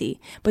been easy,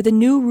 but the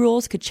new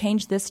rules could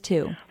change this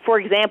too. For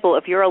example,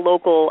 if you're a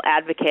local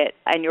advocate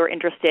and you're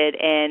interested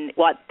in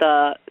what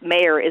the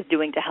mayor is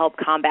doing to help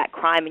combat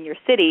crime in your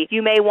city,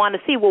 you may want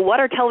to see, well, what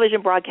are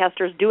television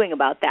broadcasters doing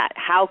about that?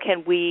 How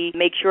can we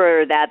make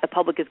sure that the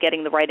public is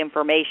getting the right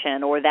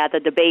information or that the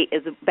debate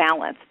is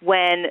balanced?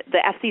 When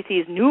the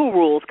FCC's new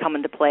rules come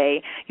into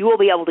play, you will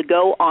be able to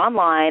go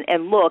online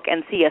and look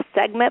and see a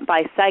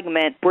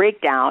segment-by-segment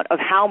breakdown of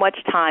how much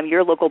time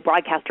your local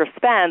broadcaster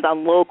spends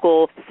on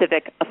local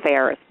civic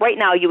affairs. Right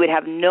now, you would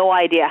have no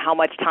idea how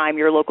much time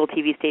your local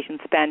TV stations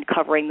spend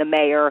covering the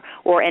mayor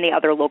or any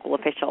other local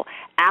official.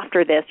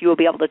 After this, you will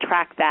be able to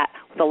track that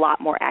with a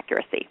lot more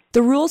accuracy.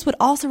 The rules would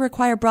also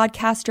require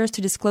broadcasters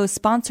to disclose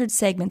sponsored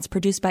segments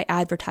produced by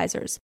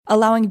advertisers,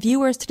 allowing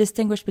viewers to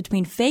distinguish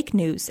between fake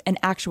news and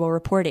actual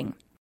reporting.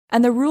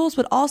 And the rules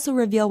would also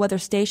reveal whether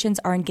stations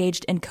are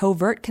engaged in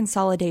covert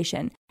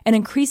consolidation, an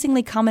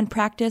increasingly common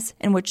practice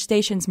in which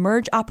stations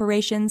merge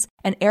operations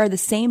and air the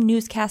same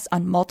newscasts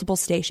on multiple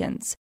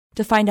stations.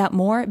 To find out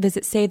more,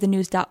 visit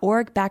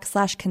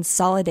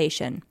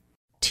savethenews.org/consolidation.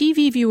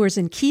 TV viewers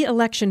in key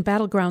election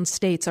battleground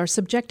states are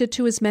subjected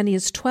to as many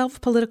as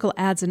 12 political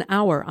ads an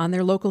hour on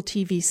their local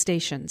TV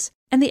stations.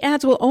 And the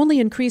ads will only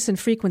increase in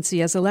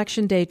frequency as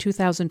Election Day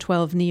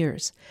 2012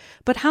 nears.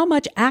 But how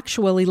much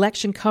actual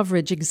election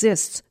coverage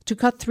exists to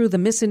cut through the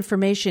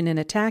misinformation in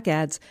attack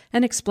ads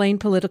and explain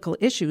political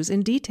issues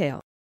in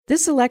detail?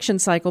 This election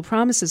cycle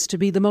promises to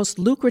be the most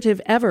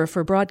lucrative ever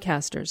for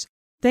broadcasters.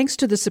 Thanks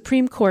to the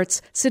Supreme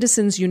Court's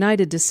Citizens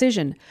United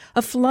decision,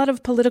 a flood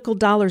of political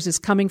dollars is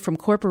coming from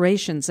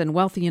corporations and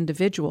wealthy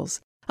individuals.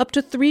 Up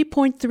to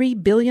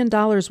 $3.3 billion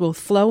will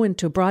flow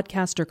into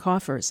broadcaster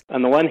coffers.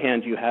 On the one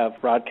hand, you have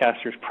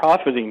broadcasters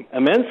profiting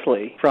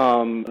immensely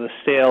from the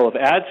sale of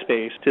ad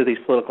space to these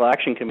political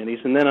action committees.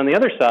 And then on the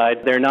other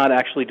side, they're not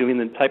actually doing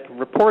the type of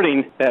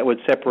reporting that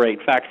would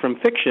separate fact from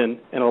fiction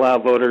and allow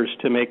voters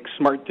to make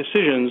smart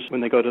decisions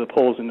when they go to the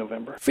polls in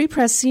November. Free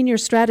Press Senior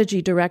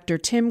Strategy Director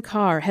Tim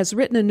Carr has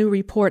written a new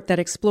report that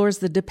explores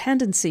the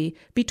dependency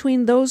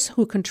between those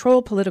who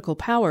control political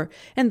power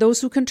and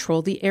those who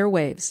control the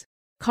airwaves.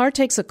 Carr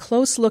takes a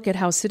close look at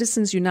how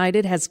Citizens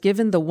United has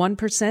given the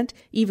 1%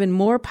 even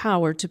more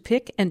power to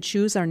pick and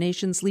choose our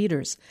nation's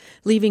leaders,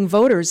 leaving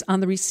voters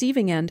on the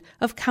receiving end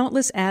of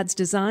countless ads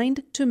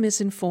designed to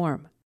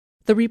misinform.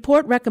 The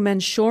report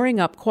recommends shoring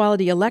up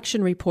quality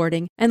election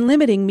reporting and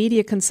limiting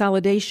media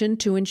consolidation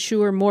to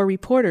ensure more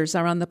reporters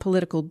are on the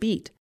political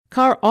beat.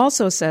 Carr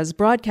also says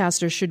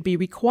broadcasters should be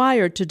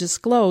required to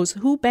disclose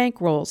who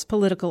bankrolls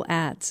political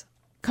ads.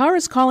 Carr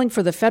is calling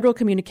for the Federal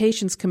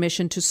Communications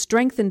Commission to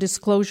strengthen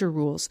disclosure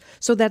rules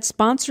so that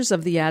sponsors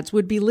of the ads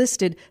would be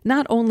listed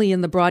not only in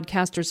the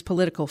broadcaster's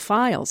political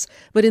files,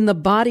 but in the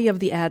body of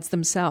the ads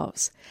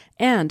themselves.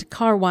 And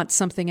Carr wants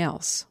something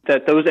else.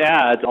 That those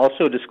ads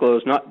also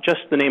disclose not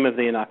just the name of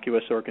the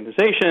innocuous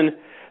organization,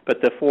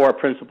 but the 4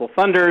 principal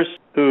funders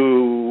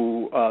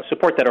who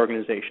support that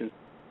organization.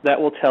 That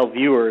will tell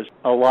viewers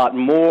a lot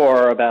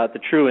more about the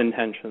true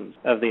intentions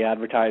of the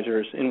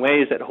advertisers in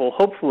ways that will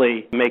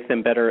hopefully make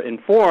them better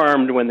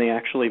informed when they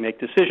actually make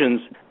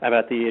decisions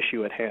about the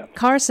issue at hand.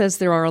 Carr says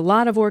there are a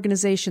lot of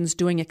organizations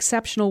doing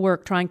exceptional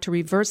work trying to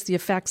reverse the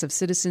effects of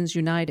Citizens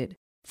United.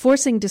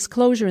 Forcing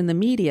disclosure in the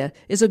media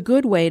is a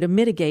good way to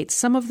mitigate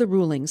some of the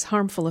ruling's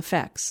harmful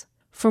effects.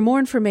 For more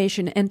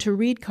information and to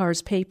read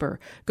Carr's paper,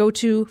 go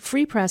to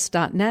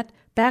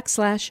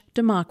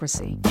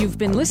freepress.net/democracy. You've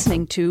been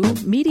listening to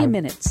Media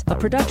Minutes, a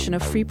production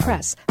of Free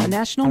Press, a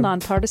national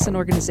nonpartisan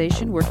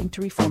organization working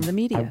to reform the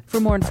media. For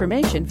more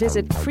information,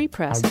 visit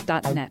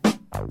freepress.net.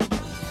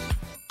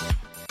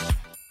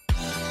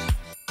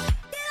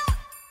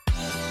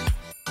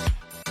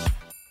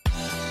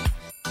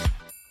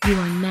 You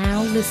are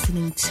now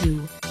listening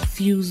to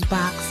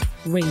Fusebox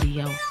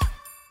Radio.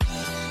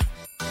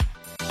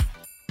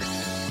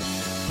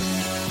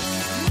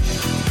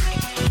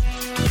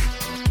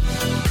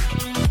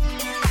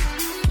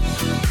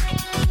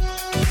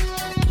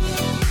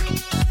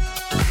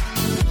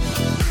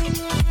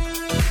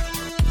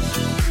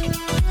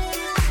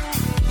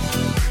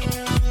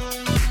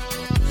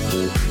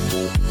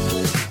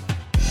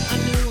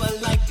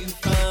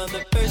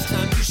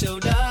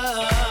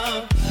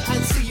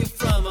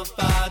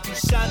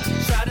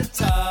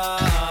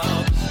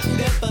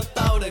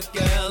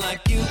 Girl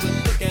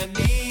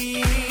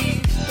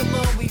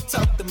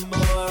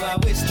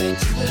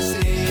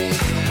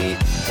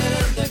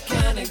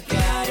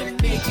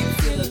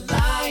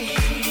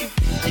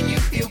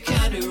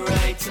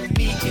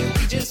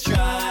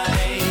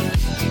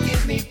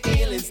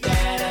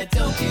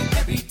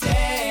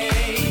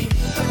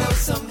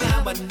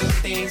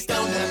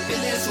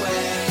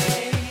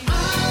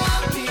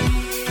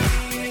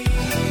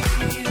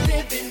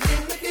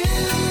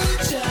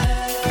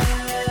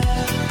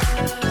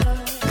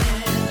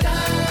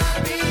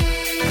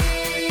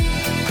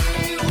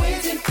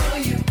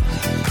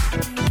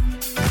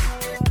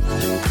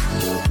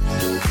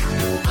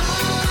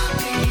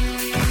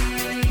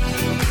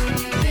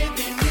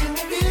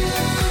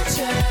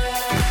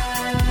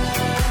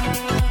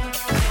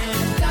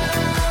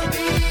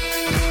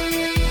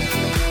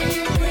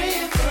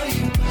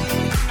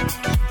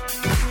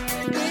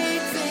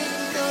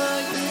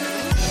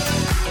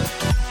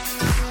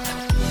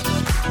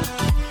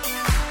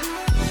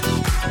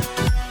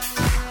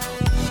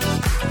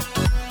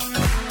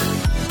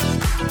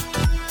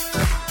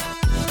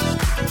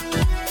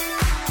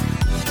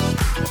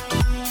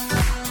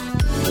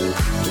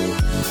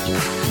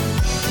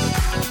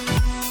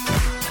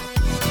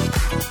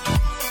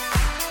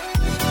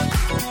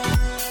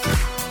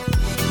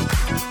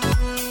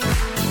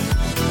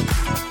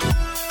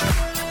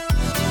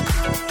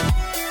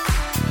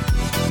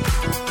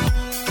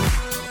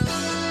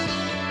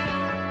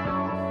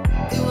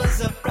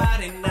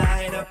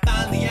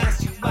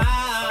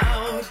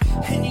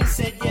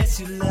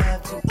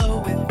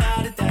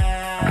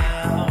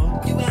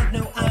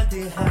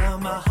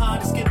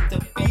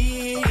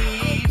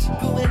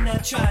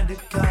tried to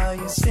call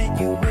you, said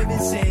you were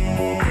busy.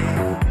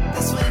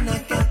 That's when I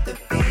got the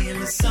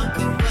feeling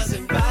something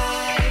wasn't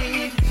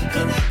right.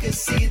 And I could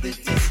see the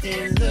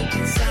distant look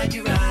inside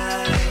your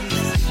eyes.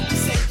 You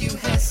said you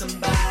had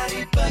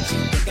somebody, but you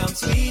think I'm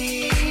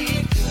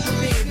sweet. But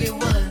maybe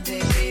one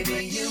day,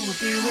 baby, you will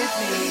be with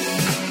me.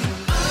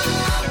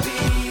 I'll be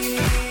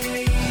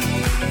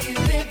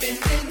living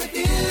in the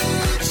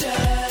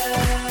future.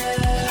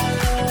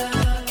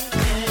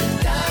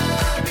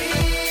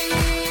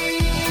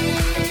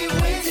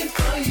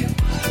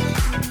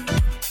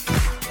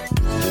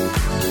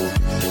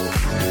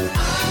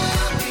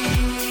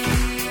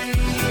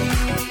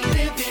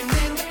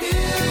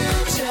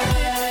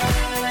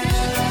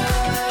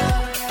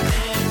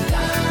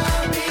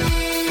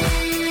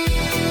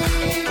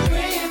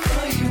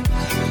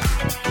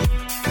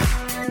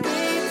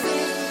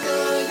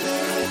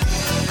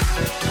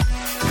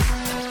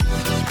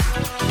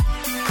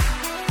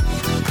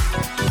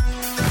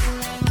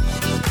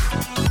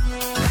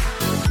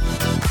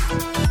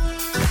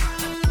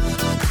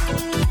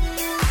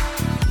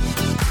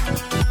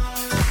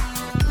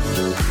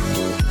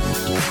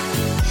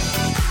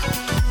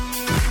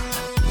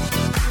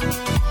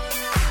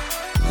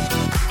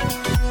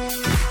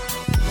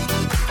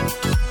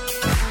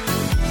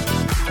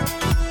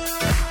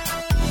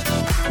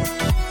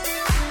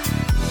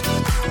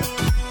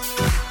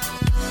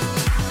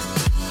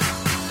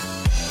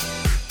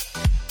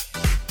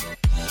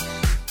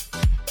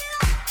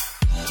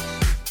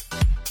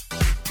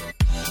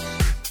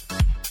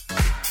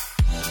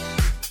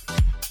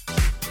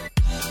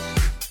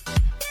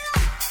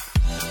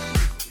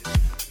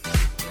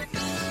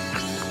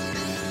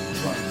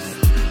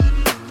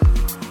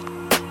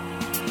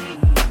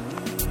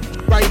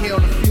 Right here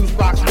on the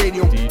Fusebox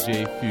Radio.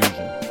 DJ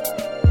Fusion.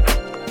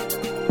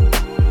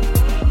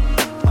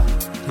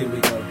 Here we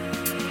go.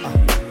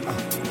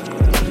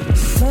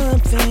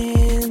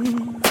 Something.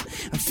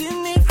 I'm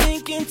sitting there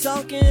thinking,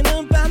 talking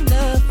about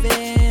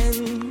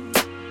nothing.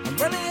 I'm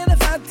running out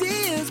of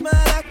ideas, but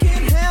I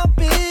can't help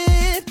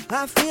it.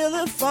 I feel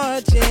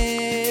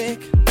lethargic.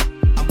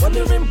 I'm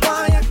wondering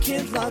why I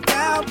can't log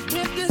out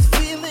with this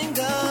feeling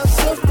of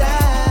self-doubt.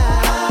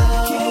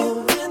 I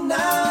can't deny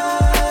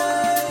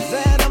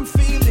that I'm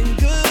feeling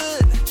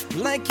good,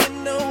 like you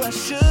know I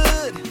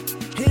should.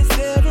 Is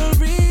there a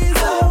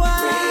reason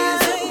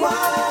why?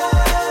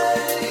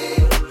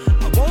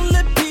 I won't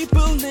let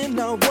people in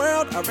our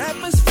world. Our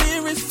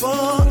atmosphere is for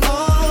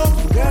all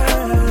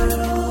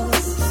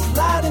girls.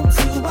 Slide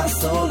into our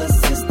solar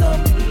system.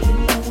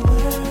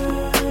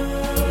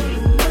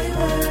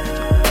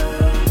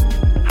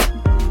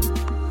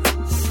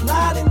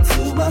 Slide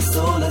into our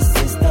solar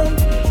system.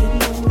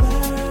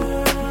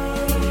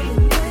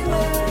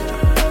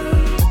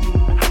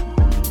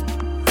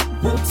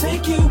 We'll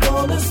take you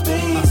on a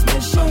space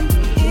mission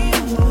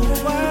in the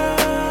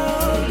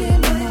world,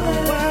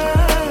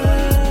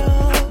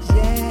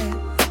 yeah.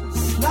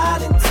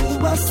 Slide into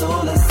our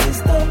solar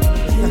system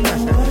in the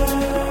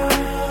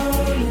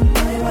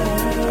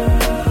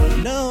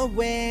world,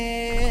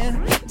 nowhere.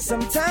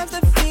 Sometimes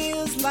it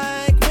feels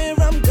like where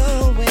I'm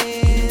going.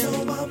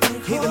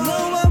 Even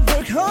though I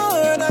work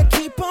hard, I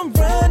keep on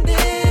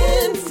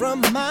running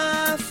from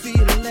my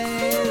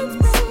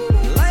feelings.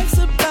 Life's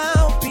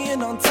about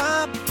being on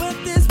top, but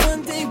there's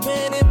one day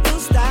when it will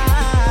stop.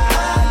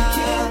 I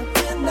can't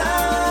deny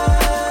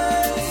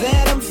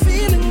that I'm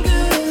feeling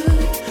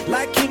good,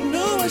 like you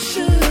know I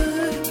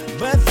should,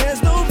 but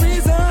there's no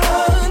reason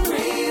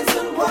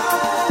why.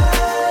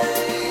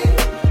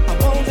 I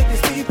won't let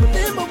these people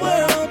in my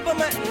world, but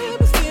my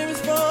atmosphere is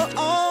for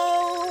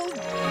all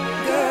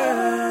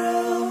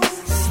girls.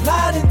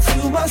 Slide into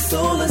my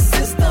solar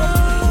system,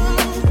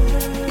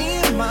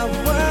 in my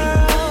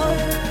world,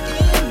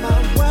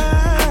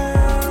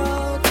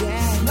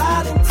 yeah.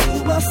 Slide into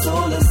my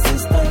solar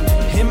system,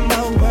 in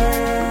my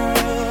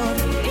world,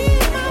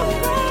 yeah.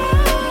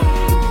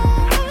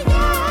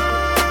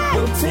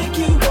 We'll take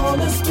you on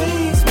a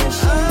space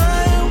mission.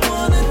 I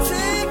wanna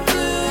take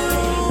you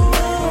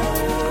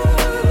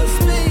on a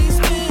space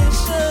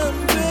mission,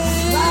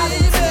 baby. Slide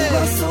into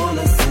my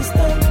solar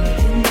system,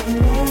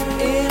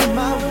 in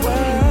my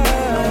world.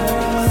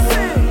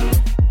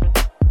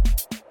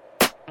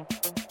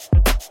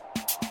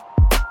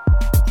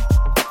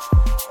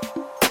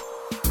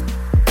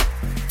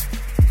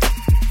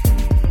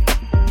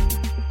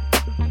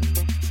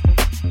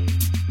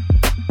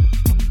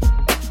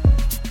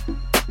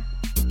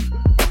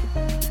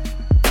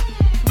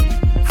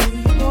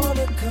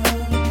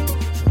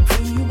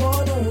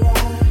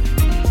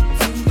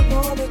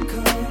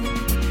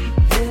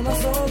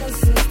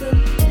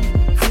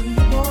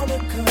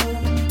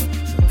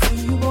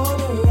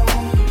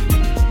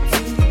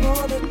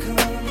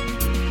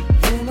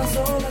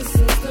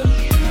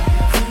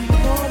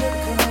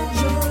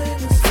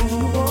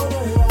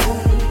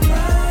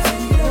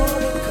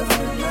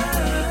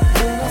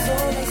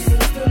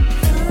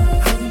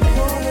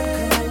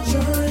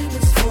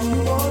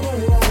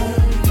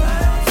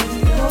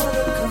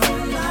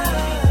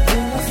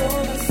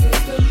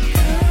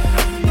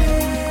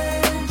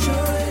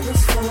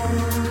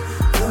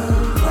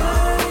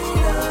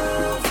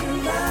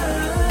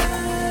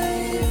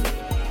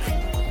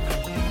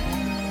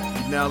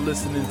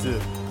 listening to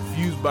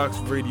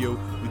Fusebox Radio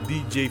with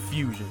DJ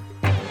Fusion.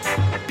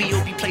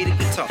 B.O.B. play the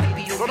guitar.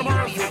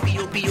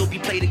 B.O.B.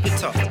 play the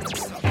guitar.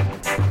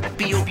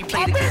 B.O.B.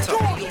 play the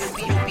guitar.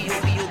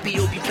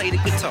 B.O.B. play the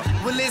guitar.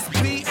 Well, it's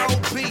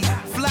B.O.B.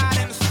 Fly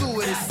in the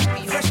stewardess.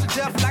 Fresh to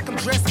death like I'm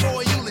dressed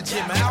for a eulogy.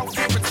 My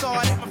outfit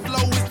retarded, my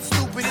flow is the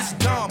stupidest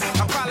dumb.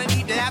 I probably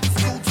need to have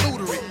school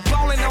tutoring.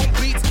 Ballin' on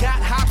beats, got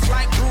hops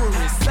like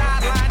breweries.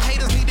 Sideline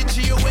haters need to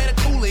chill where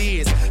the cooler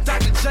is.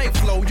 Dr. J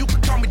Flow, you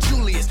can call me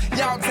Julius.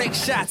 Y'all take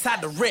shots, I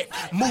direct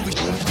movies.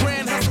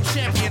 Grand Hustle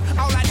champion,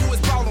 all I do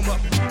is ball them up.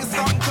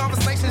 Starting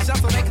conversations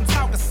just so they can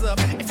talk us up.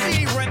 If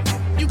you ain't rent,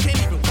 you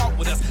can't even walk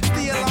with us.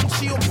 Still, I'm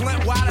chill,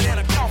 blunt, wider than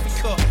a coffee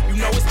cup.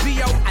 You know it's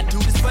B.O. I do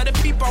this for the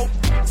people.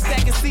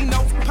 Stacking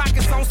C-notes,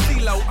 pockets on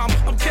C-Lo.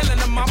 I'm killing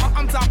them, mama.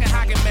 I'm talking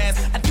hockey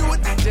mask. I do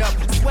it to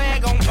death.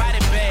 Swag on body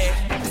bag.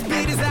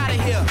 Speed is out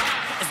of here.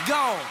 It's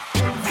gone.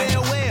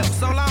 Farewell.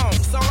 So long,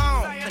 so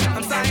long.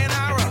 I'm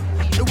sayonara.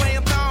 The way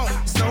I'm gone.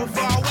 So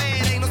far away,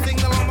 it ain't no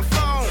signal on my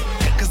phone.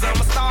 Cause I'm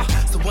a star.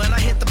 So when I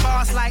hit the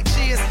bars like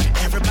cheers,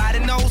 everybody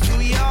knows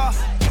who you are.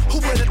 Who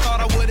would've thought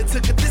I would've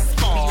took it this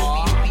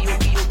far?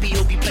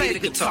 B.O.B. play the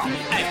guitar.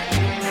 Ay.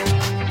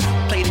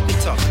 Play the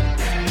guitar.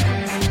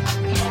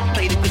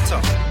 Play the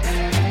guitar.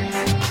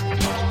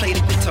 Play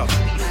the guitar.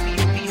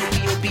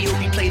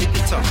 B.O.B. play the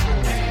guitar.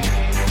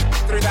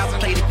 3000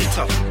 play the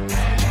guitar.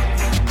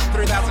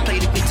 3000 play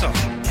the guitar.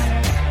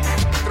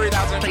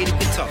 3000 play the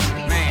guitar.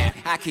 Man,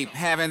 I keep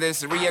having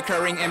this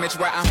reoccurring image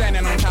where I'm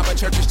standing on top of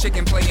church's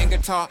chicken playing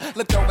guitar.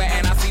 Looked over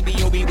and I see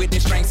B.O.B. with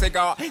this string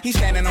cigar. He's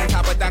standing on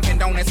top of Dunkin'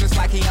 Donuts, it's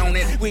like he own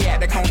it. We at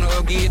the corner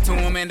of Give It To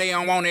Him and they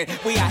don't want it.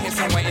 We out here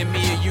somewhere in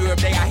Europe,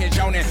 they out here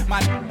joning.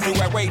 My do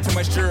wear way too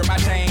much jewelry, my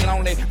chain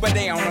lonely. But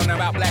they don't know nothing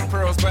about black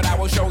pearls, but I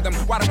will show them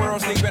why the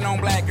world's sleeping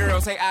on black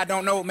girls. Hey, I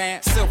don't know,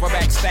 man.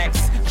 Silverback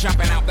stacks,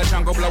 jumping out the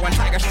jungle, blowing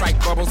tiger strike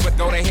bubbles with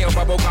go to hell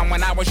bubble gum.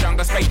 When I was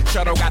younger, space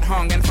shuttle got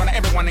hung in front of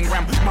everyone in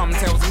Graham. Mom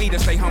tells me to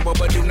stay humble,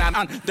 but do not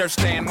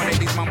understand when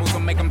these mumbles will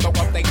make them throw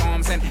up their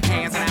arms and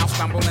hands, and I'll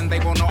stumble and they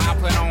will know I'll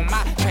put on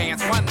my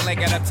pants one leg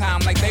at a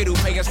time like they do.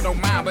 Pay us no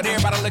mind, but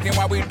everybody looking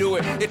while we do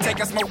it. It take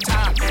us more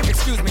time.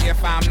 Excuse me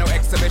if I'm no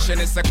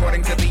exhibitionist.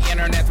 According to the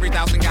internet,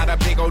 3000 got a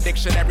big old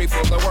dictionary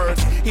full of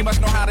words. He must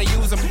know how to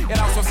use them. It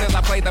also says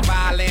I play the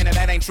violin, and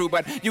that ain't true,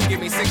 but you give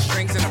me 6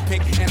 strings and a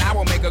pick, and I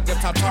will make a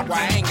guitar talk where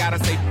I ain't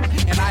gotta say.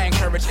 And I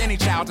encourage any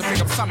child to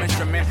pick up some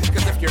instrument,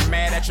 cause if you're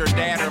mad at your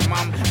dad or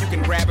mom, you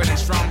can grab it and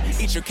strum.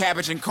 Eat your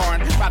cabbage and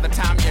corn. By the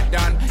time you're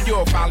done,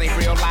 you'll finally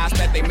realize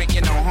that they meant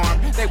you no harm.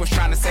 They was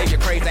trying to save your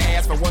crazy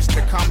ass for what's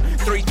to come.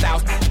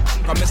 3000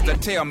 for Mr.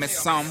 Tell Me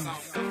Some.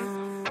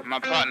 My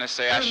partner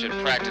say I should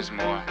practice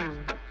more.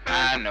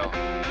 I know.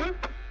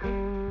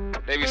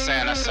 They be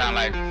saying I sound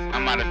like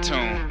I'm out of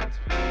tune.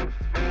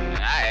 And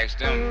I asked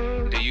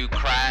them, do you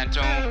cry in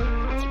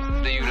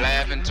tune? Do you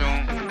laugh in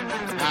tune?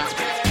 Huh?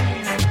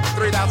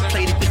 3000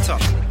 play the guitar.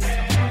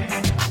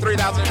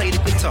 3000 play the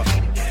guitar.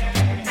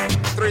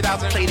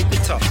 3000 play the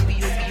guitar.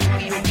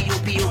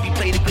 B.O.B.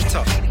 play the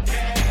guitar.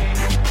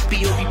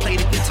 B.O.B. play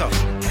the guitar.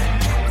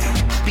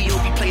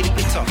 B.O.B. play the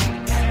guitar.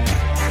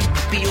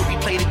 B.O.B.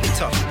 play the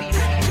guitar.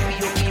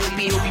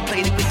 B.O.B.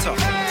 play the guitar.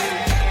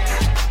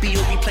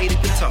 B.O.B. play the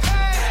guitar.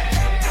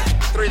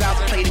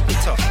 3000 play the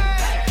guitar.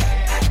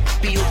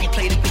 B.O.B.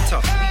 play the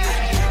guitar.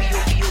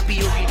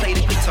 B.O.B. play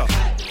the guitar.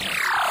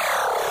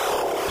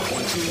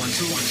 1 2 1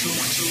 2 1 2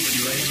 1 2.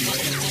 You ready?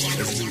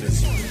 Let's do this.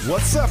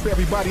 What's up,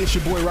 everybody? It's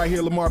your boy right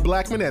here, Lamar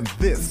Blackman, and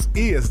this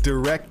is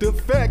Direct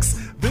Effects,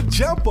 The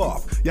Jump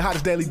Off, your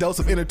hottest daily dose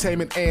of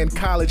entertainment and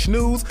college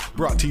news,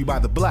 brought to you by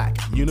the Black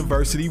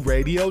University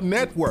Radio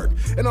Network.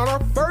 And on our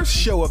first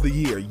show of the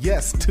year,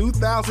 yes,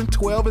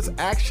 2012 is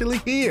actually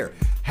here.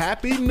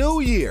 Happy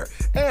New Year!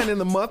 And in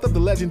the month of the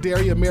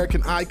legendary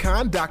American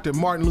icon, Dr.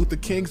 Martin Luther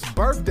King's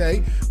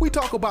birthday, we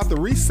talk about the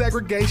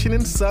resegregation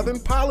in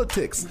Southern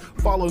politics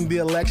following the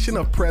election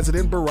of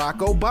President Barack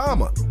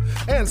Obama.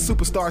 And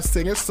superstar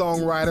singer,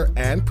 songwriter,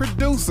 and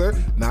producer,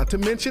 not to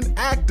mention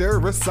actor,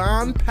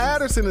 Rasan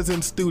Patterson is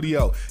in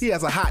studio. He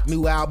has a hot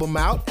new album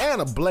out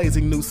and a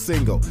blazing new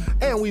single.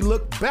 And we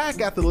look back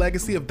at the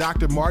legacy of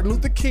Dr. Martin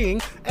Luther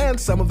King and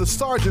some of the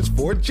sergeants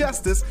for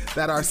justice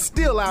that are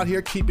still out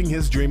here keeping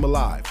his dream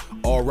alive.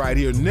 All right,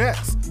 here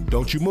next,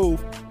 don't you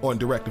move, on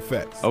Direct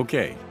Effects.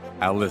 Okay,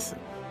 I'll listen.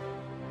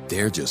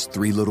 They're just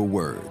 3 little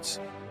words,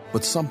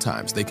 but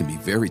sometimes they can be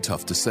very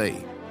tough to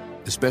say,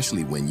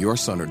 especially when your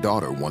son or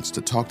daughter wants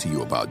to talk to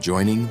you about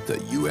joining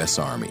the U.S.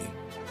 Army.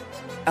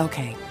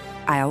 Okay,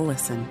 I'll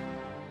listen.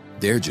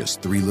 They're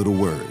just 3 little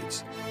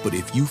words, but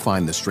if you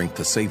find the strength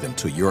to say them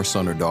to your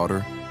son or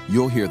daughter,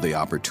 you'll hear the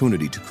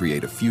opportunity to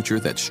create a future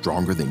that's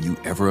stronger than you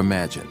ever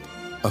imagined.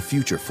 A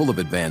future full of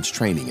advanced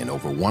training in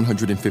over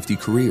 150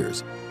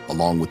 careers,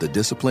 along with the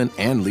discipline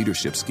and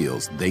leadership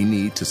skills they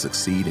need to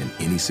succeed in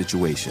any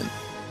situation.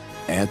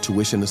 Add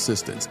tuition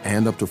assistance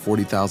and up to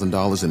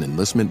 $40,000 in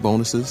enlistment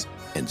bonuses,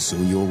 and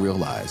soon you'll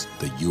realize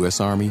the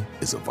U.S. Army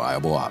is a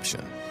viable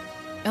option.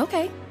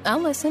 Okay, I'll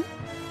listen.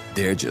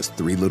 They're just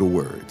 3 little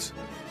words,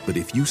 but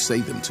if you say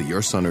them to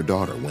your son or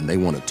daughter when they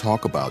want to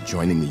talk about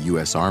joining the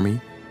U.S.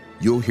 Army,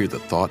 you'll hear the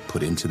thought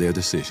put into their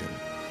decision.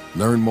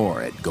 Learn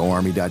more at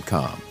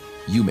GoArmy.com.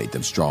 You made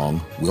them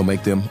strong, we'll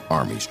make them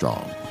Army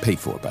strong. Paid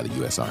for by the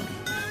U.S. Army.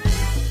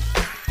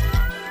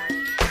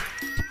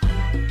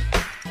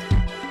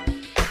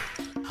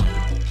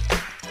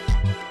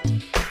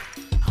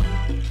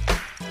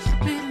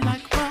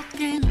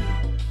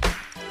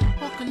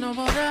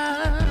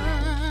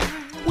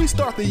 We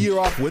start the year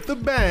off with a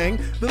bang.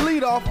 The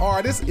leadoff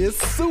artist is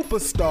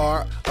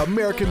superstar,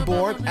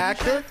 American-born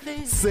actor,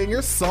 singer,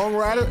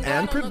 songwriter,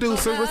 and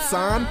producer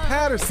Rahsaan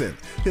Patterson.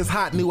 His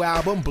hot new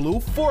album,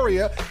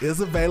 Bluephoria, is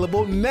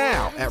available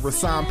now at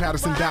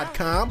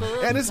RahsaanPatterson.com,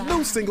 and his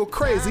new single,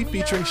 Crazy,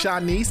 featuring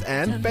Shanice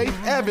and Faith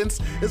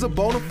Evans, is a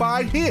bona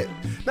fide hit.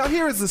 Now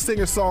here is the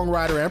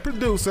singer-songwriter and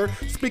producer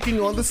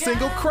speaking on the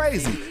single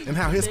Crazy and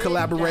how his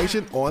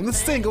collaboration on the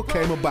single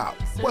came about.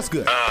 What's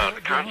good?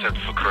 The concept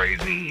for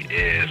Crazy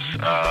is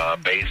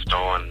based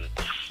on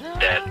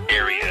that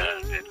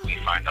area that we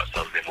find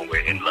ourselves in when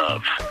we're in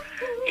love,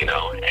 you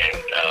know, and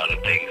the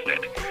things that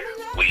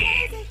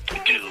we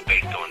do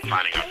based on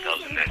finding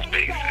ourselves in that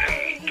space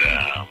and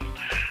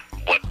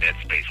what that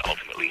space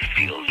ultimately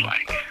feels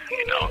like,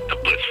 you know, the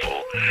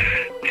blissful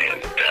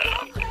and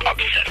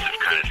obsessive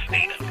kind of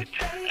state of it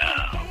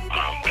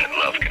that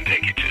love can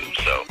take you to.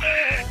 So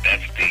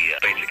that's the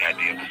basic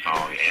idea of the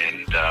song.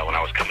 And when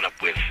I was coming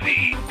up with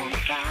the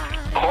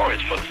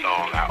chorus for the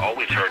song, I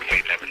always heard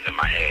Faith Evans in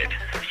my head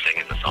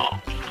singing the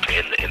song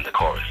in the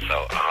chorus.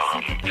 So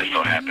just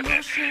so happened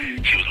that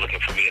she was looking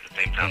for me at the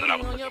same time that I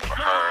was looking for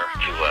her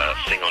to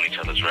sing on each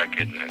other's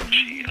record. And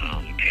she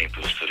came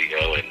to the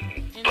studio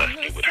and blessed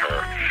me with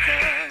her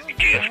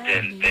gift.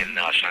 And then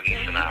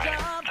Shanice and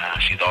I,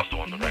 she's also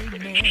on the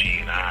record, and she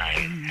and I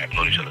have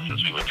known each other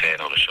since we were 10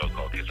 on a show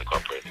called Kids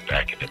Incorporated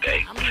back in the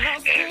day.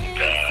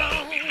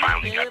 And we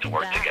finally got to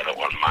work together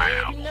on my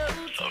album.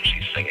 So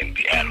she's singing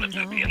the ad-libs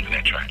at the end of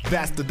that track.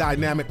 That's the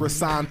dynamic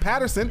Rahsaan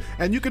Patterson,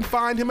 and you can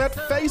find him at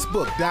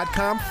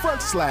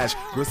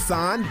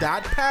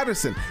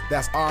Facebook.com/Rahsaan.Patterson.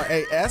 That's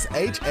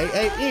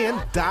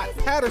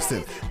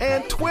RASHAAN.Patterson.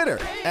 And Twitter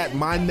at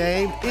My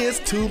Name Is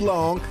Too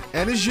Long,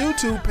 and his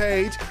YouTube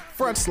page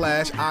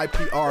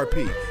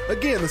 /IPRP.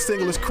 Again, the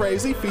single is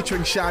Crazy,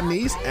 featuring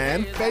Shanice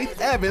and Faith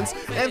Evans,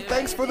 and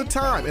thanks for the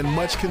time and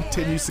much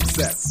continued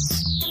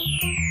success.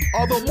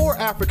 Although more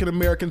African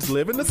Americans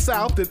live in the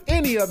South than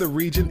any other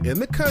region in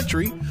the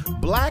country,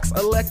 blacks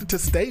elected to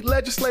state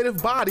legislative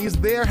bodies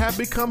there have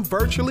become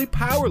virtually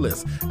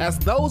powerless, as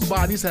those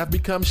bodies have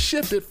become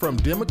shifted from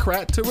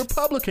Democrat to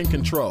Republican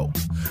control.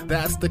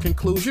 That's the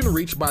conclusion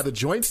reached by the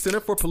Joint Center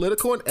for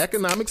Political and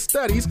Economic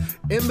Studies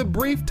in the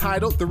brief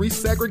titled The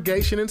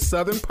Resegregation in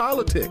Southern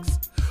Politics.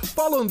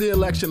 Following the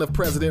election of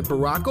President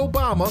Barack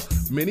Obama,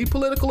 many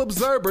political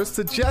observers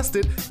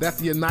suggested that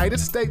the United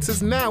States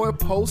is now a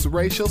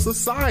post-racial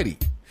society.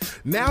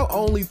 Now,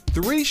 only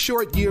 3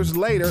 short years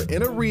later,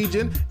 in a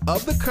region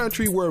of the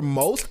country where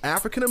most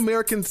African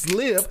Americans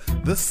live,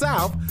 the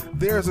South,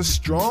 there is a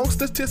strong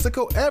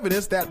statistical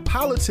evidence that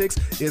politics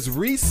is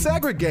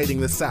resegregating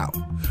the South,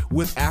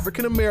 with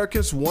African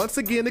Americans once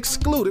again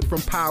excluded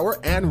from power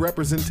and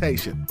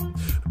representation.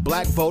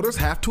 Black voters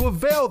have to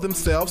avail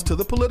themselves to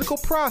the political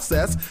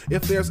process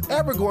if there's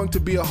ever going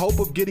to be a hope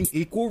of getting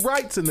equal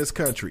rights in this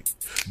country.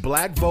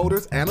 Black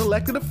voters and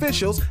elected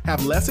officials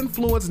have less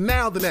influence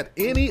now than at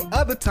any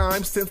other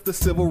time since the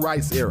Civil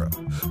Rights era.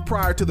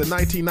 Prior to the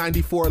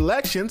 1994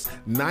 elections,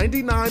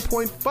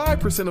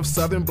 99.5% of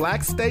Southern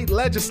black state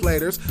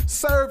legislators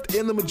served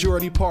in the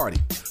majority party.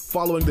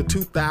 Following the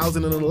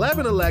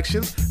 2011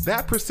 elections,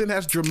 that percent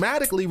has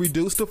dramatically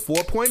reduced to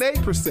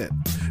 4.8%.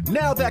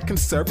 Now that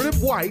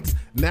conservative whites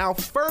now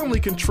firmly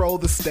control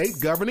the state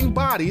governing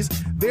bodies,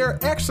 they're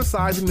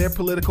exercising their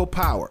political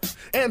power.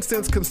 And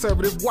since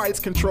conservative whites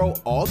control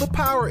all the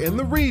power in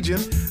the region,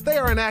 they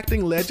are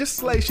enacting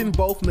legislation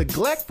both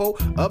neglectful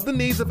of the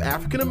needs of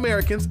African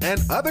Americans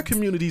and other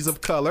communities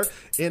of color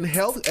in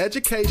health,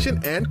 education,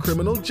 and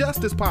criminal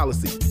justice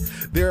policy.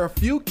 There are a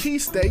few key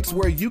states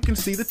where you can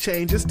see the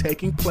changes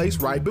taking place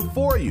right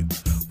before you.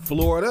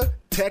 Florida,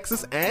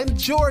 Texas, and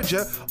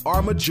Georgia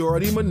are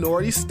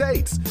majority-minority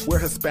states where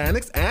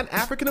Hispanics and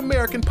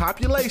African-American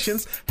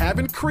populations have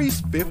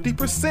increased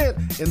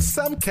 50% in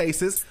some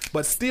cases,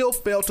 but still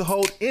fail to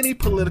hold any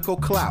political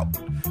clout.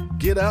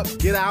 Get up,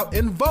 get out,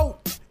 and vote.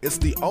 It's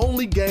the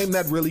only game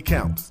that really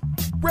counts.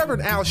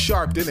 Reverend Al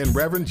Sharpton and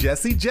Reverend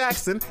Jesse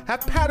Jackson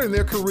have patterned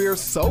their careers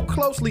so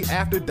closely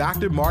after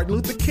Dr. Martin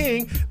Luther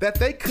King that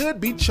they could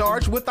be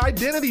charged with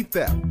identity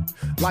theft.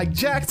 Like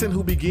Jackson,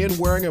 who began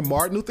wearing a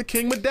Martin Luther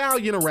King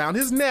medallion around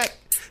his neck,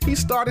 he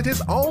started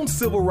his own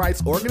civil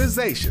rights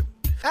organization.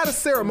 At a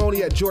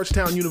ceremony at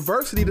Georgetown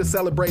University to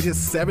celebrate his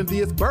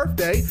 70th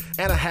birthday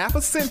and a half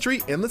a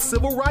century in the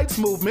civil rights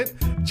movement,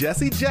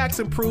 Jesse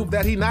Jackson proved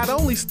that he not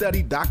only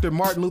studied Dr.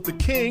 Martin Luther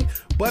King,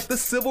 but the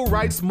civil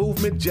rights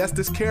movement just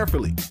as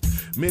carefully.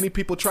 Many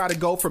people try to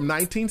go from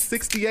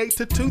 1968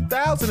 to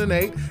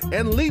 2008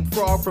 and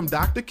leapfrog from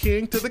Dr.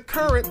 King to the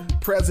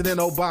current President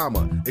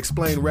Obama,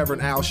 explained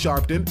Reverend Al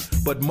Sharpton.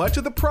 But much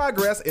of the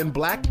progress in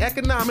black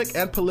economic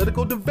and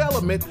political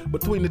development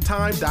between the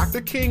time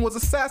Dr. King was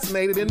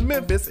assassinated in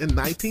Memphis in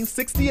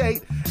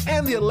 1968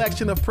 and the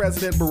election of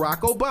President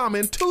Barack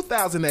Obama in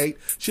 2008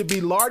 should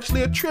be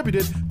largely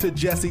attributed to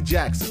Jesse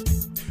Jackson.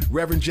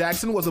 Reverend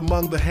Jackson was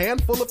among the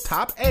handful of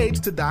top aides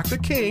to Dr.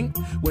 King.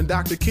 When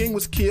Dr. King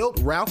was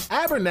killed, Ralph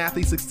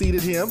Abernathy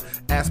succeeded him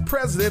as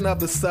president of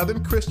the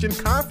Southern Christian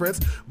Conference,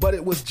 but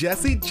it was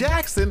Jesse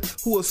Jackson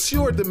who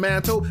assured the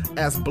mantle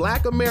as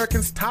Black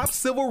Americans' top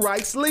civil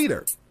rights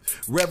leader.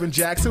 Reverend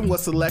Jackson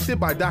was selected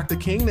by Dr.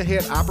 King to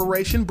head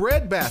Operation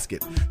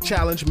Breadbasket,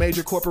 challenge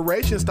major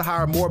corporations to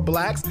hire more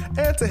blacks,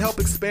 and to help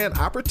expand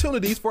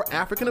opportunities for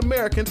African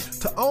Americans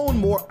to own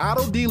more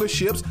auto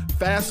dealerships,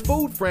 fast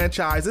food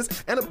franchises,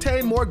 and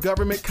obtain more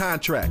government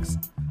contracts.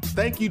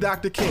 Thank you,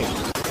 Dr. King.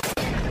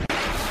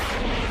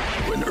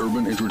 When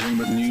urban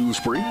entertainment news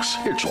breaks,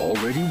 it's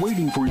already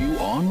waiting for you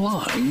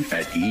online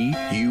at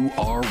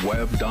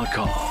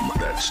EURweb.com.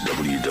 That's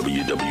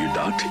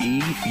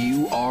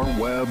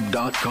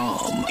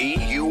www.EURweb.com.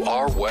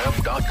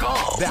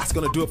 EURweb.com. That's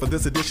going to do it for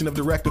this edition of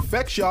Direct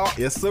Effects, y'all.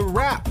 It's a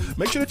wrap.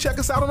 Make sure to check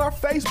us out on our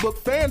Facebook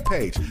fan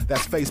page.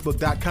 That's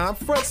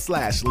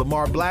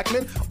facebook.com/Lamar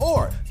Blackman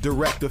or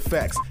Direct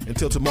Effects.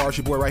 Until tomorrow, it's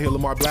your boy right here,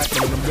 Lamar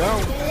Blackman, and I'm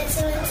gone.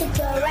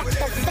 Direct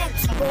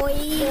Effects, boy.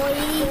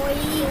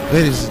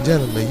 Ladies and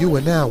gentlemen, you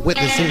are now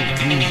witnessing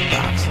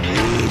Fusebox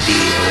Radio.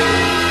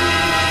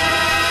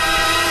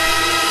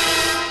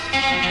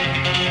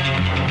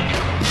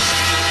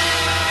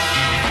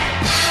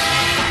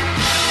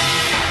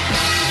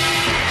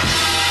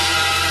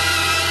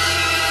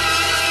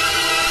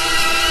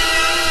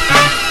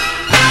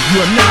 You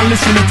are now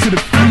listening to the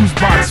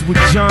Fusebox with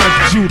John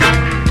Judah.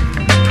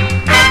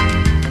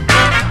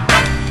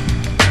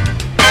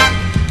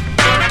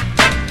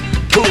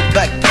 Pull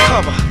back the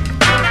cover.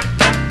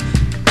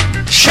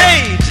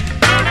 Shades!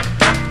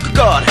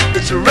 God,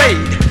 it's a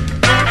raid.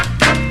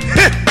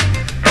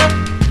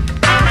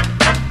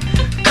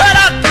 Cut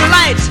out the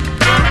lights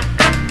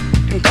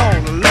and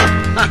call the law.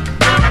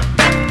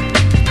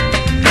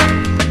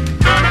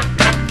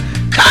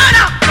 Cut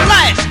out the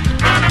lights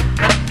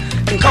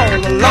and call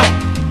the law.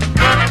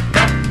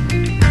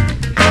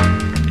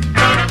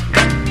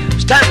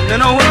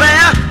 Standing over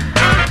there,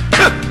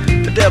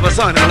 the devil's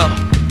son-in-law.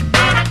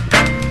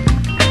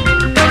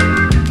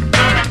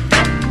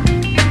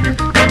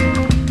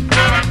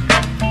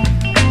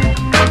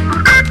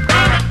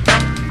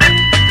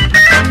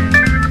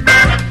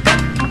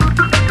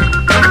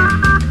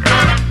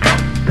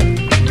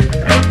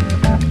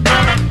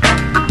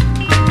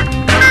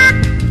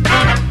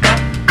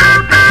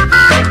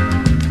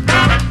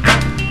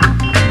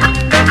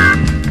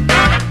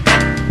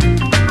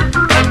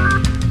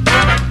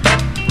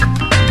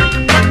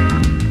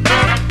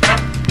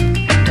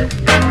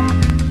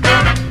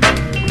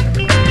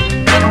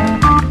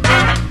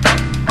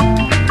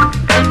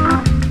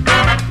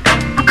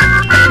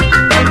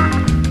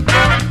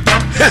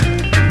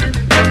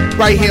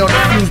 Right here on the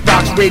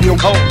Fusebox Radio.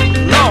 Call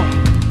law.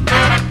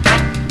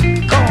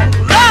 Call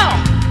law.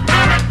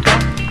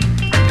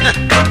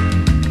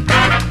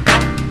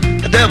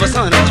 The devil's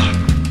son-in-law.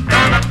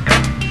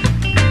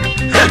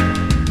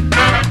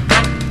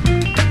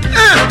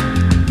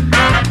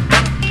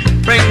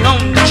 Bring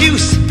on the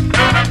juice.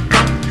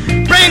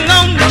 Bring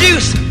on the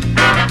juice.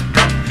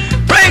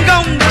 Bring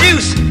on the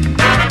juice.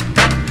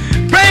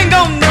 Bring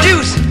on the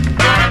juice.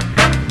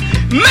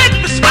 Make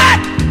me sweat.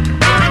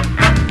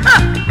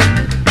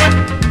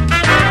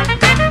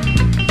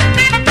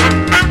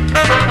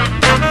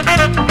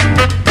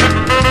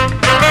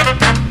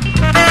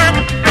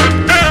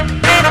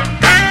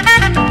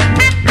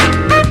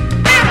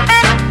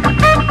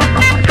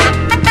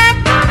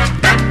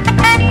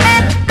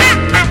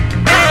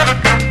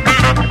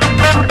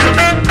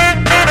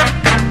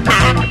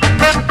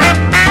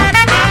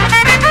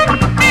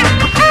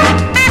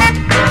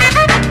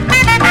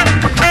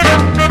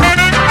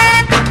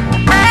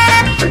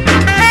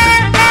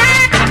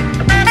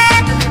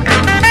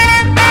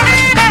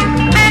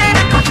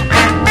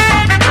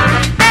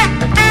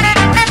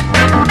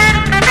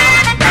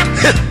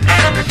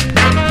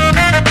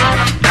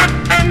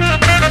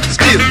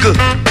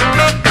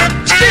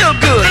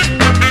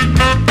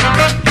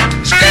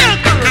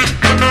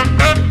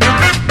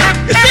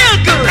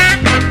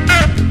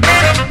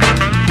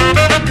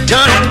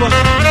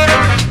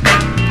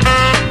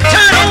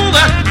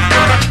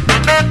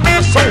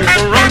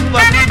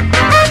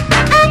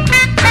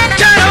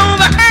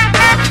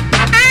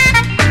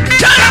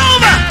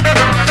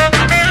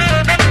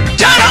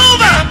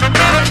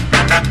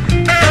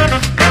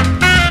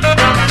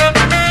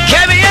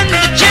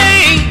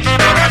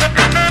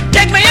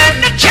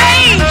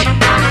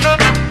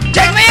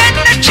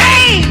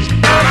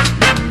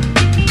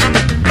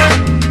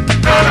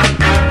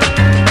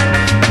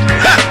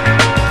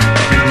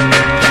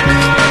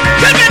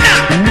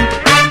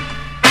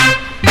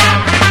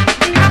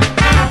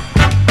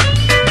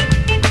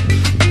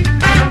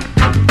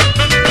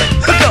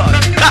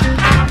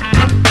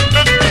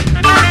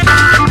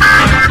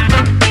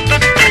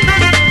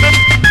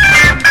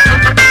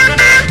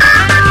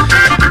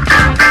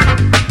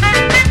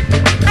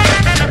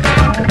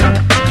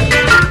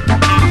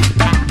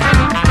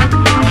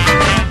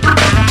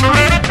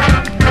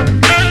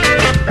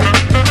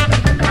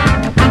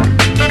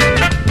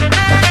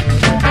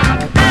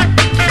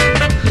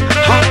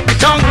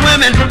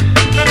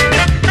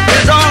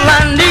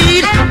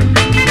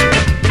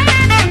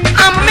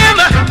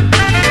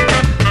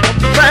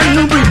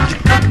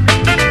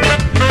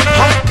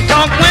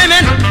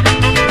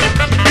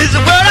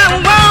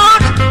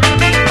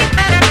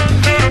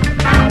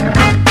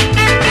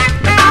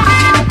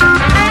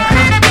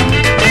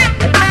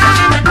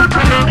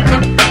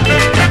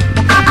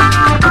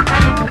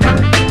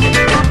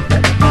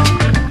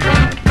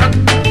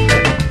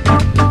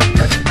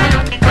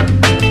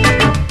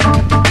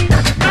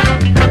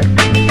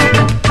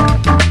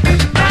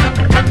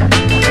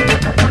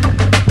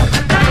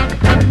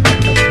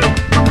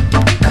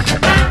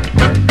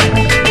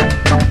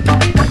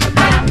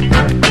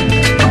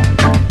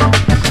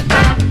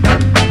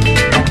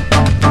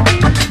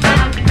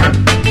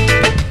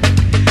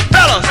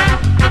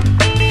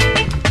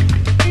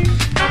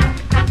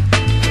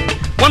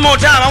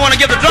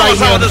 give the drummer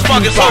some of this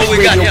funky soul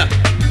we got here.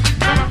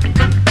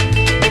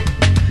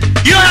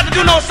 You don't have to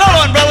do no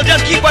soloing, brother.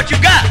 Just keep what you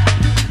got.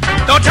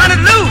 Don't turn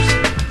it loose,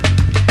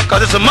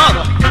 cause it's a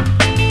mother.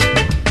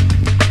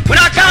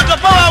 When I count to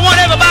 4, I want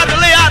everybody to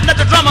lay out and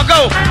let the drummer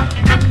go.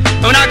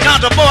 When I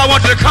count to 4, I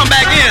want you to come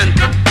back in.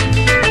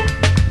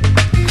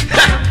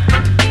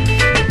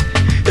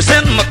 It's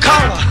in my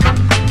collar.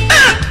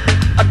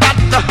 I got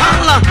to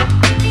holler.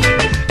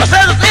 I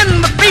said it's in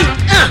my feet.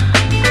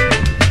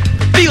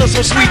 Feels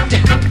so sweet.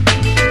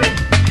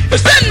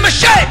 It's in my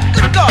shirt.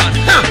 Good God.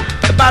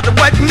 About to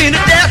work me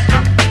to death.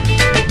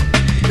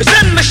 It's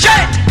in my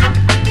shirt.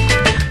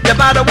 You're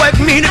about to work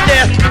me to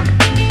death.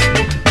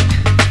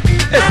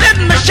 It's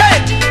in my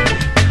shirt.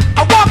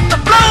 I walk the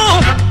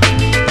floor.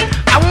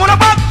 I wanna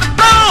walk the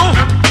floor.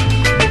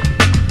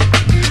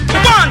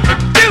 1,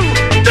 2,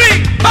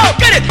 3, 4,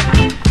 get it.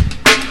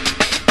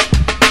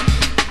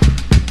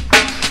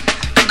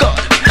 God.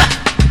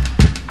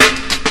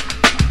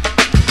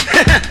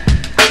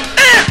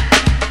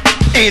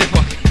 Ain't it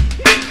funky?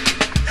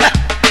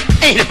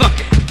 Ain't it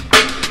funky?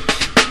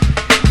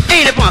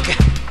 Ain't it funky?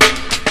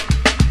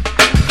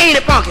 Ain't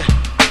it funky?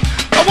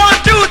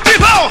 1, 2, 3,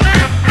 4.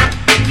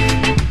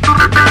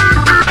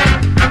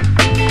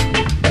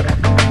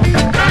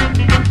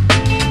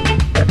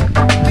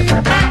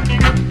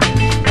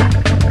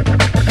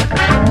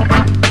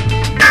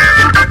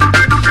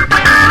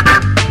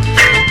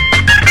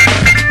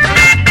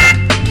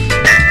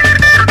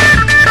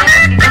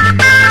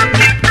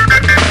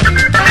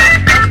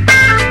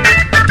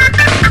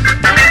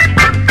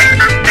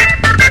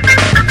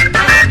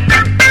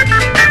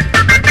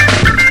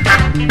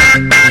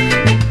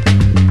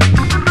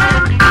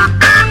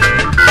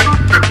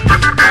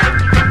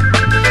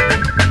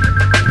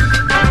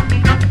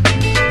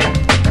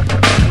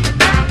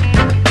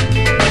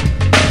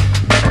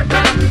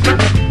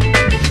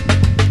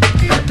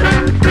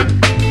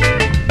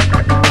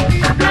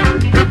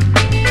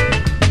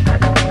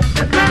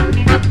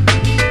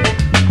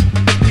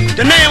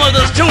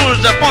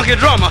 Funky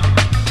drummer,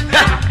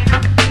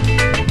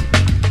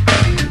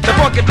 the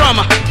funky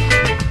drummer,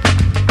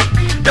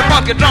 the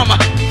funky drummer,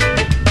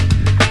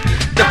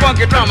 the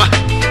funky drummer,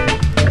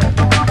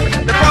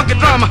 the funky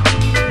drummer,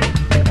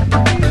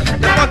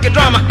 the funky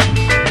drummer,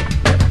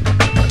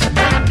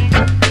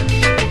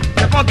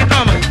 the funky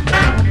drummer.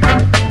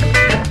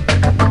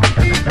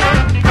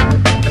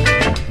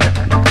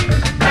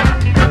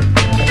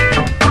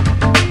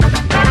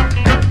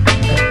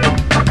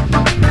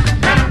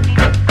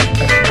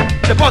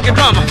 The funky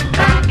drummer.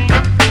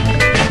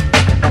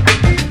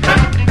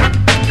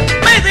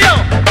 Maceo.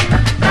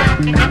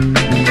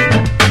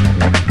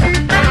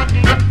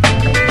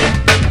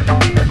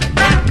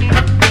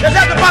 Let's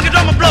have the funky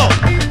drummer blow.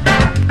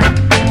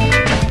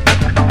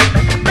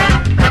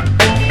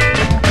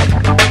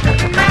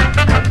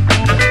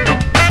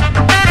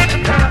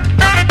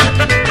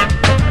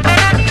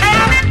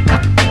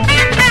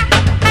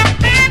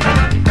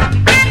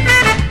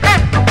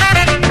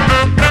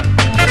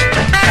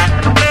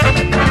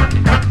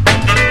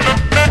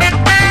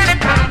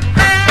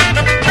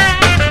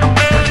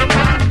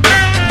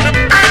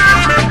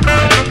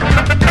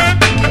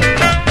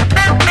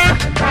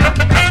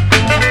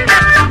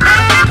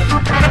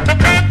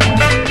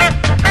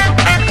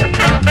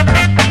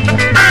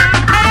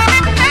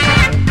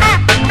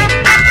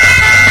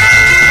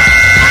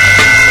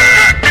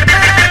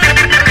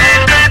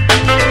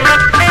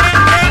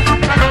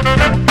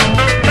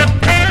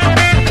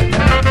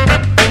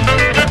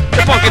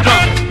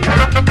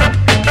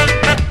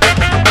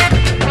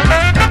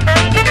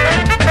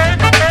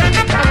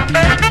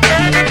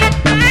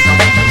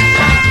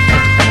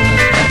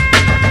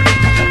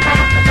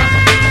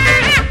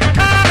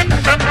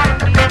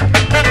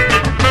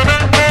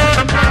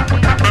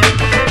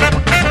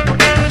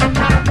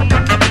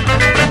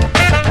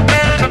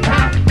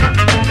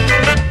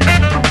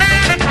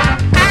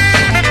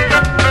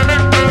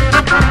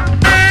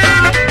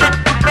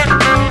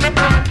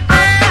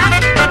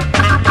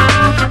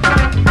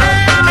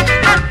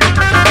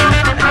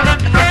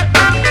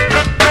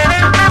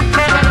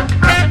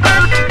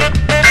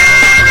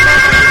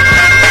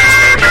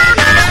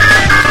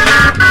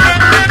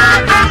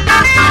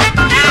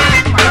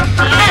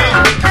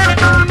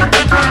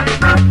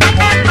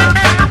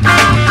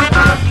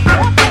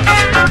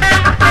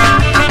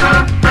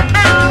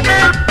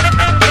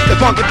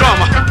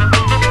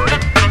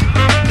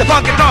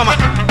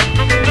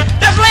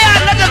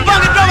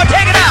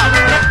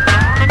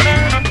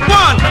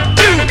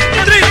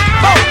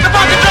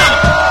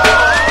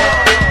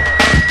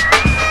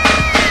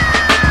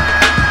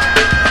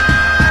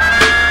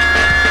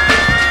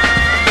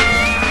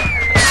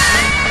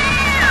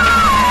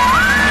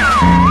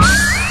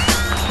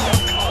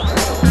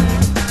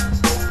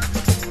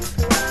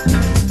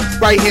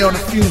 right here on the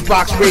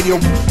Fusebox Radio.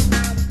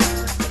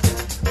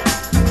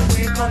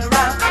 We're going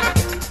around,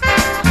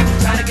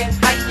 trying to get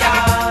higher.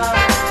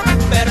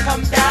 Better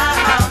come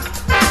down,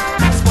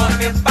 just wanna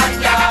get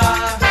fire.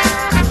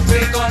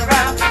 We're going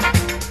around,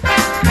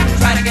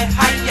 trying to get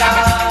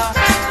higher.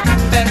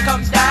 Better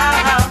come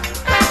down,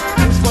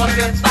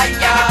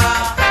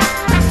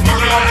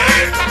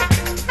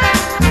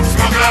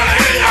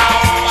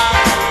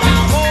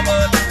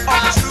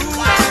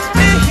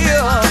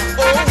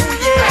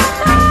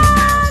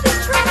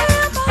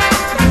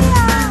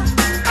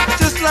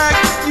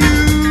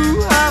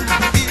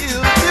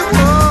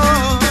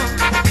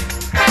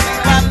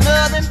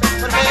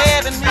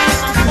 giving me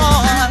some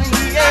fun,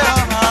 yeah.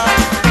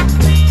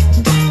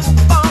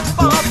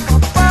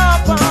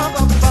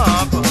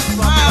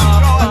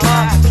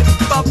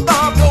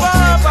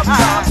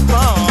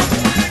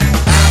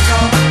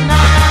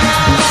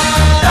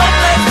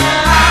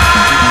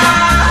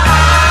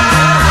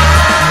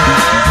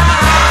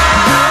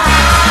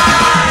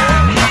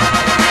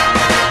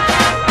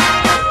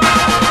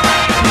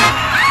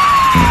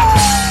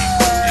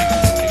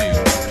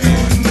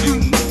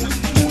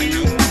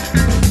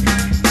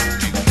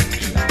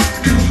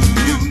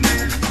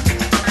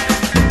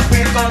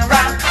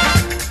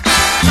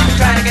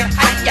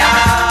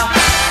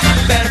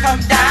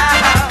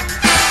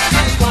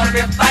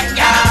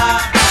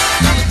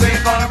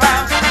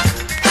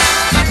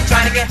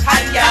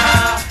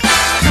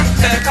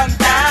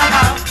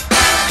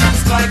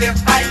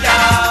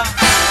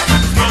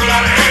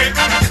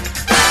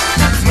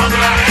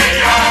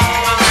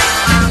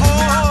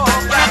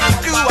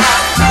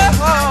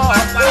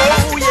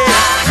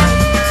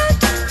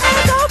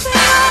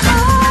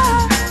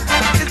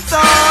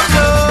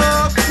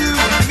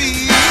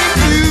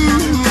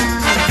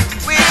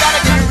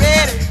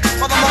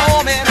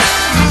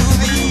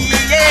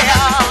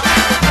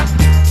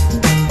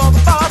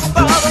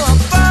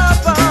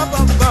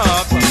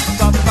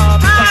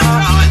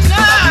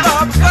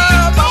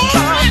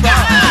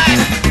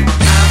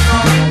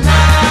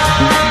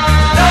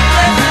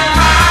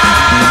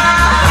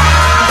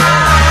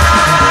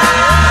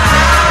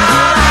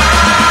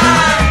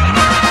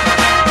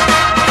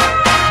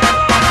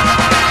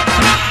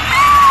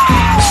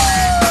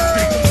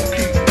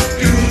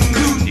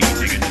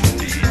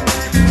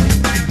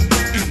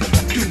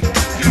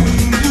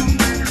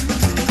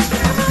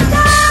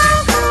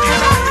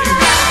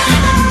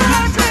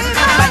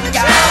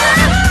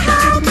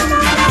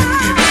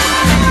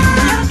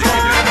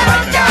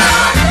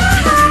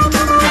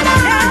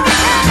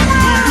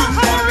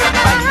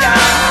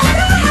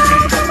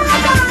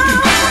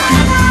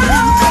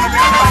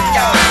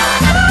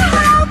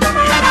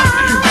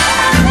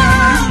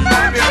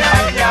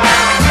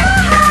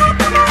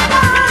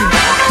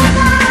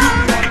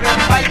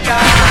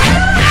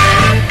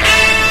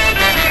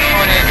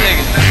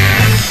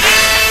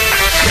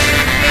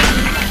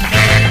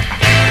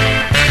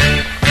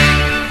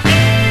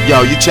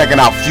 Yo, you're checking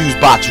out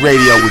Fusebox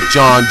Radio with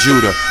John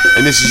Judah,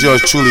 and this is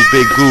yours truly,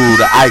 Big Guru,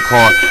 the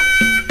icon.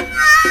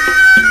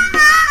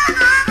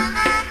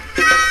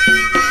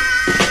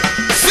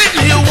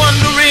 Sitting here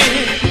wondering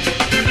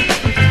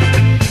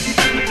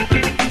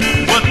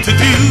what to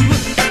do.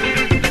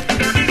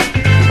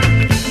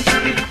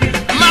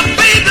 My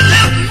baby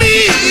left me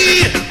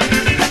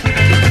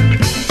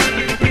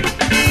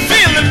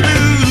feeling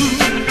blue.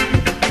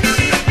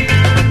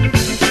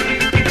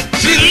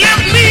 She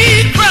left me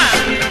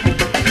crying.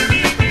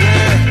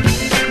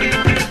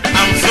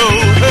 I'm so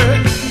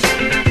hurt.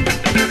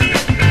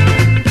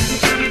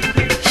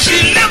 She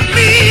left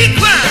me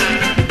crying.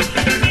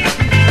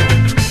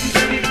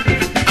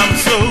 I'm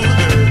so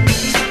hurt.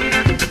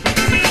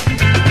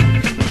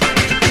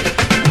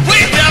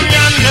 Way down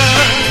yonder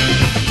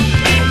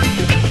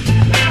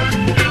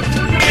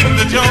in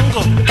the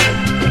jungle,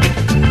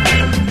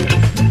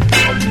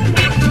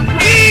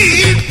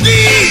 deep,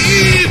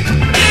 deep,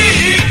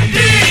 deep,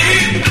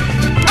 deep.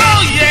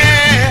 Oh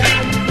yeah,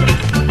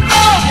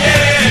 oh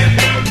yeah.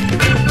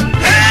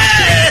 Hey,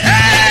 hey,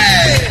 hey,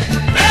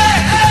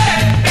 hey.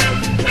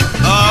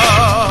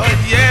 Oh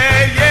yeah,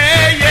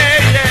 yeah, yeah,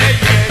 yeah,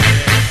 yeah.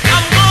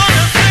 I'm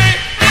gonna say,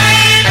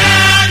 way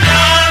down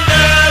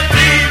yonder,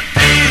 deep,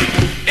 deep,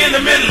 in the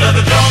middle of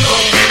the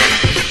jungle.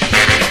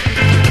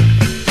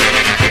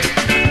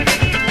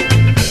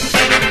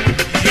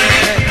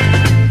 Yeah.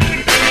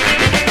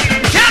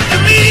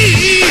 Capture me,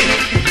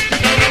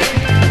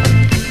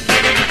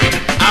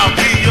 I'll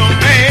be your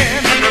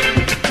man.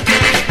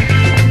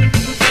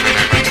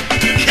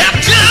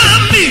 Capture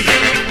me,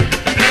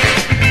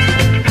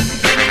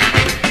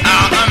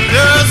 I'll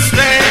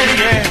understand,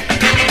 yeah.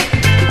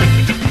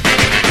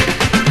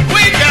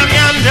 Way down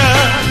yonder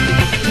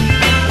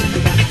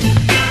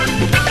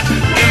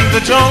in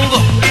the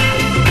jungle,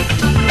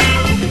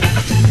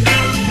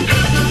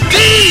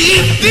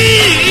 deep,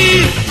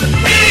 deep,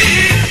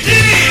 deep,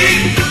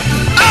 deep.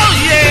 Oh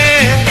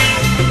yeah,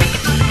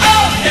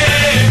 oh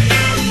yeah.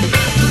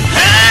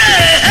 Hey,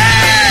 hey,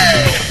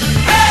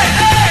 hey,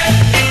 hey.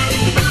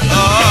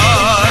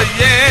 Oh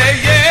yeah,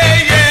 yeah,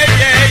 yeah,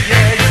 yeah,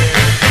 yeah,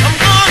 yeah. I'm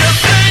gonna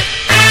say,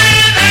 way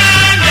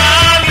down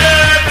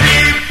yonder,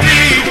 deep,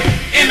 deep,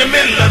 in the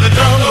middle of the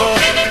jungle.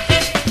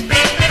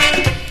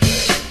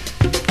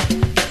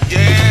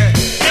 Yeah.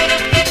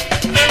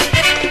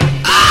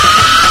 Ah!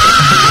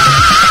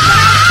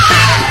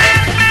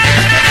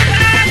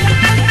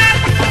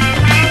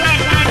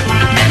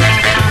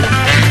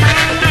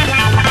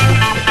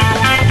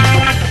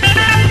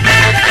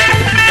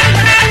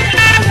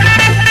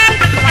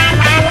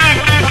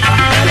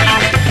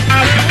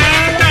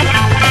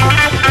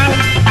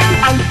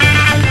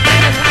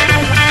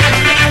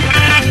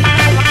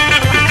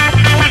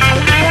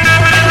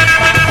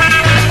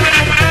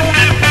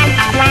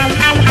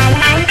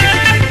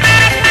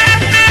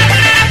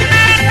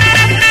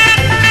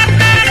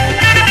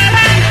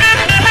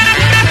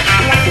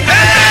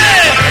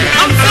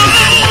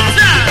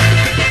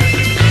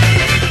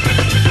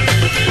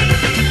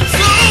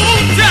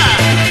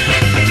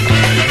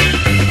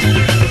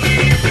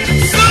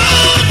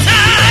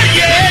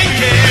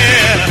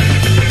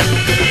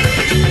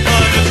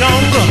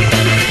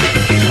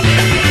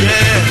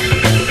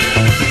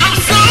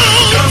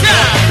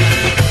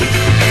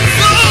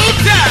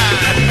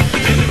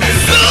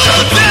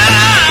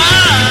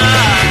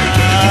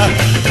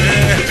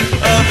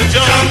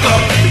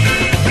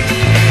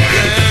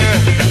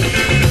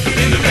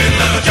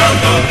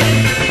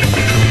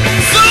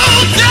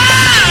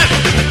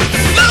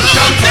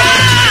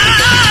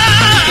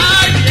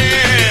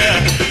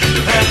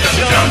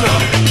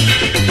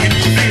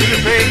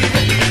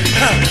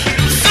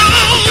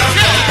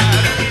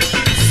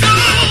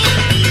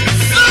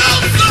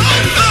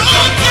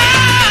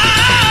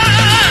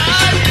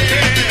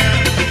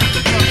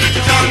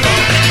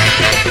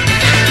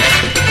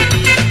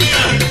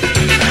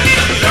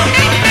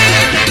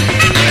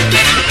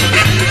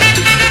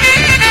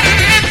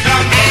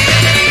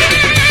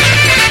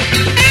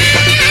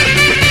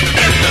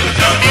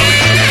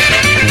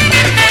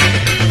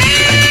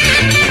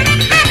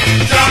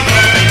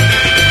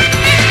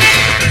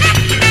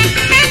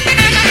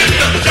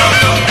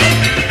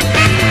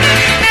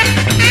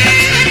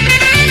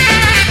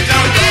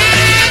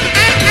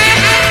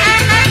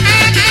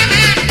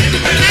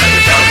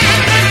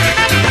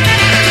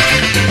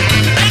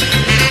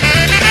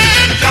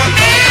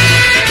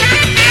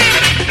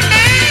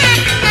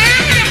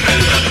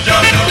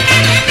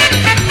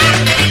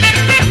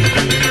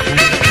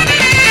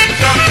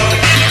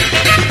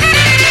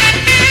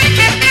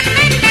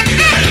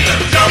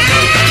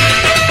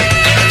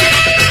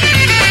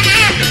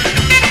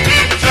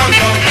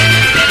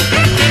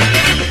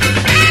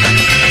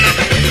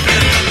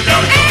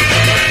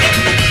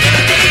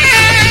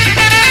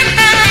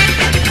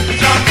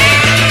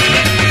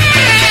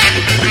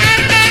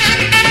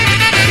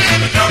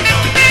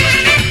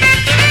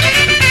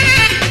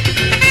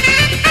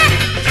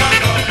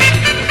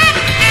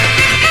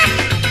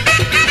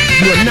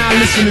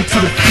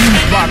 listening to the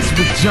Fuse Box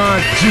with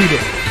John Judah.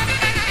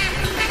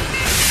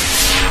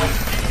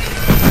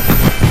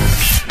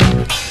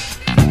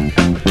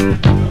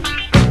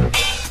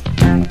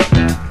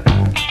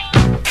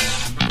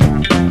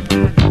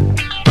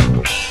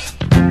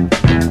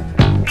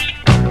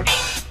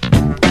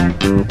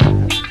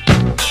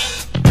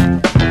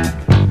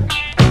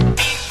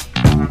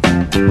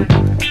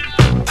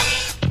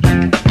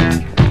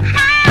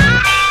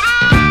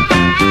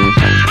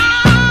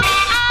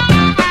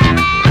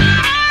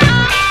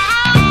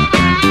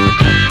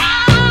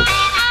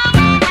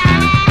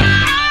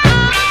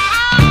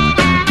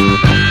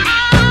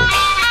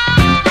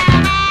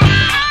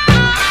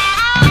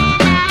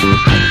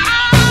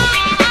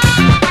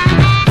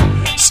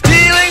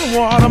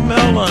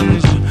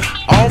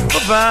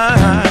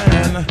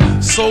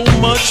 So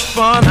much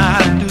fun,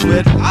 I do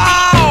it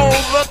all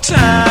the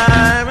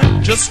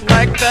time. Just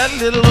like that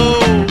little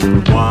old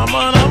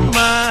woman of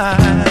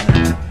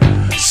mine.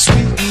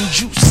 Sweet and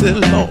juicy,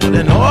 Lord,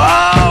 and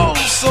oh,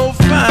 so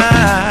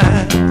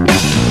fine.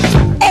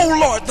 Oh,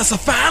 Lord, that's a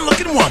fine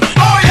looking woman.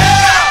 Oh,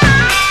 yeah!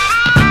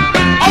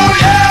 Oh,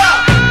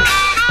 yeah!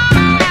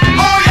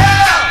 Oh,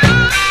 yeah!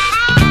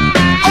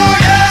 Oh,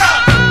 yeah!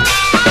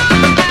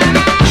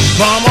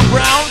 Farmer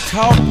Brown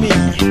caught me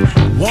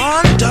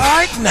one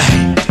dark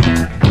night,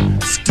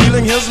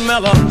 stealing his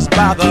melons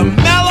by the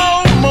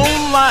mellow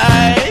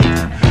moonlight.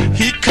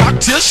 He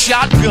cocked his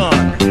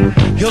shotgun,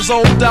 his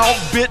old dog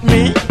bit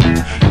me.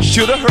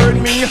 Should've heard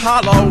me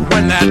holler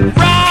when that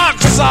rock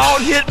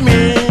salt hit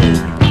me.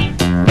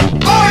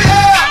 Oh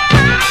yeah!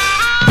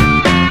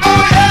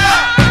 Oh yeah!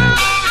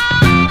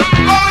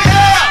 Oh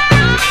yeah!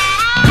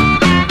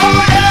 Oh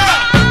yeah!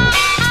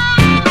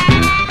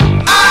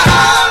 I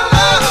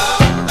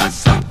love, that's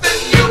something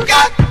you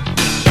got.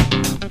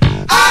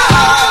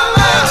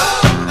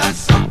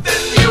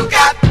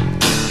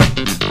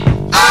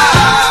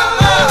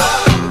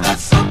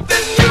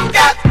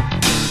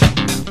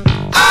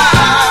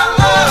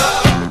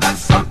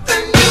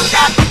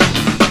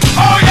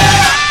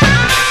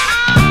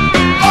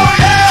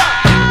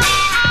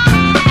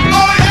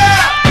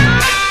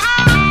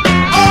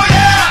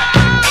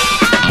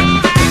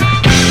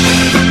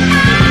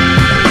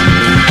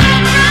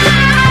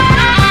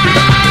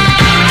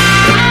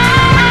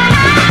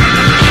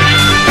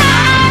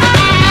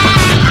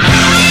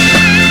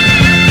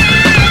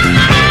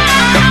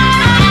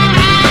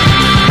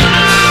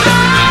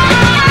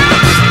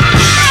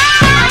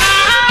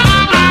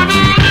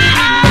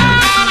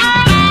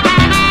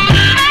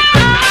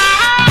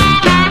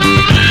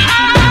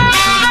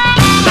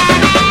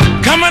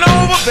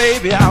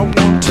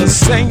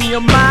 Sing you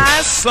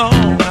my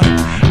song.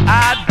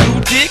 I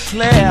do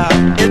declare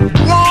it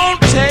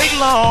won't take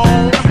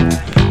long.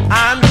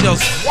 I'm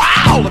just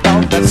wild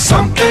about that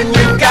something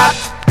you got.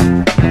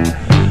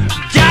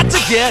 Got to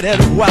get it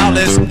while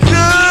it's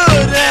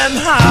good and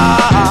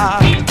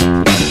hot.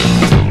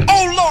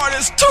 Oh Lord,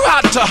 it's too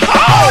hot to hold.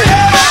 Oh,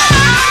 yeah!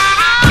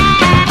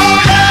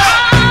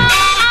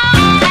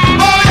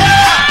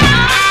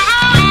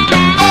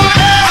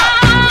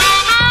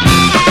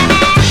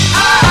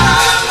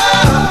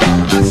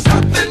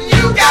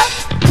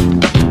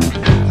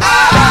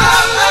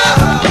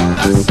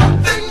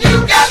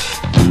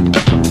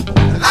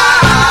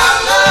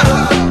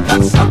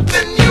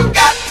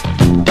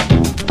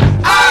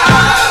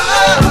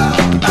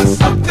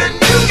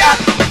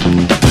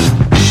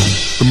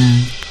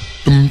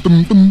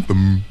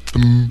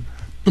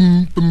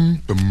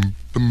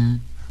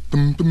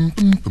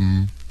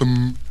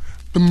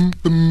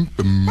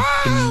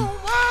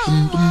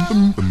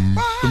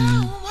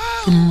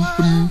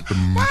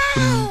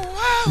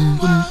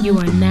 You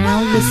are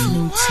now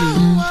listening to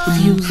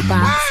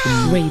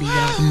Fusebox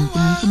Radio.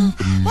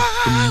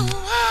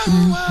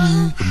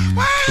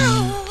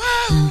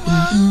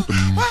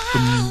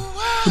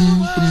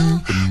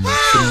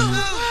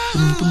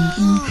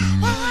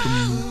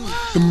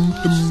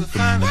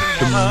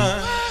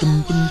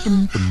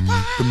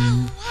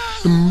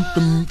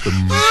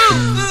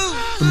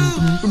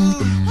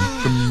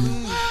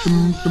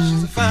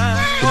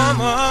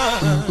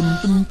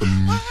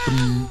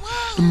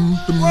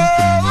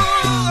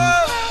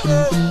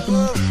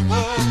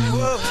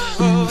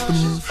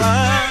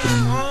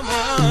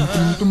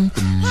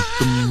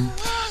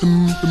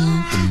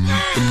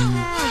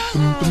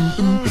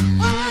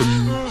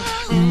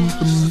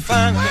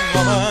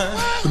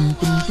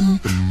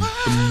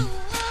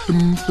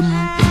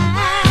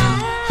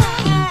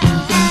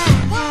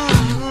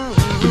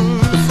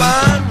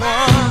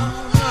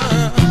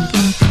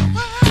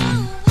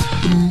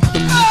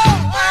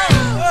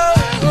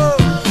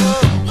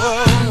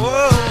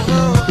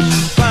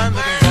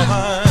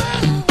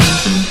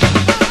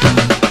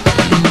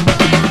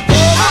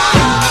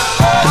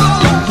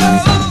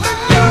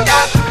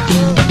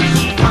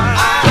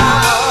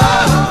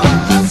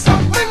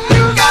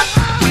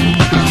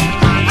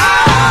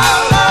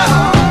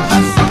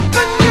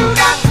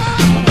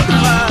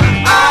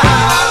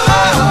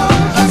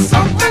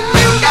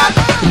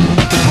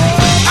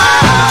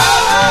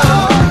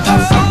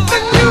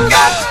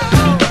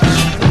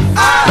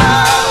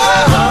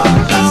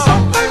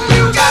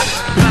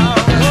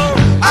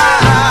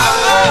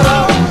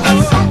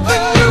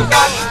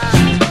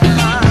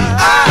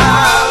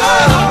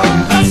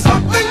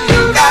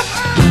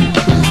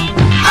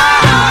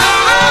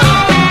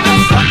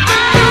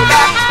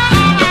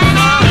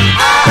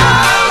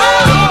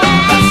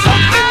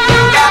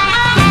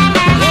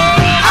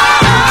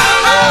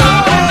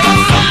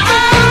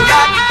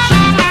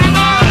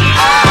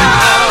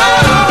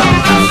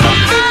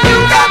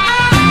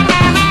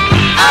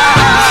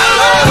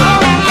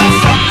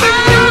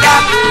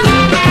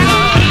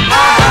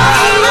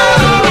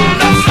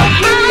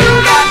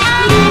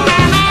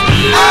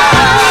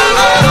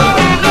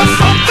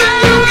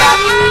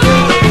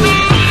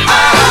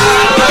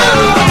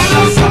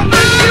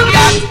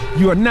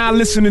 now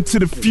listening to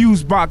the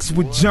Fuse Box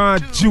with John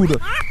Judah.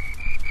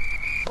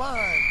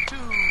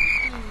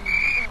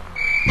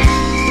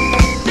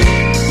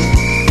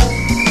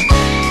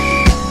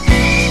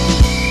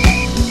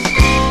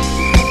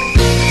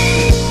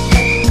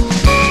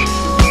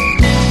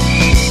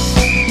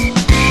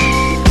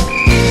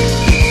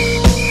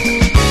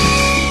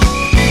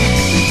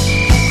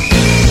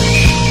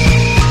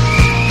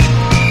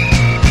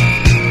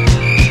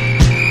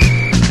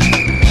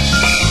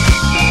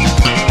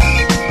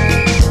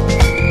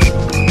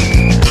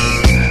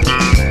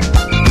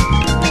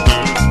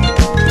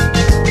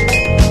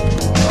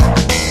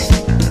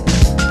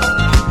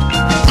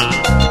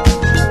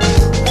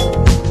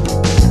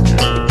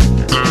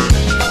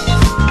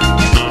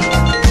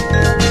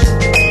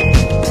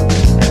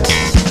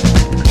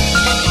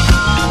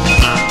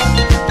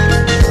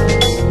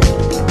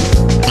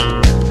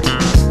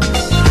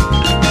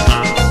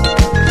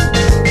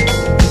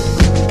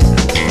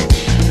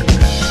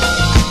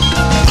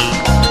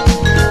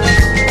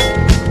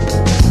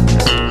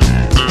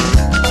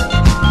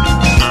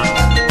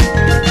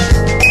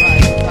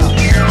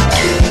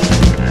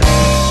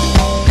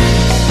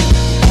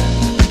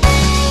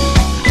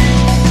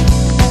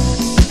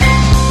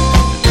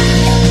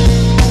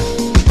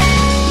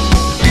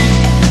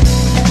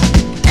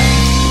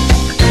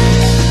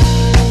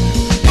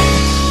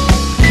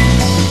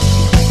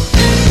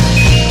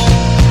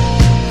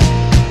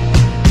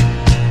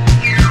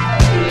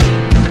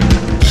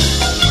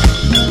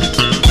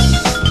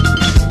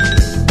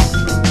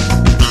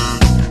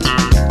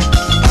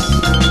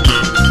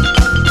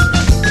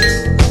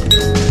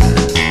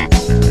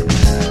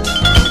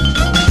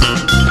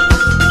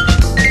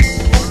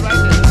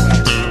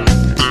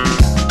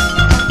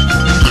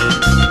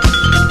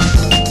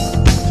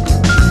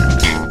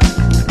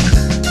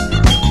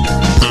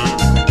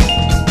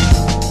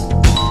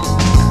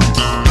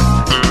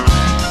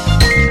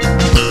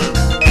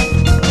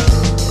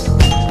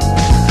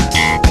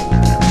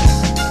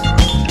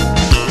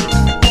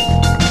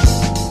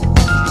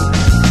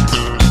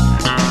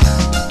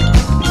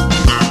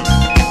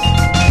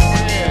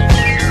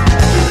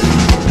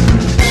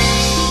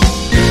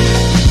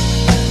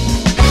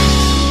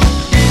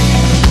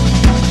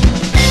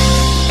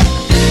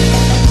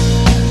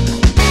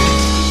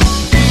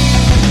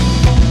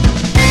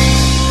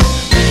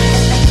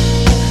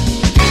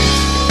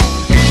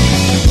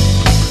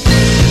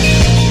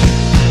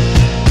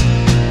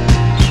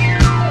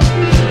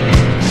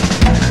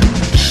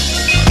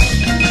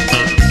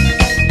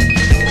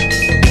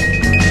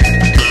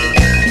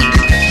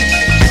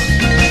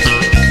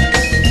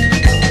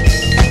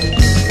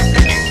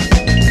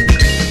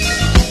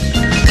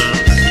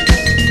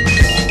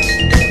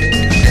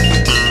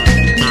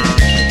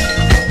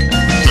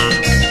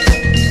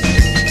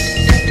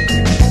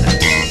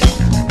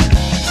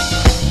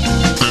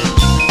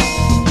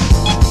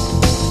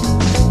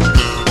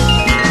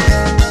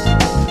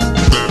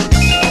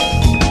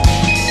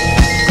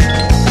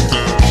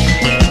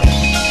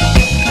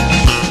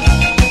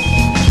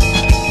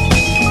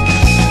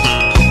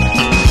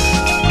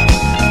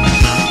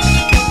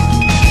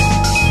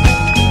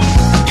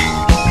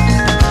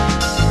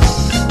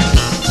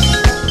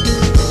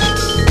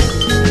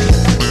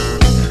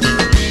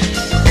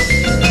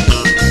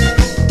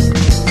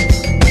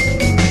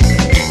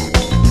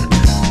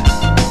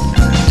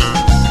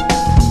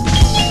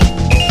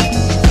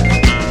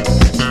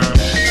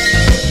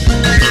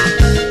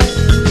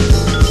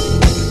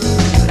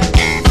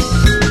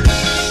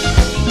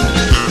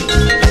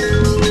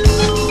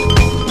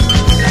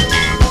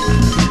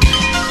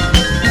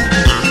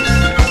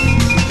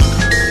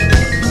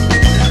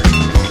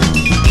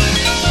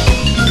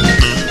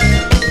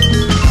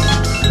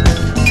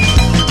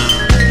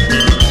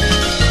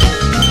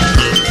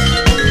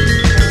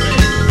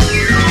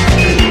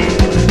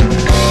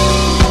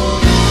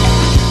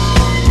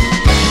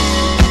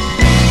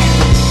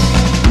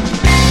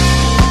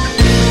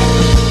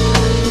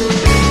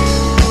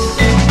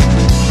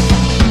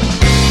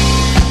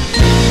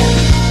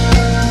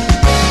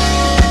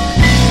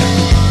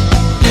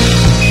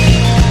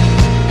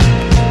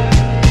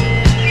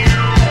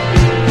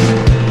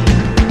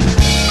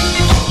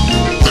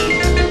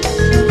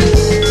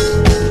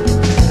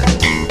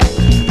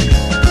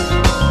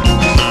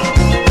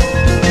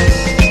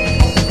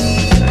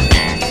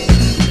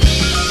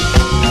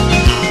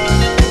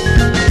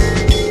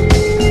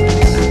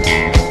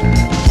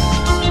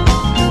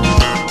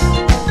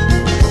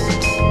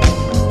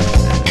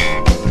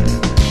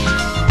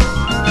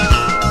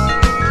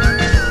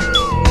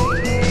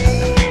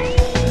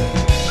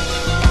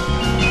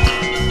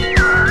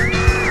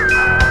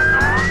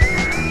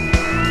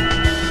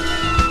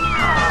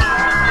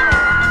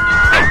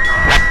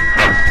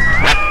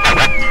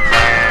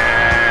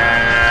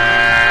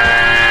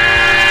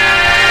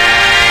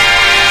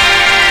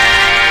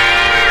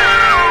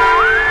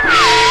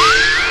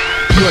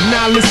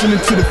 now listening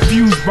to the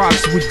Fuse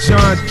Box with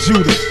John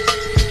Judah.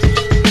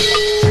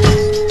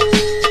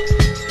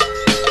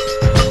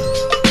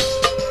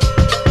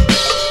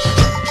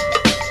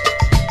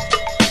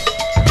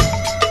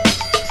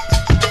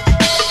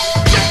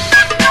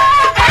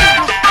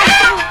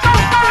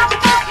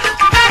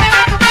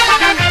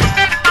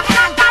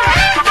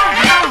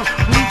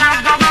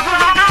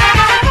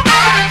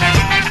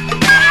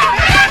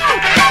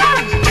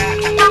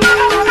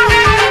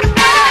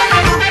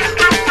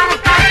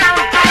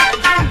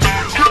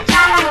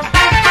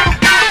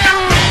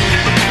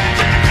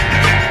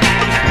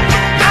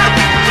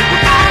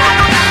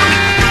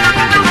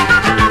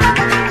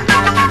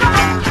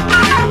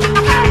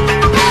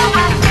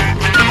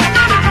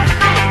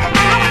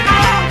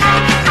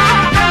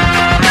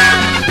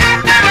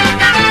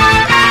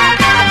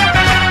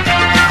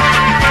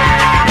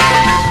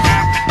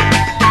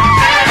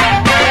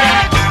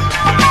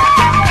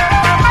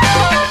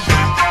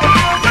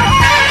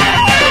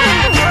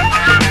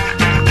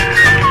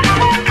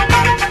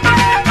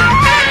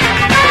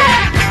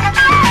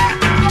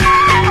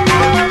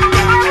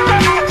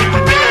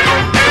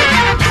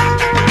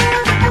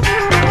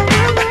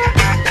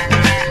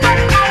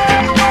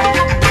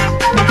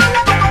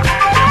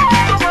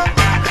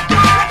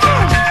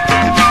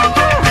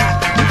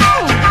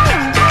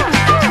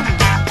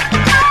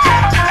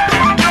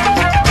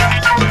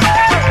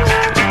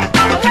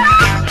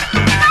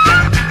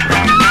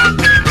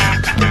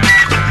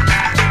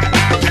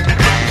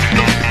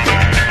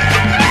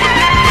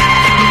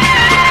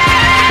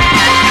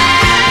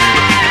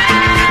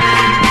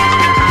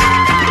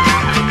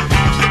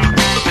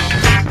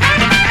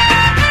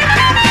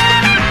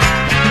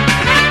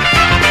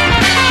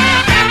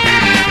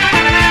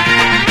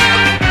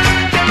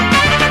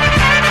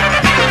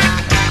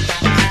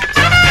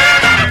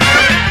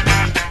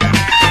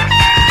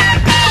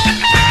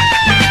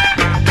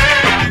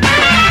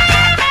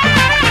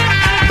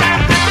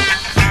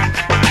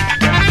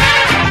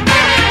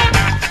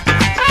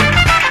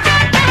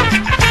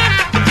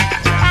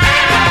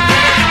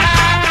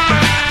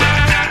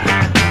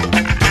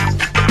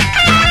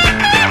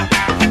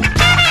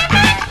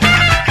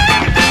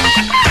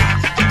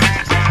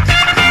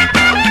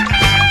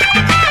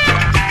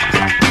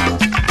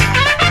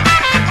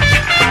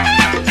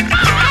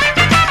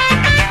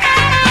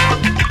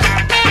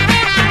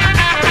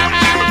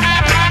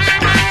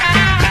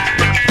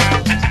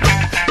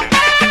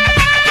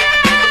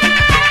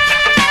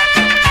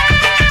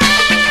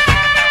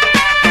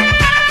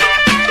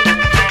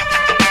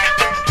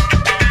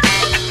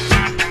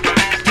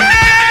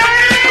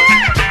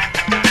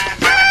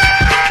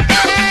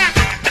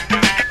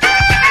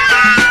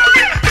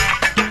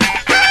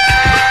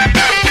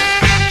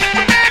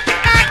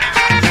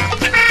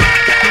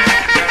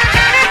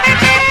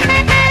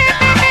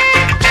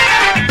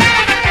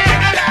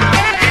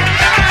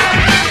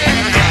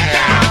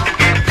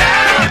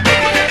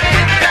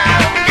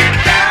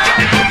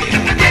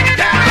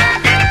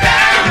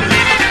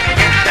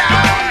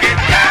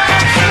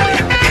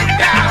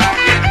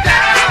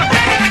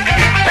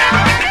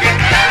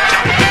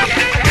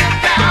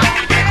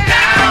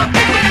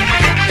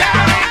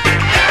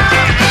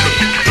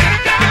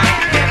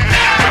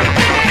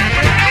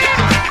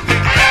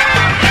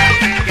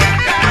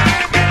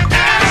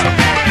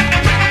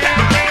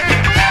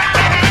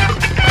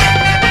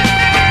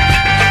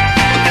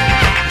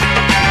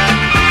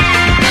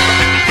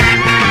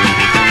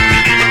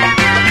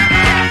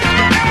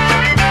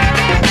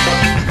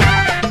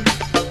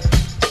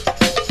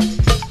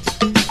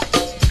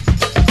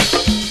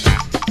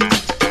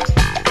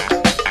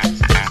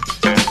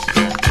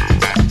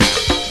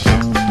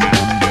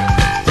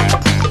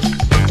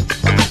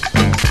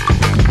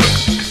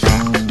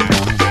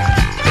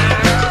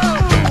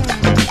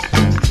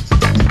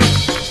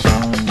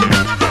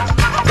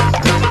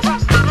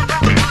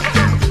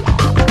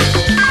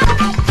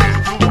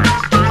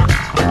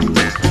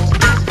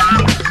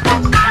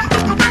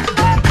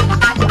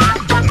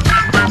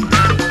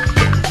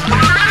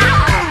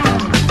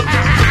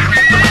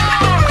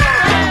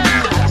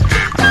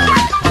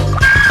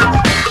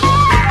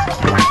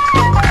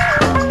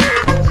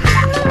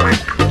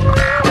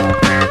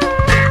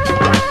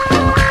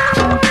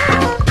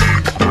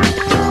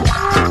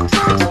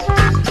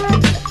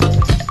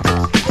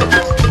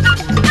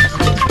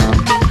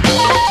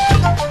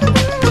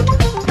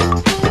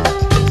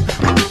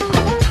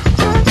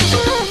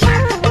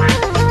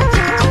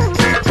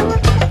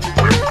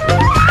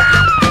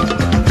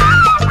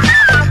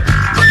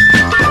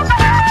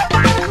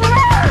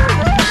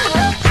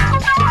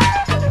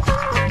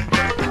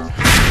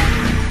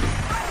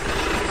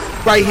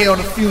 right here on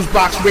the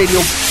Fusebox Radio.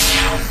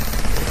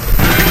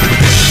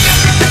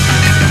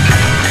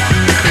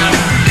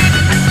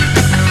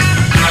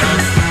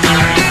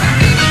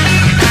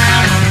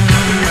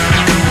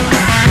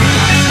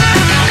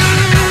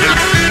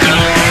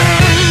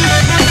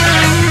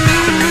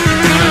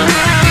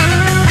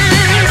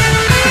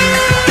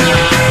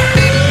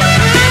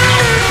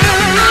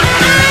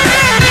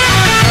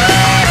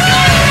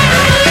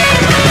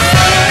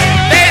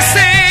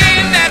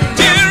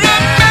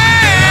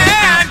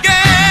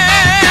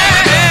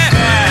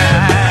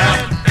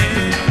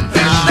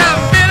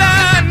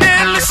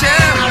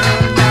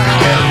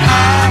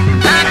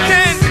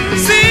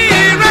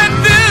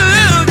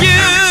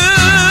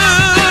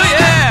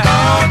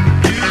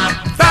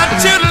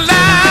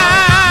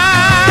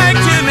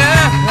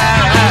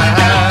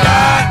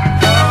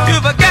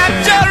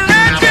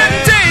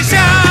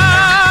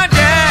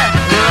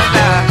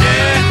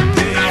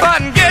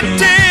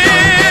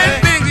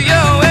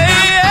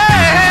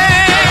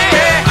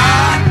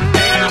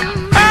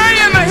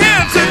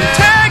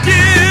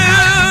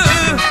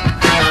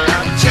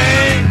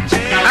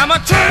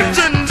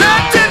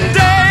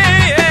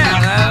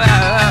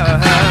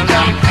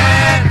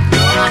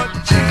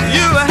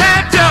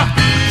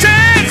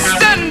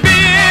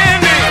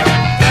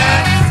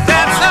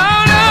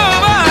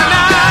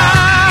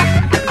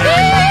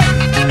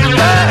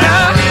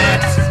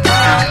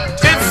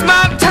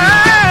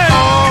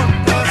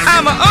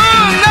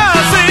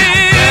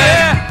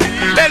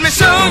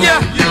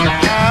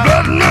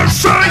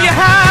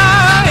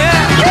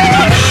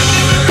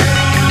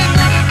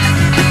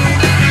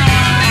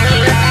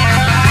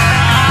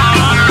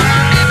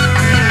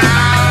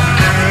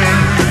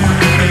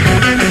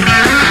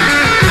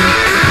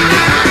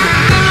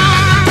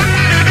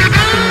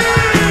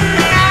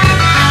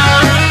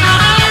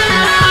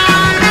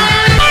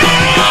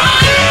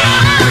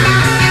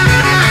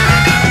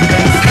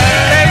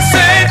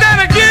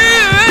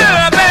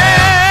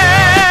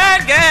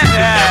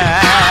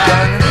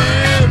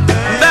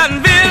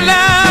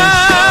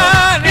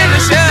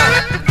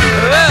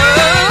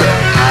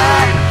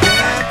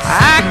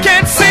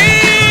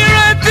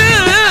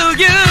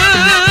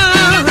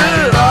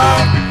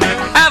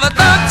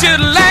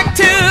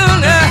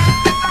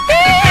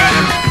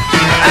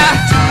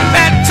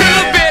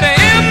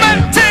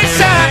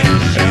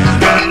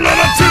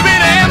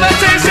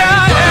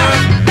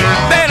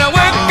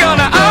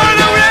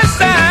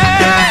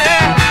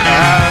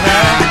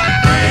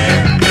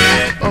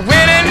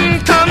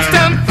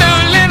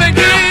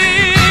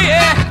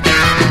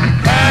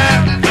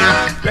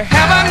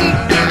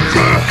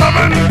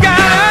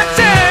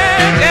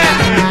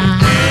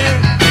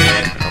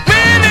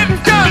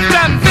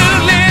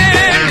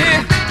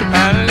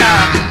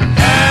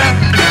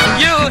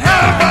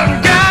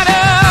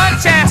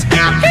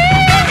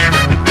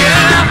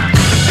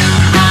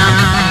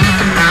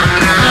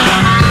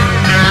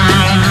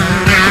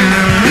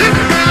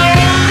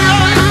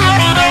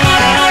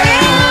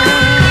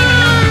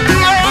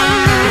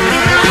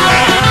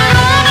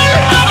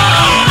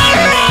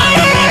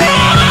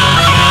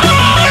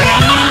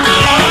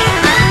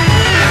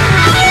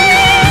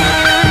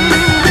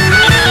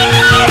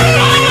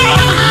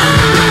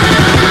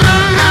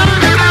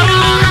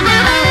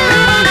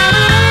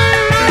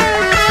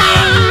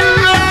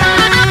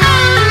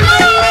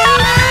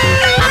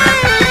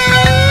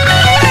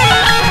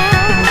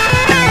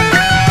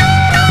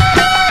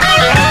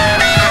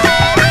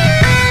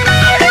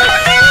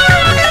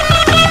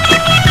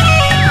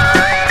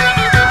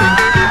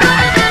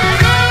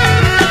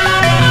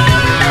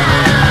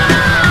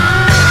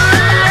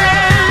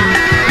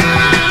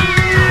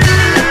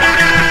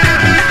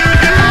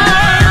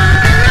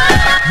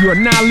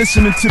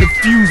 Listening to the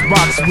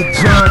Fusebox with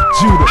John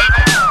Judah.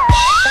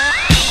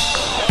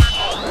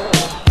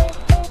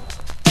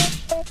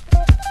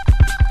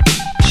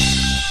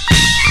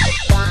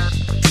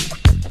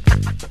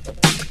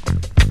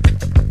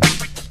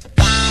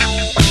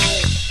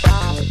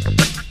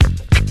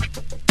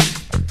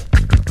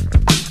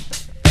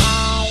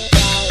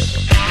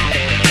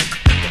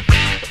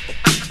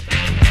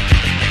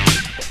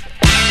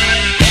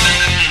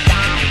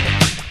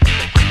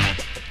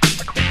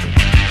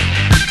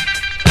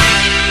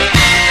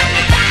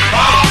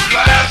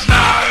 Last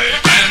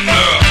night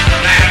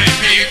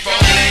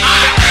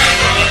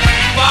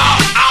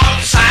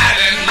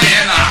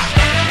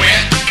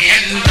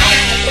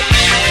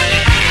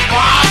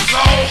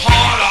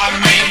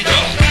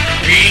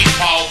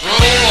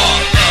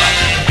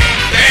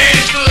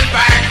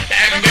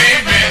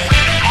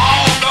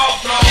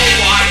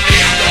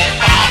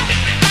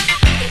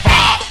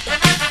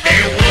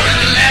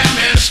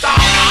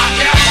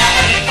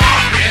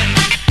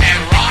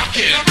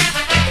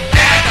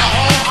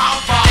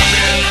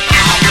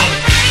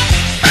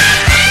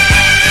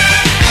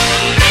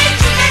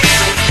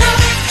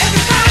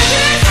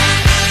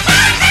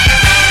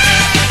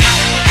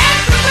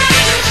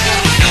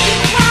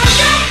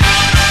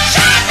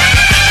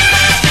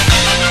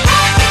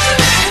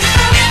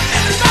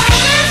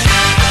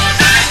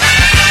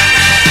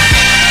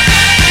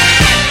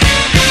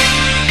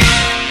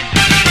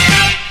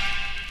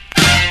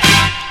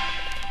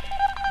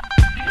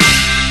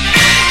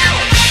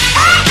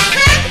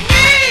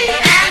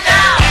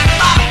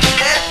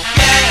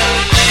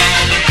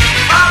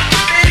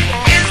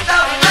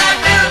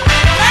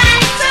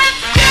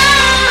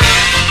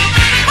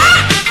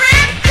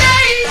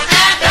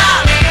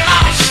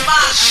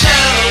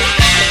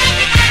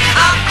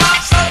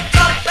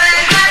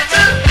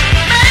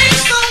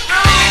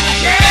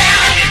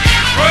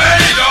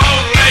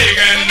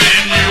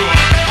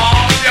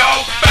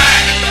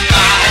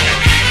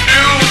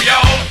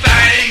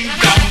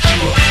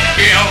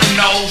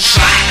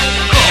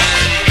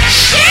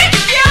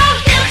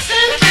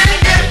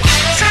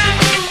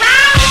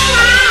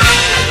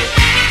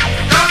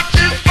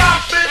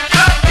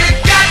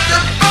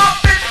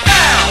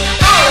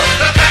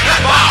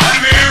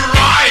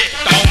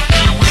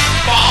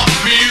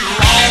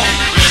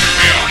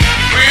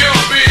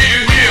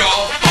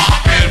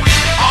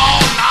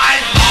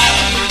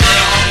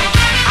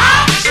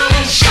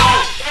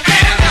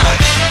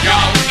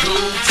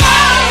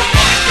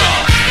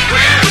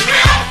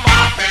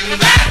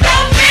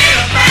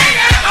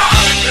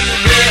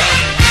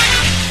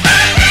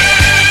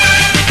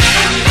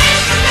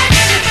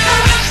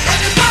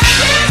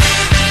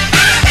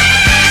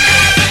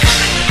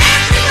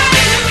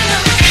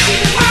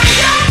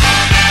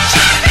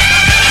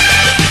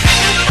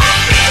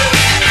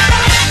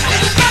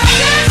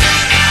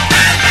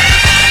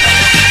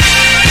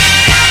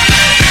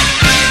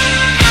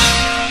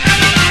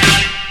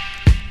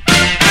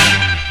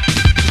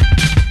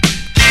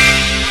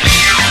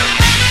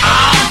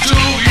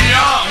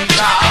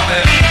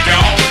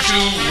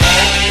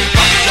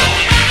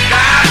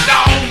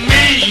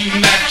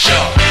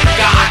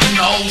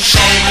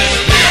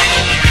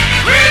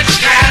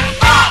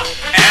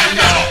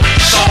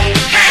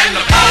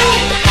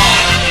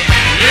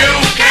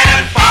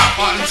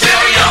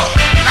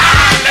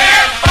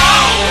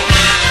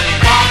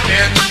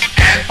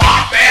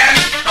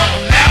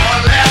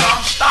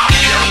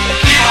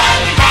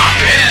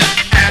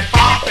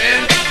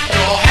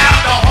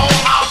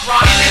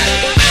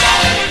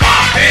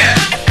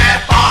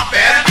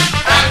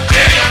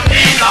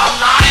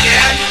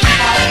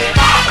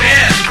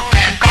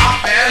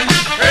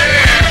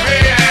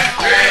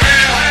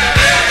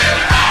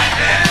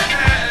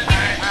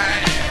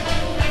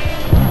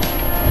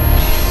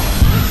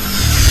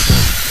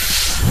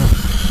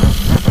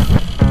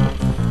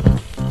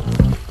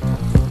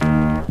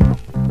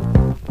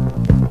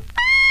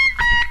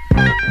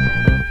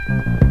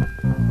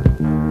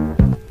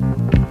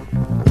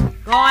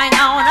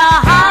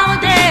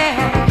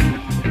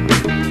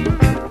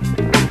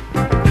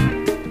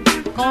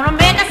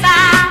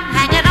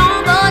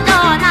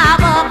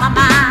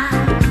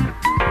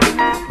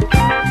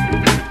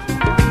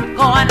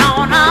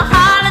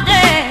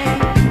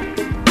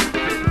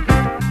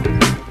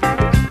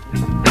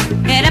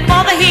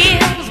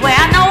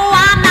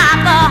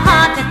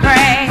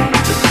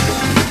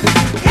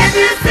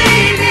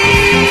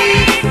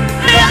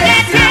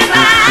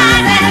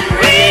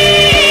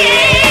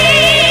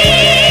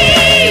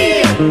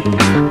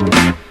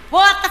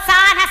what the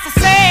sign has to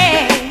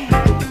say.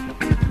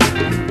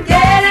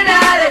 Getting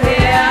out of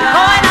here.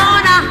 Going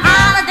on a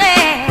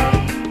holiday.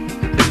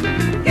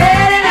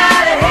 Getting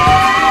out of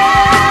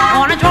here.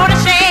 Gonna draw the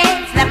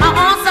shades, let my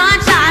own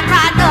sunshine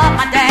brighten up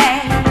my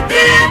day.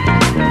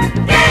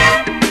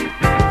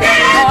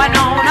 Going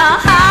on a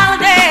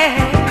holiday.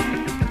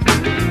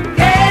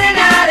 Getting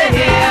out of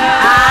here.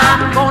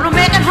 I'm gonna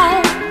make it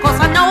home, 'cause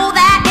I know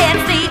that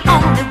it's the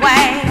only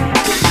way.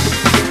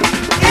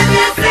 If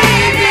you see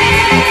me,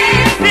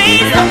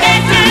 please look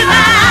into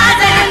my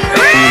eyes and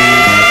read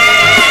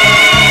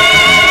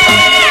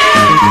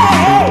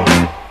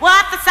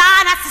what the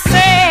sign has to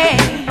say.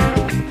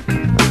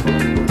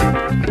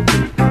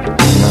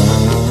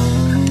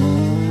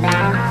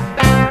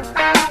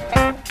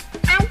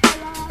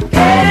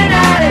 Getting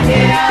out of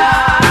here.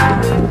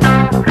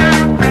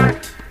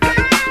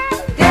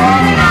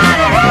 Getting out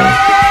of here.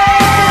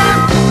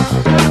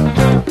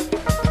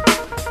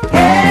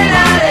 Getting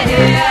out of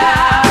here.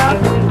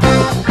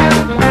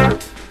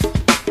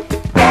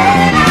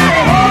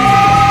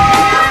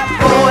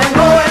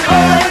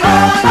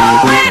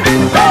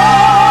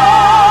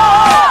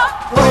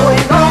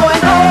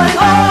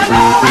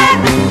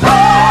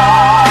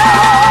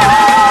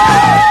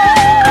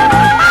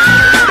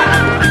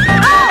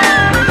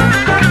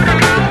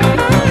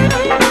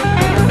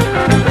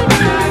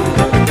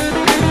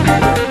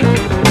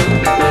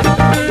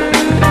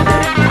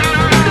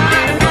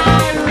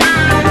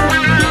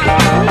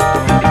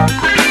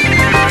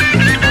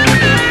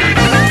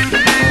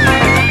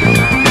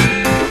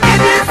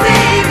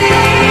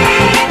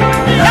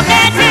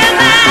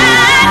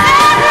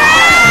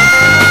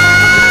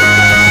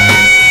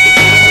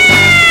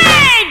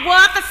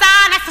 What the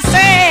sign has to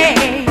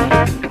say.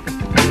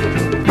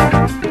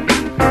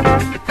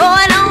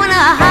 Going on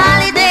a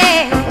holiday.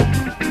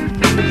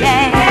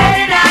 Yeah.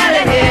 Getting out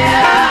of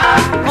here.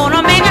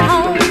 Gonna make it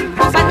home,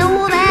 'cause I know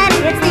that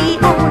it's the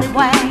only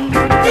way.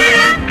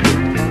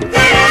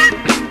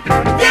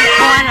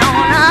 Going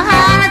on a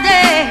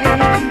holiday.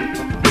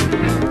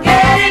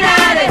 Getting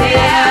out of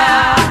here.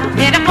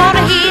 Heading for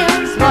the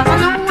hills, 'cause I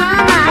know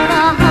I'm like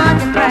a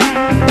hunting prey.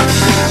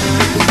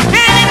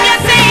 And if you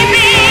see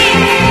me,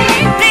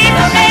 please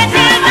look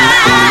into my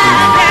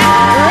eyes and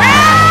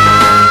read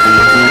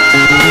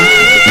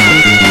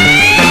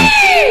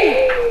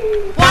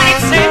what it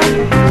says.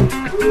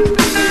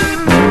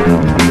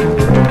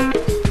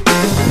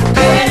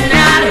 Getting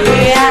out of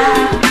here.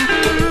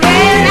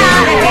 Getting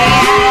out of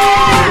here.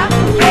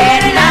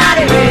 Getting out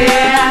of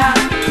here.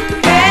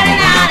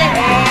 Getting out of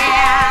here.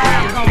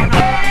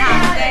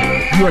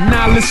 You are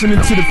now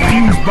listening to the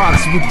Fuse Box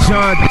with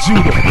John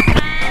Judah.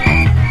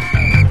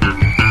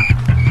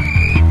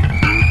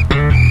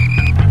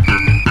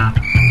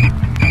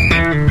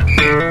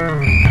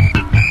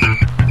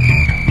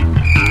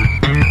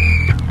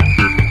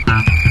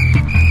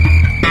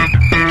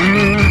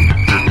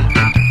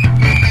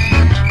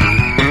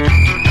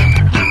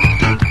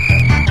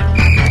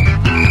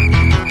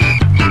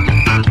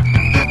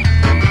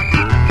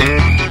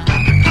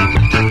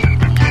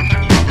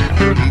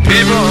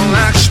 People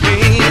ask me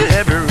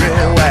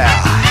everywhere.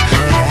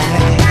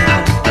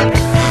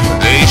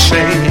 They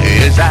say,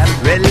 is that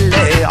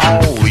really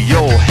all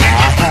you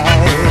have?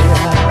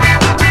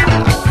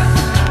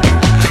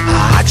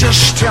 I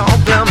just tell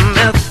them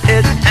if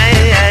it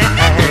ain't.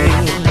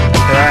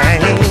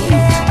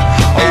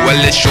 Oh,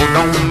 well, it sure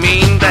don't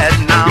mean that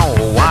now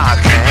I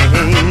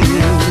can't.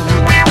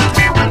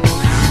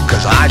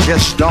 'Cause I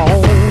just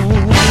don't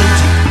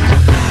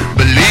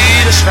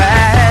believe it's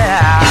fair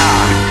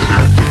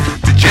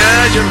to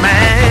judge a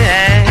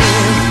man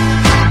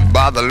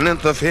by the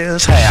length of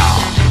his hair.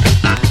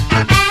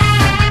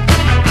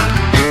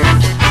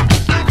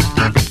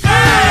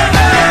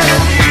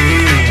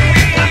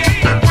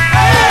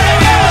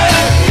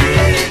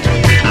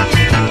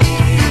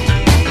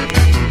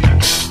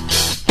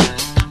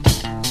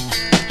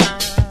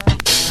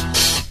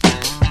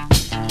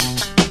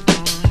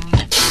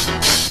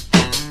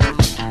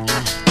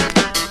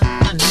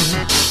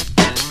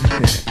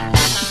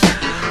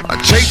 I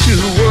take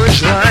two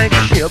words like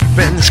hip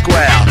and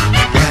square.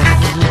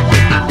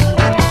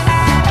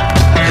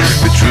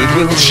 The truth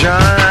will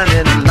shine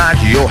and not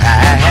your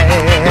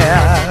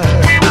hair.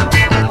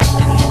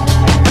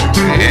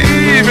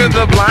 Even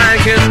the blind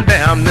can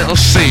damn they'll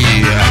see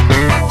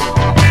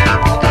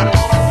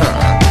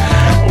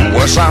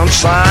what's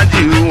outside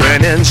you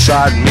and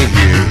inside me.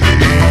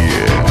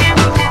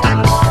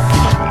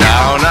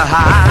 Down the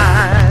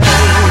high,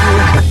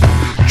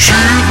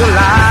 through the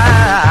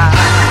lie.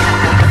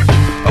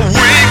 A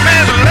weak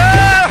man's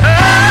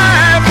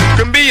love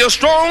can be a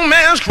strong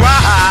man's cry.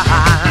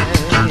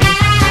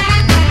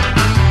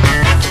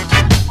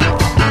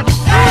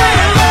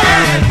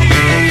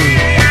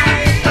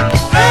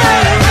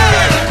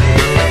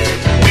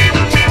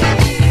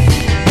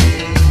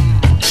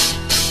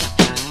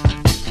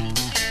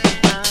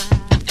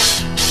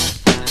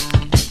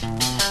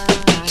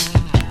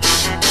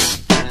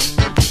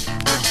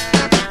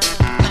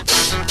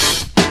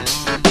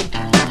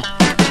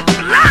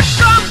 Like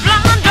a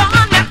blonde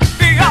on that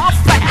field.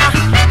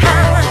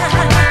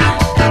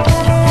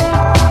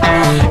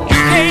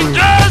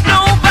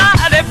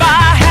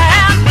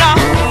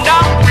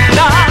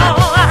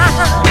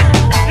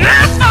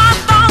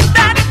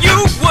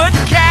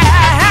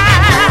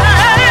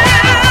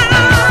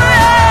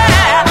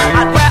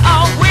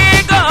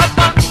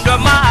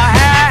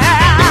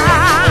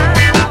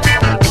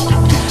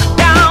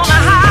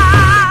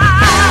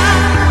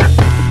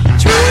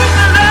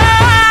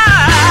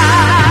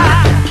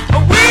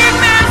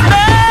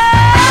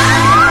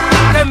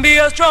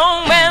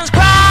 strong man's cry.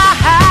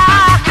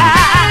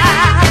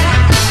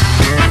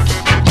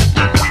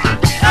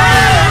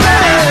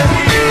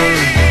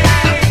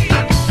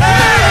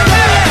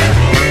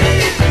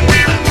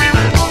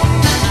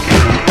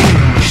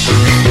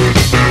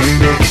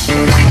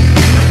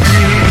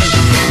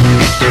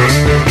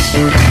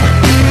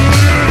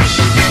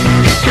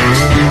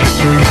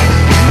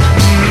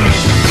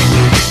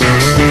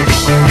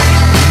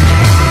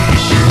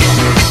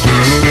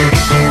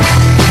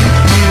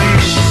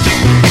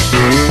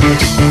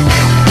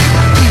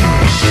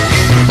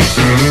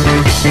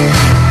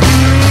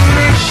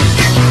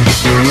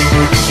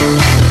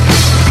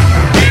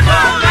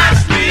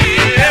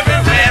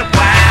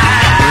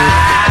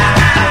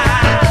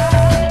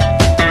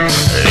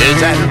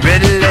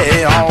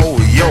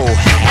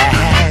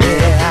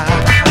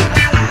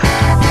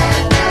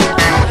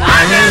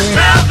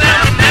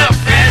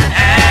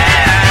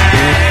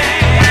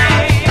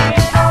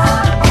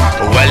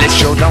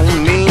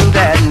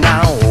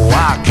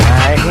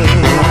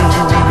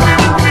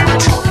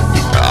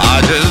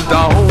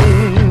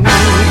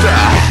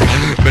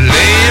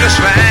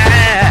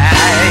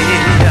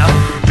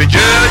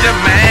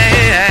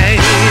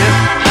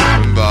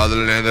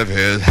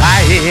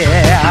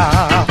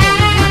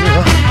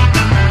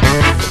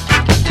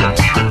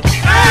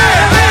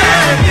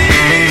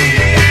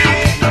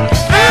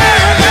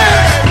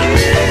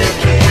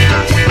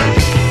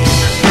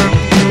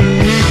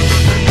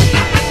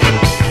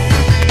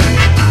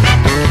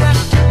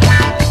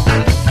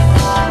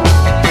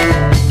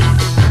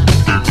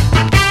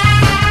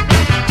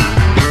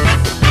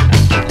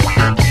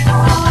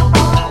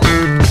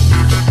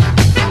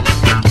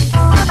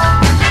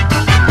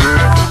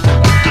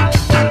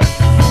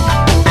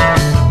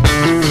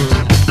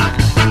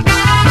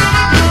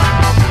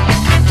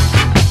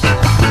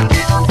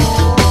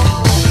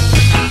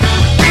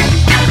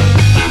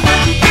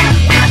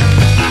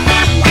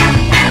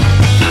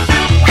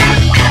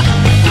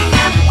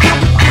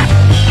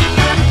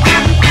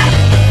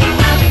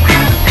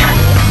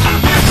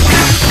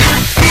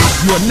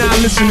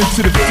 Listening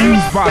to the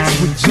Fuse Box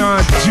with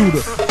John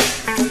Judah.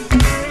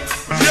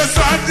 Yes,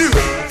 I do.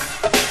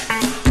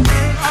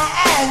 I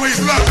always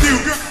love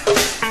you, girl.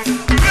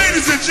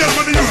 Ladies and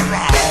gentlemen, you're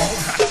wrong.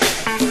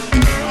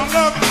 I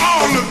love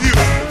all of you.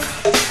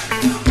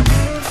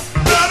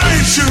 That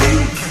ain't true.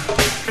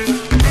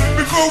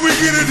 Before we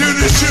get into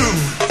this shoe,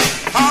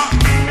 huh?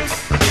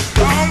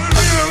 All the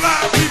real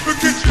live people,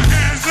 get your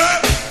hands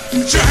up.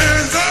 Get your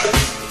hands up.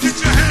 Get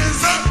your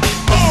hands up.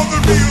 All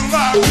the real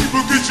live people,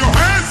 get your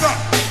hands up.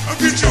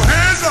 Get your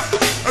hands up,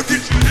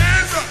 get your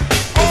hands up.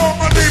 All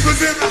my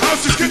neighbors in the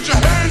house, just get your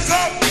hands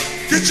up.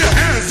 Get your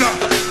hands up,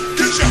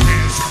 get your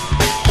hands up.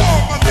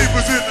 All my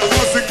neighbors in the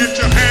house, get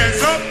your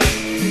hands up.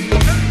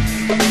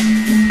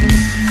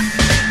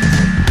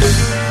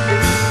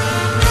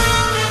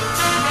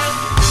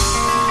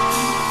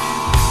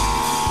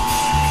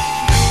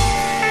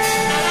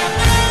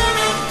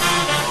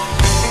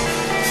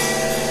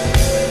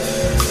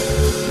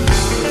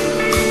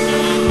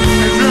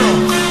 Hey girl,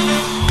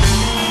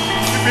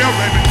 give me up,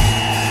 baby.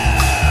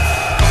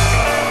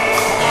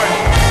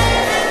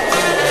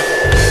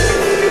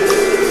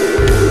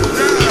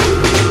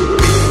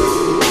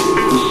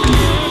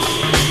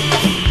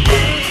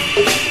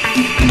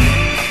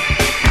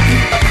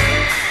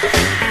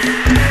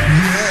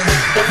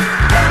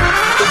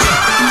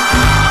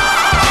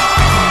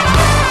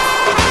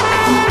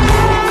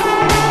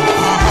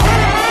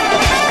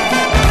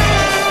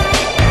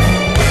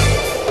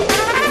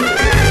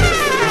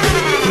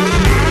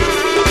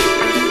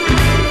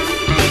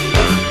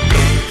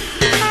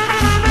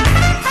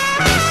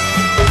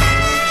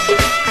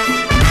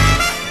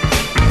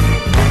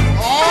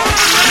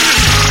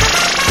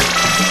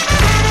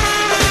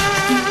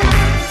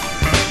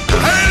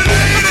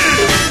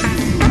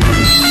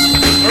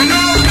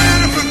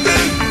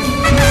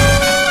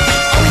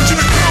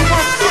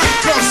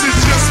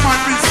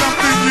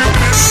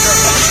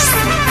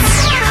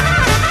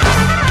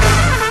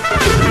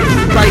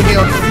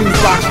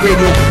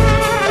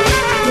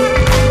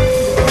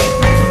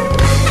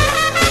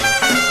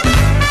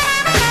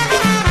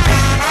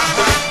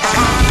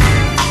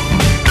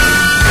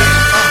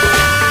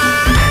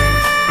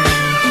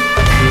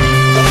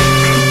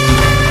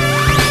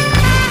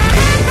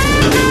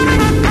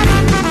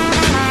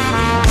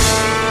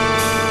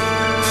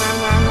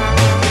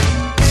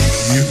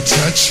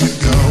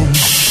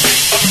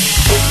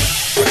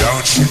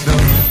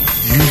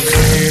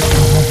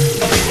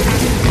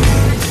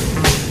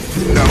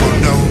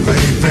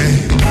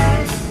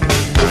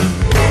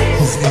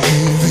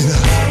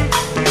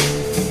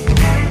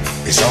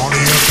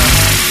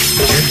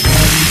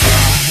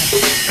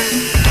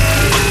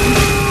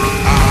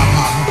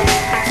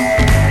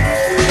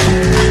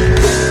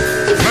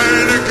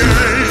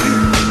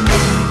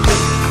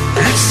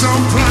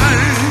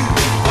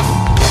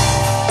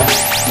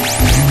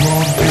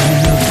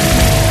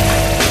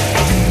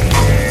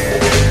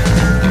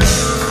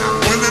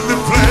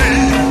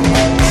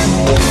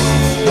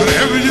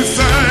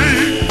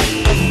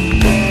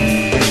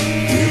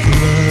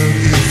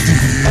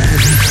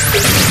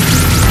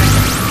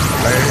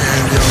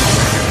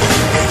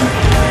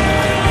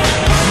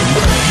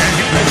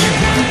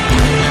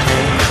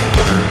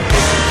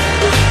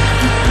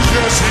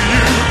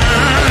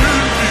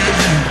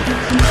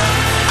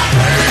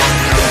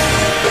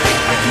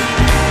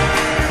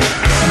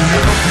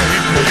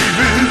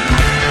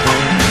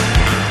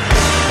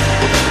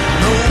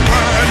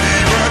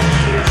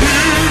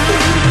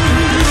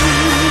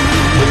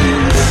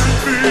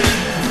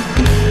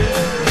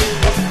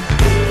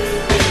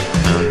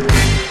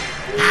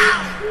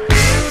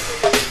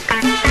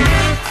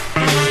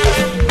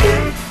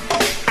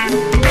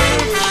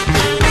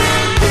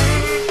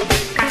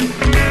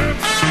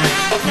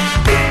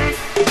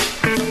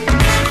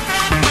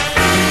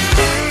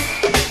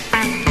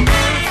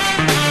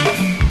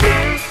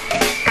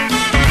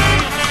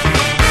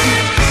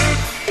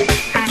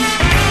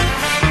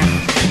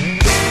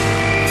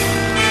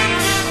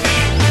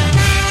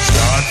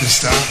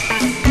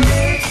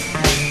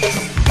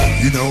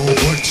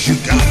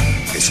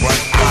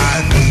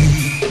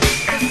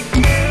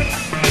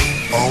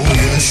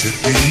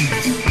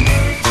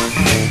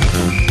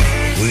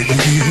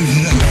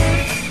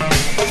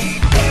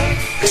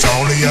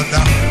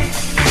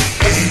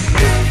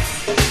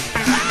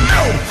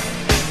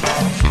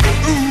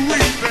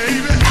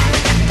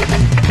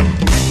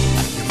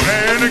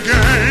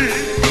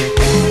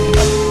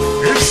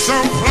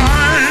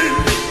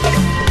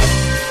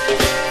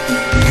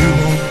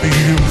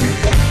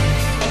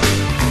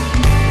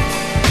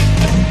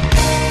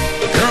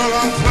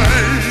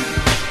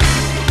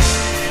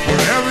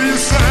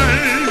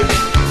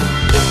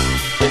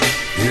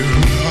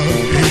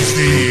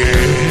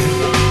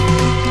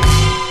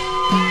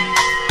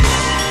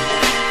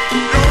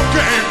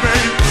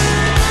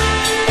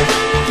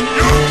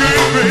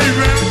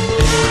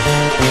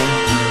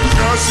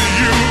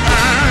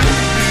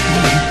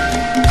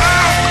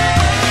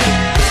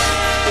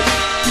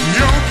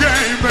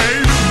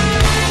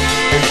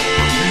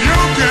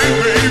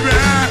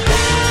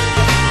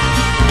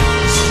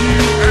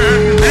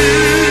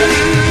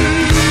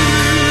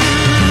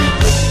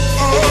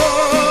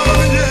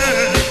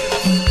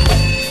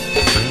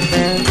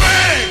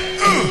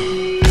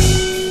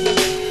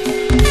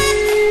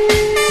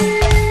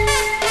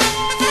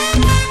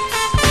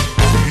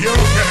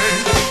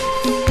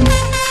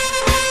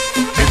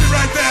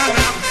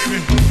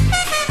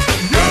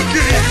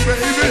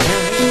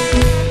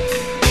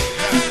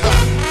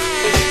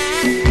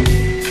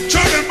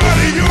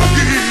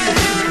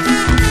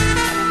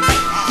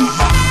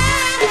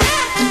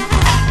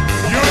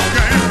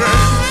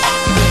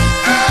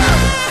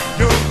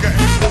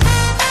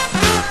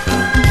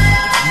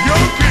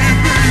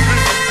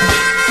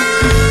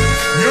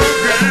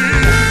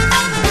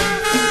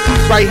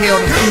 right here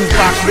on the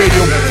Fusebox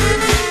Radio.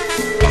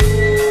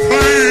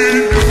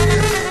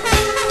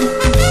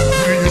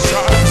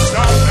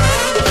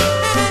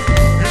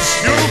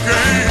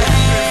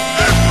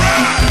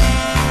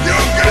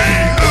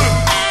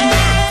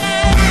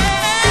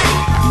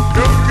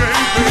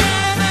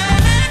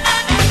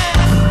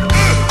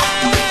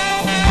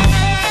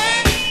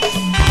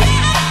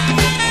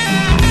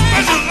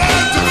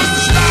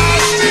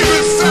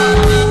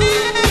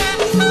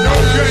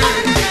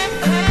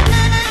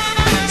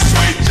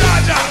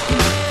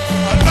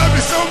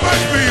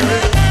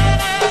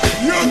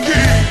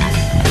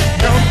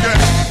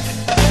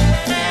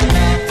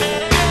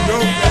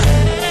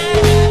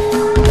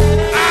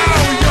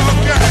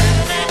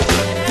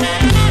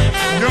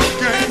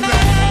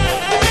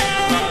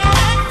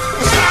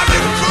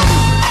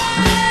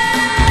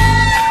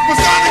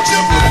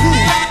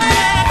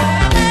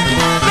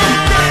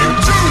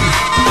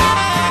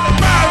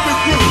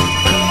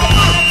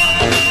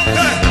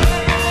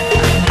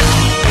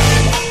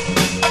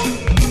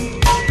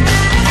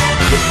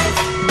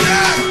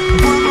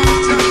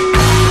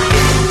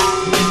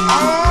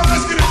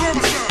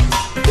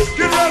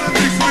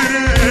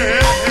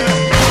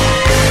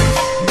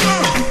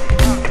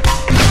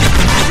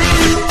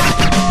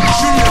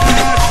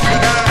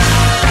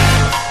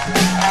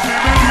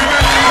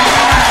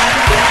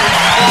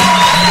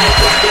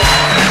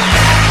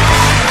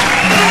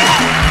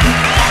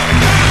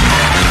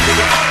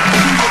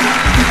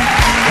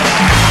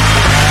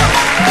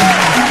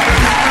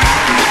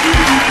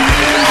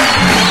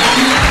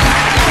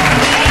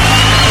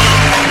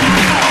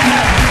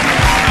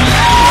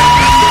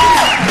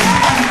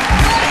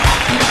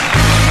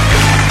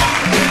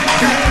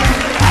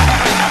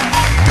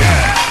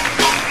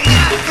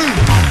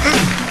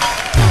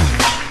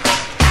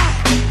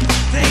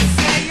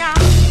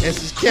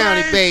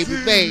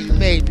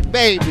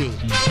 Baby.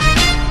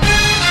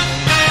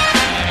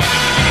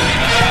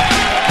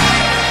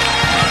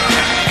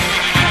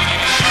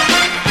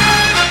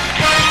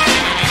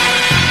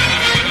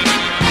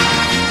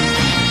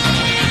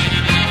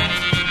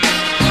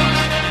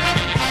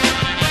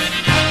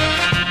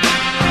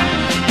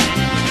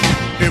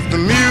 If the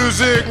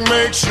music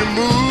makes you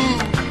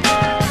move,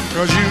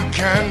 'cause you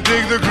can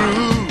dig the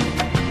groove,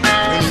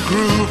 and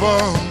groove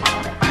on,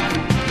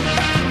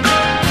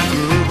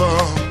 groove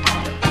on.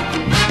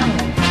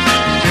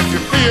 If you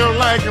feel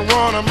like you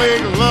wanna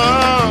make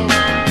love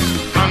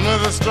under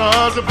the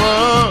stars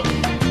above,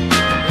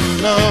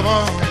 and love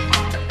on,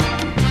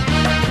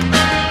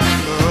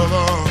 love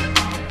on.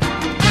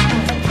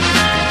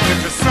 If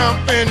there's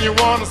something you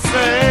wanna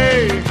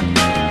say,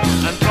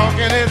 and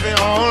talking is the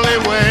only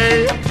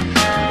way,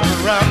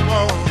 rap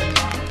on,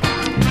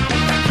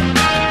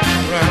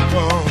 rap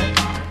on.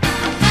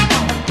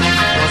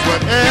 'Cause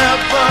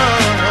whatever,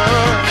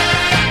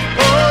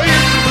 oh you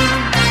do,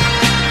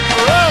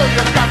 oh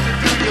you got to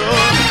do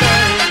your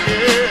thing,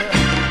 yeah.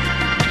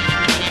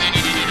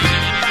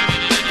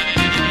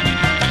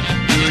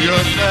 Do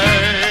your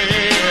thing.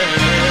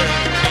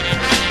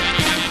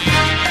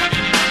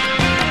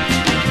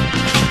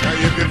 Now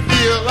if you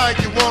feel like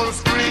you wanna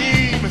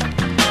scream,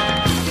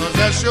 'cause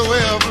that's your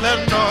way of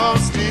letting off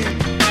steam.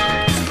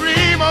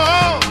 Scream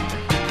on.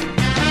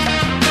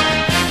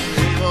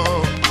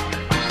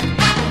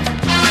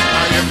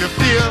 Now if you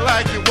feel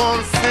like you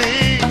wanna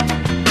sing,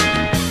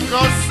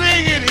 'cause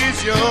singing is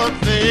your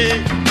thing,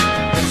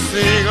 and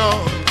sing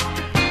on,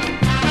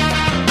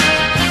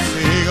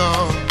 sing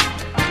on.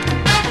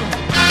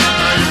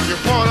 Now if you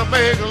wanna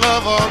make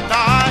love all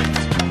night,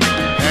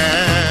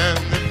 and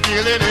the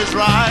feeling is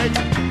right,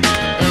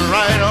 and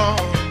right on,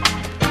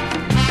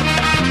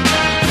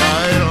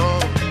 right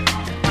on.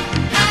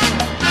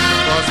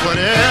 'Cause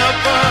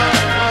whatever,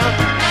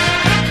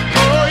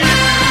 oh you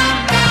do,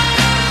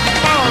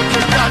 oh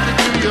you got to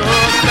do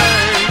your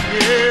thing,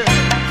 yeah.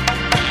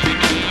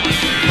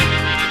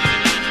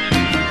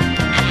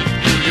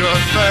 Do your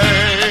thing.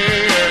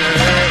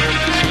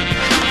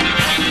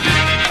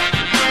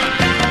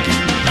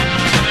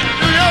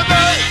 Do your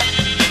thing.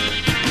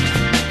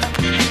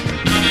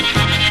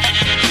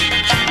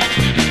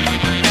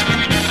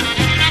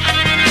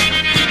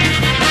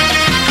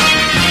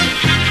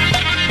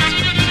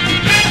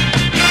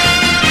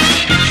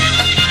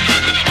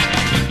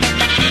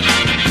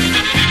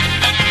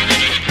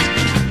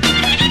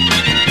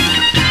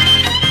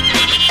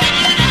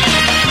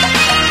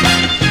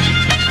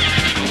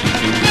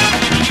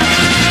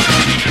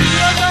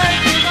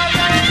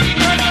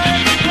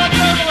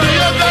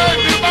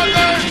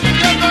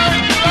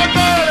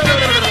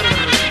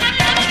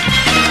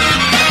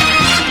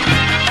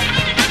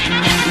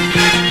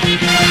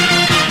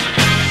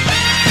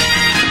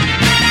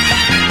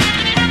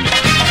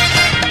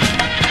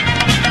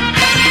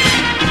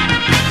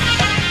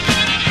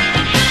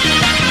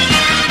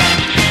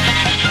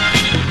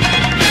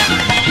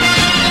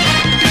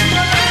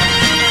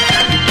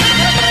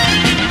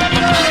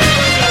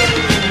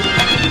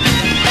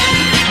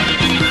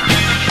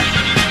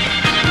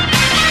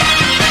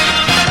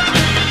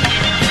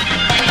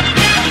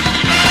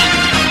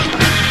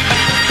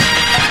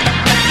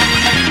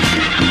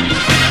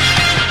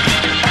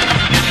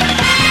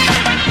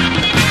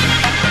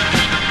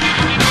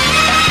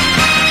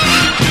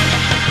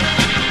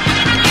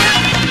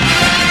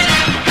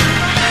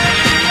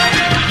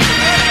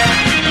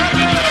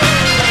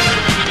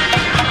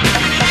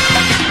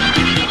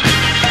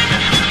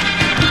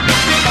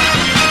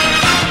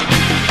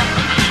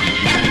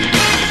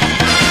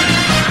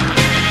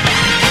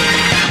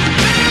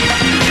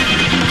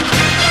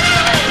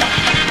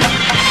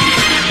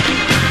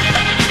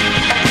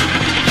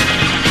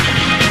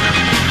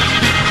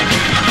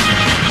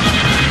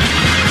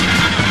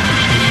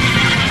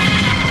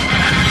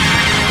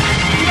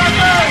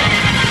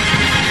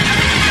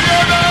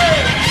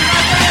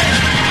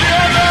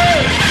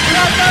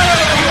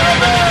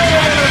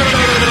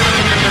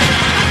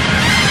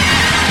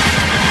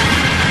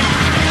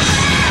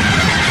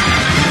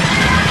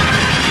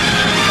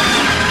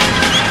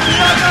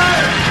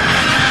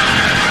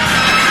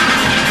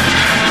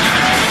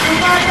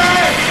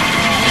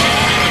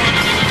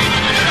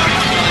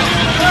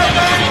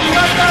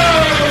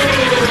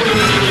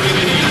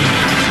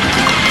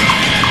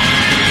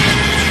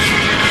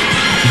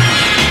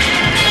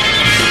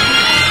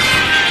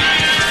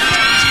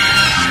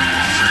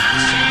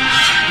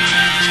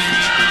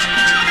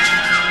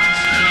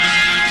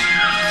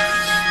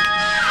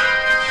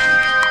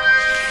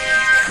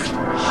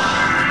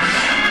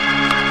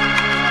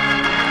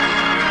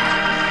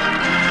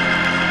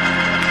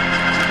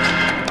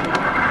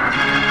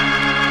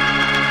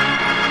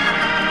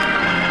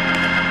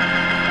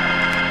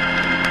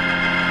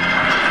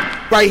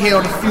 right here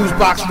on the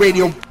Fusebox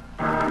Radio.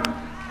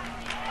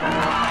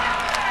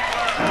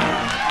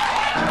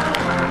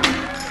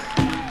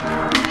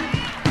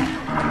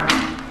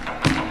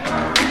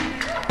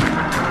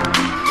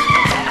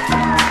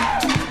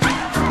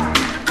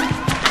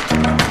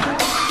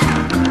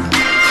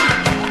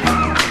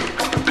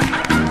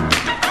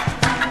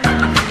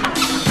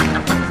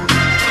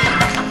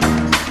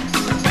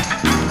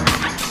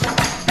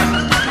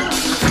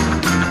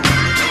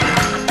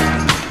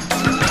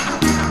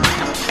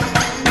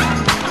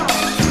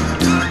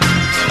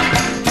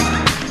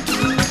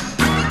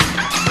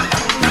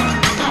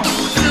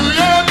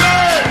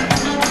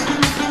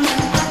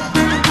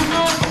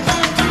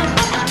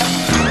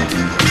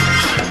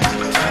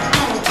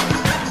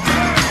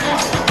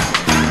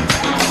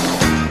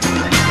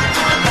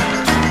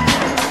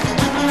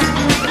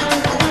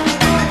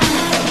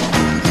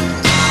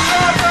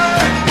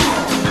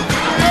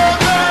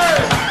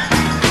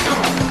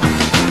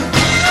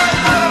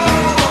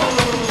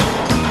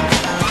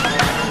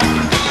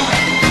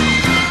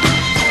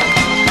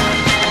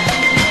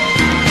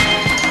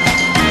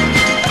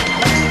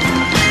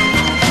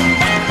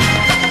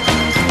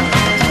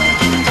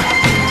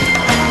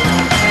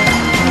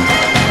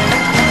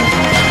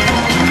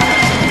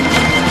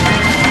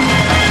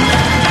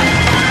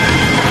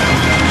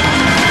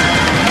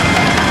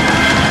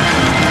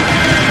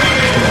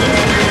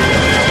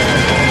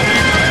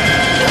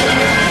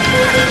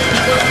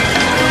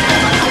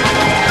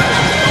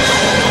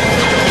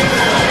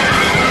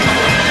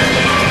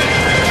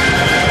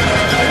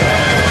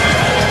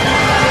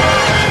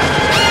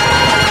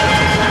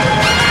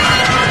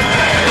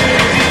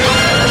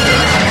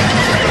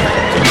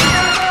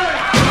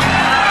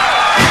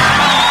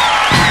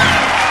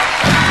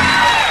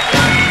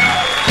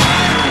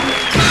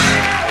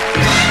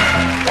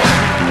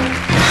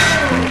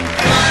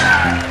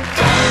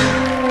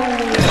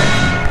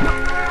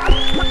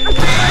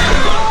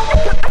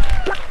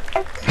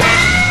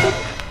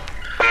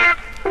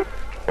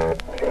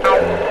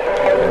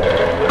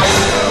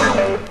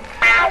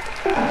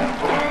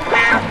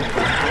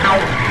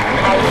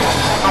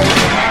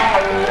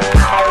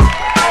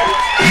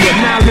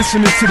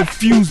 Listening to the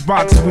Fuse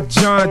Box with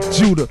John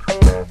Judah.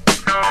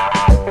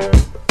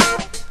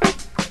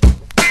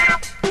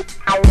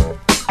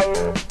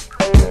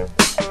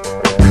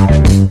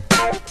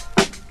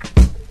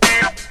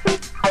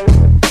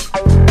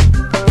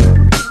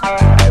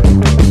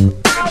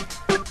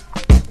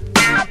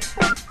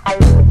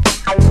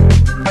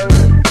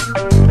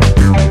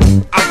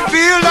 I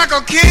feel like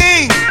a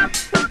king,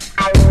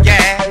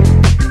 yeah,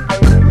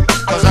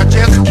 'cause I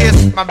just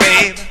kissed my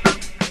baby.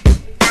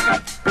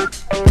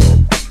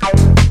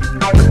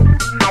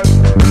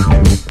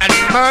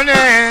 Money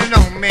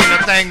don't mean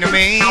a thing to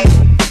me,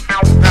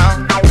 no,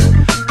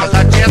 'cause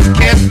I just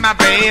kissed my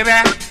baby.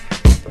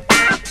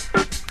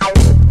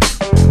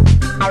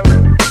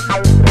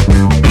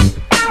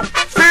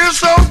 Feels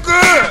so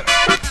good,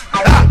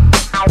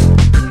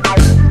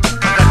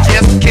 'cause I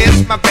just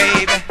kissed my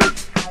baby.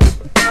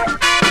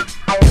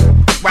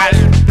 Well,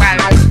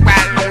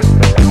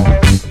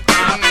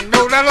 no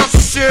little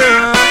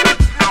sure,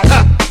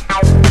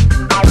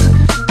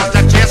 'cause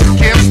I just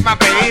kissed my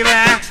baby.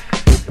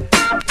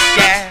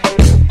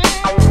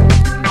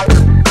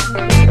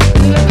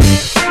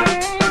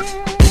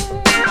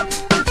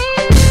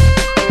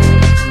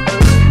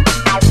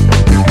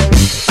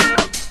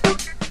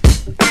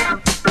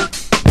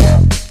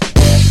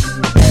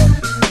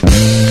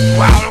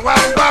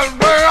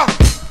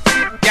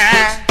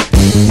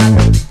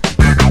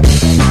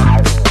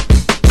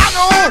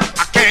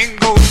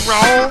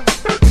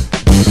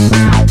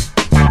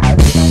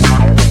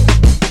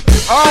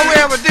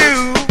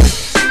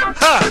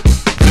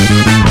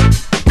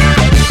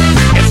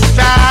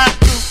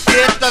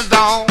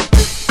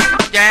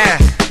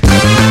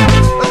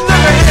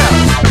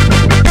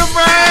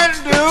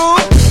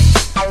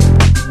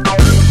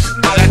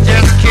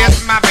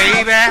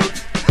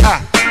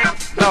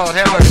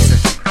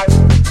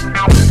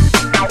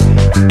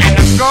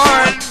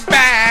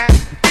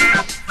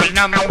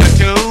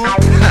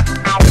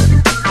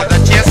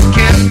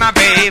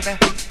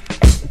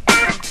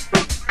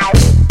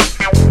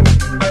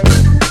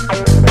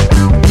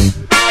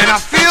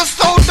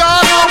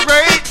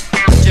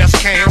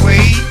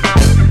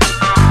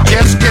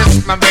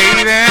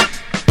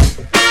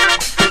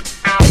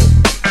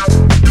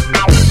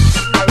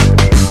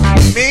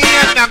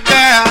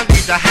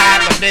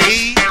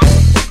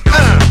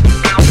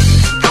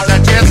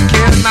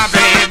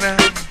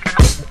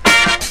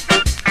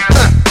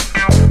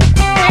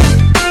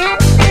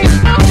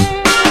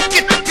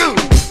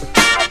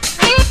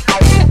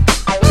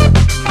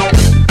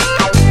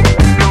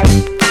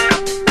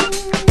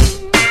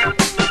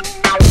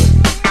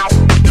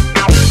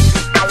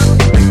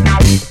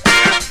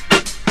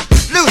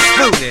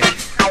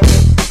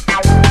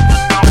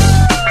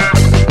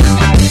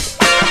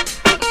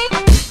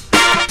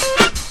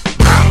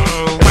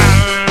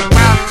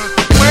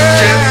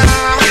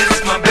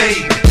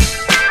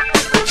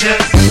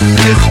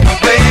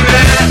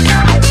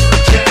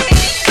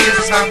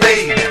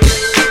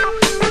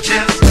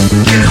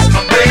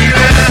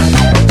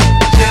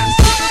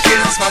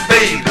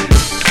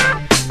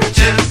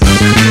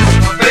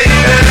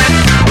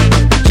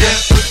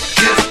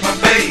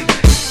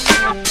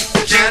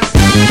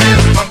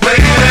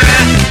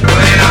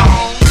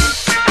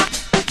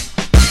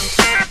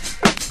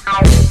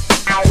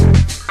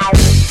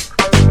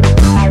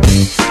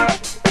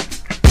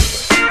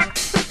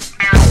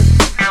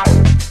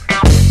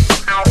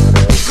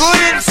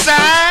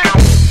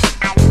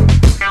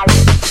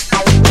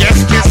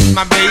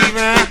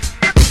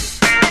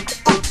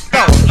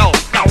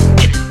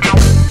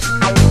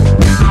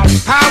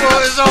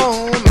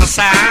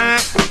 side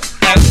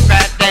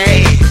every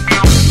day.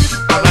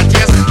 I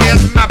just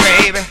kiss my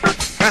baby.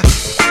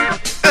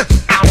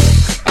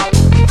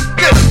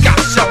 Good God,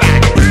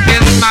 somebody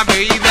kiss my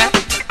baby.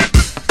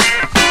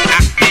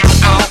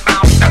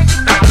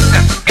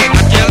 And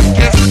I just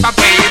kiss my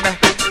baby.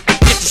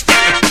 Get you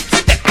stepping,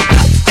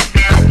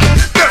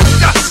 good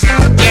God,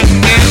 just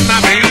kiss my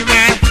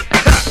baby.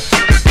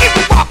 Keep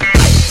it walking,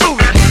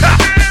 moving,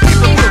 keep it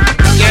moving.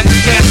 Just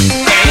kiss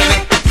baby.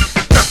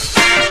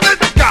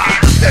 Good God,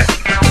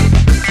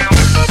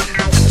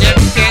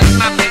 just kiss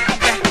my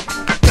baby.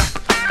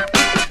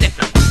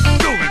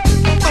 Moving,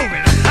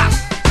 moving,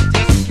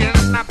 just kiss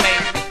my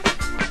baby.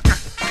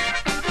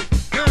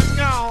 Good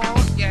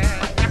God,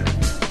 yeah,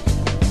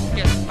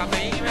 kiss my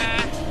baby.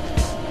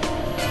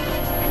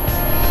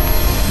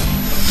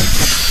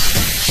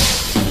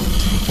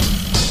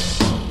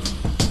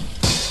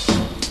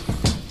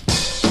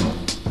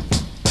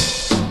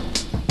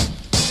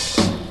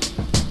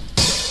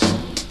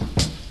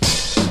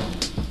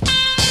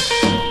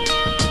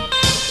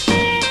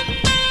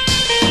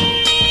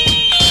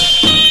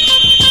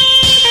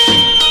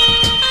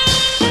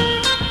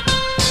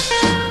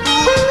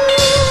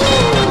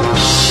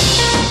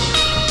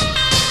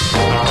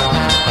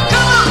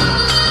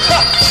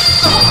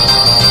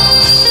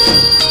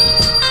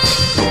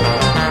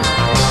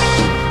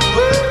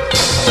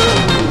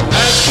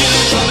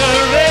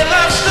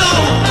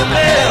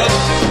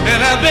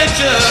 And I bet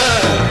you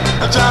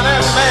Johnny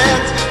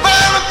Man's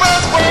very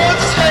first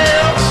words is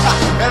hell.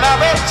 And I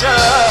bet you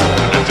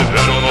if you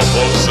bet on a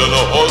horse and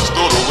a horse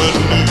go to win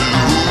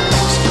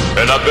news.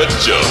 And I bet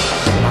you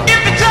if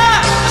you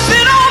try to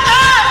sit on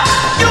that,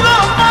 you're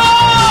gonna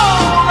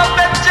fall. I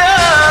bet you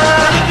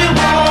if you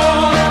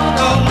want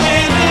a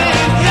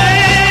winning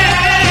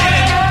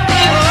hand,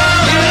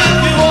 if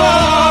you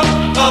want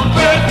a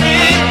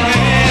perfect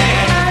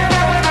hand,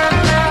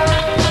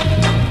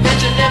 bet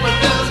you never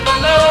lose my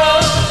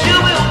love. You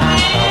will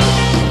win.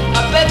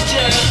 I bet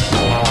you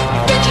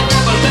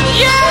never lose.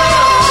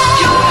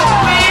 Yeah, you will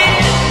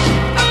win.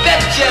 I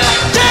bet you.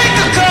 Take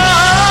a car.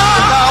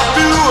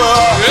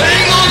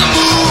 Ain't gonna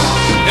move.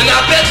 And I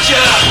bet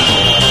you.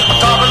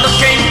 Governor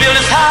can't build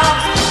his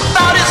house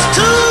without his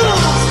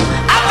tools.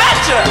 I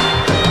bet you.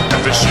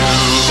 If his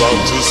shoes are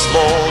too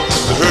small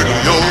to hurt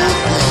your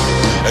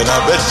feet. And I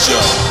bet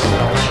you.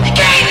 You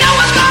can't know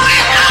what's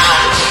going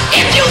on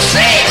if you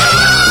see.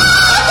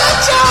 I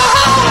bet you.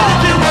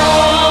 If you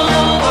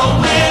want a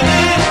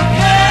winning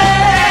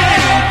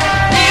hand,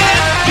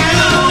 if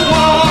you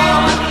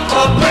want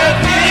a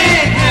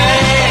perfect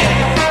hand,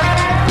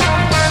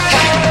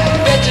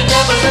 bet you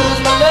never lose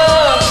my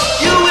love.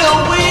 You will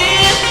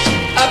win.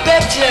 I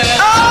bet you.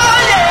 Oh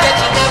yeah. Bet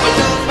you never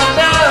lose my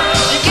love.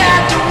 You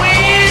got to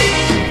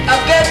win. I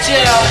bet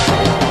you.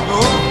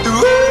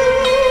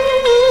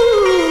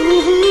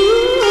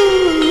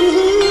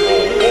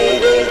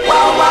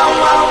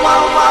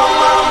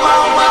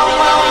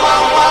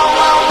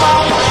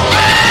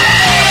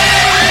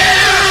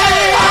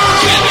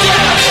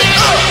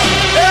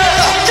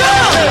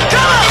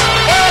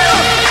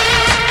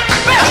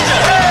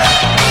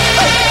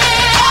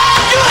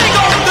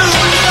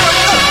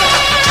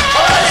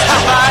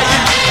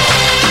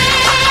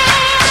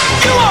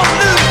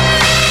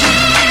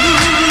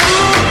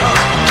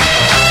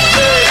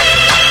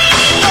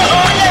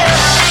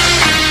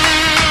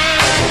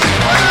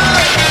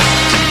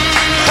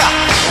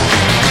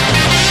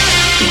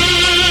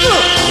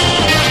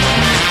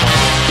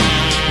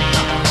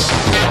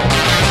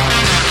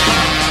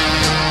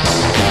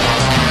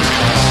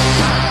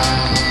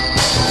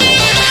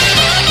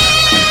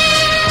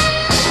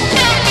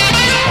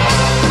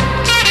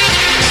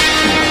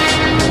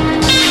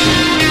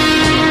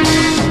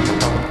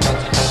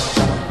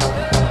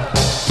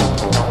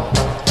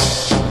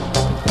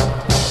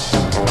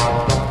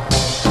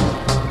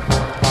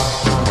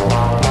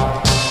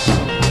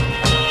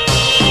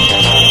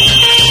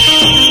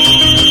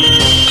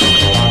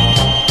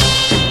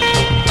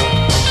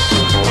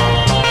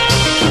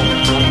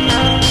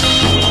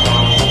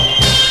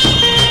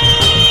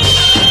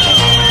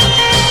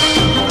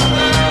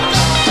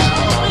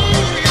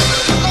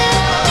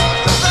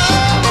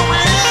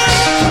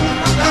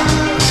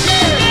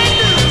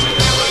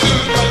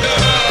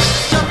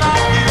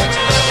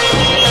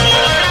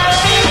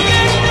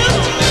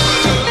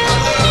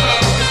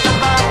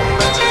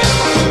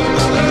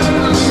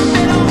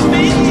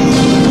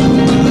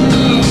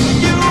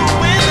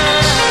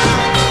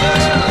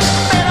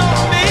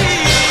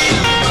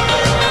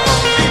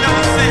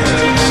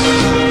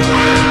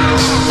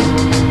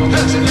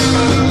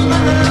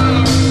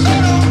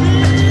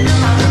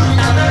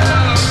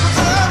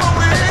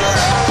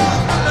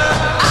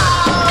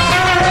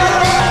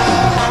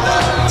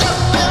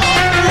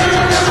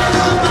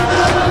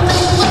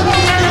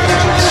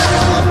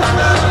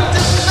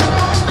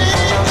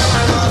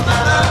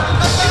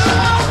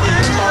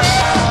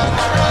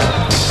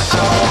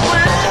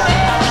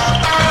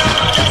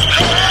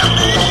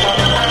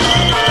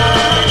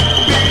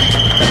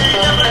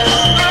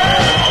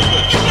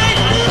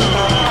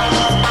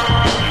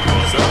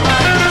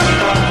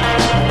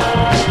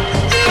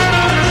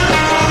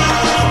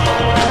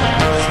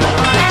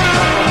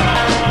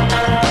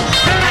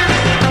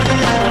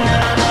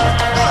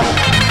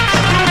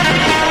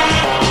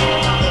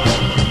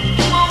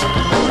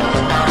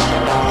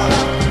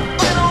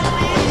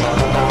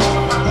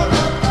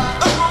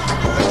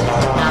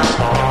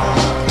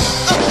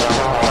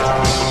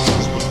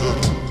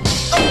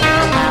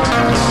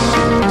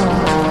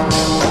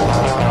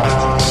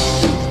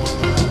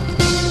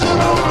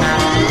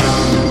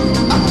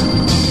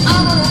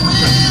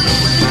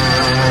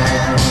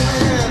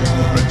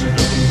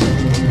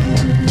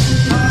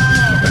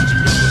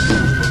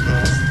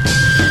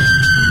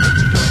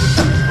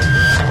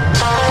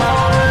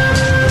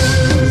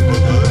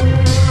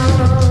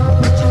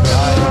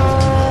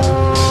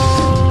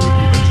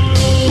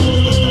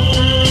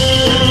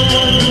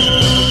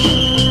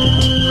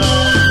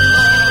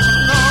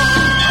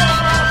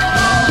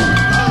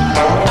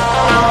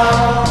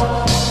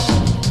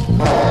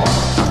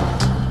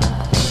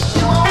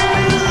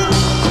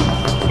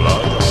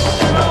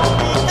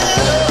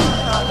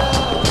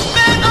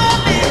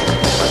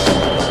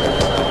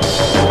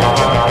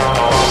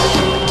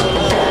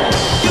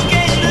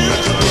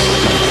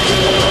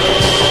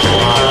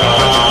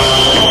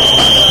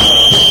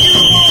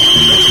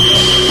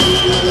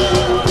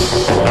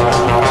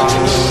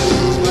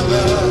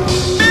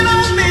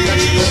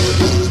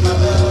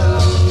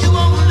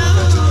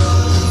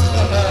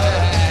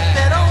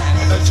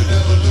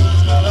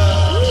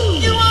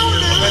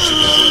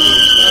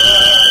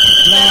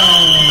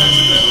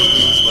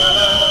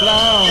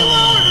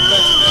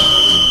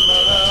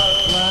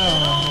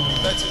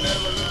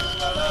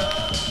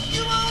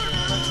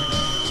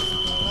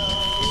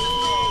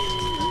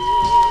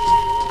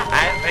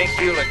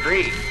 you'll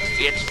agree,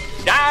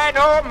 it's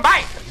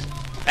dynamite.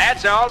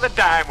 That's all the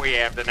time we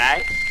have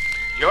tonight.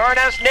 Join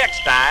us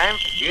next time.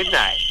 Good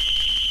night.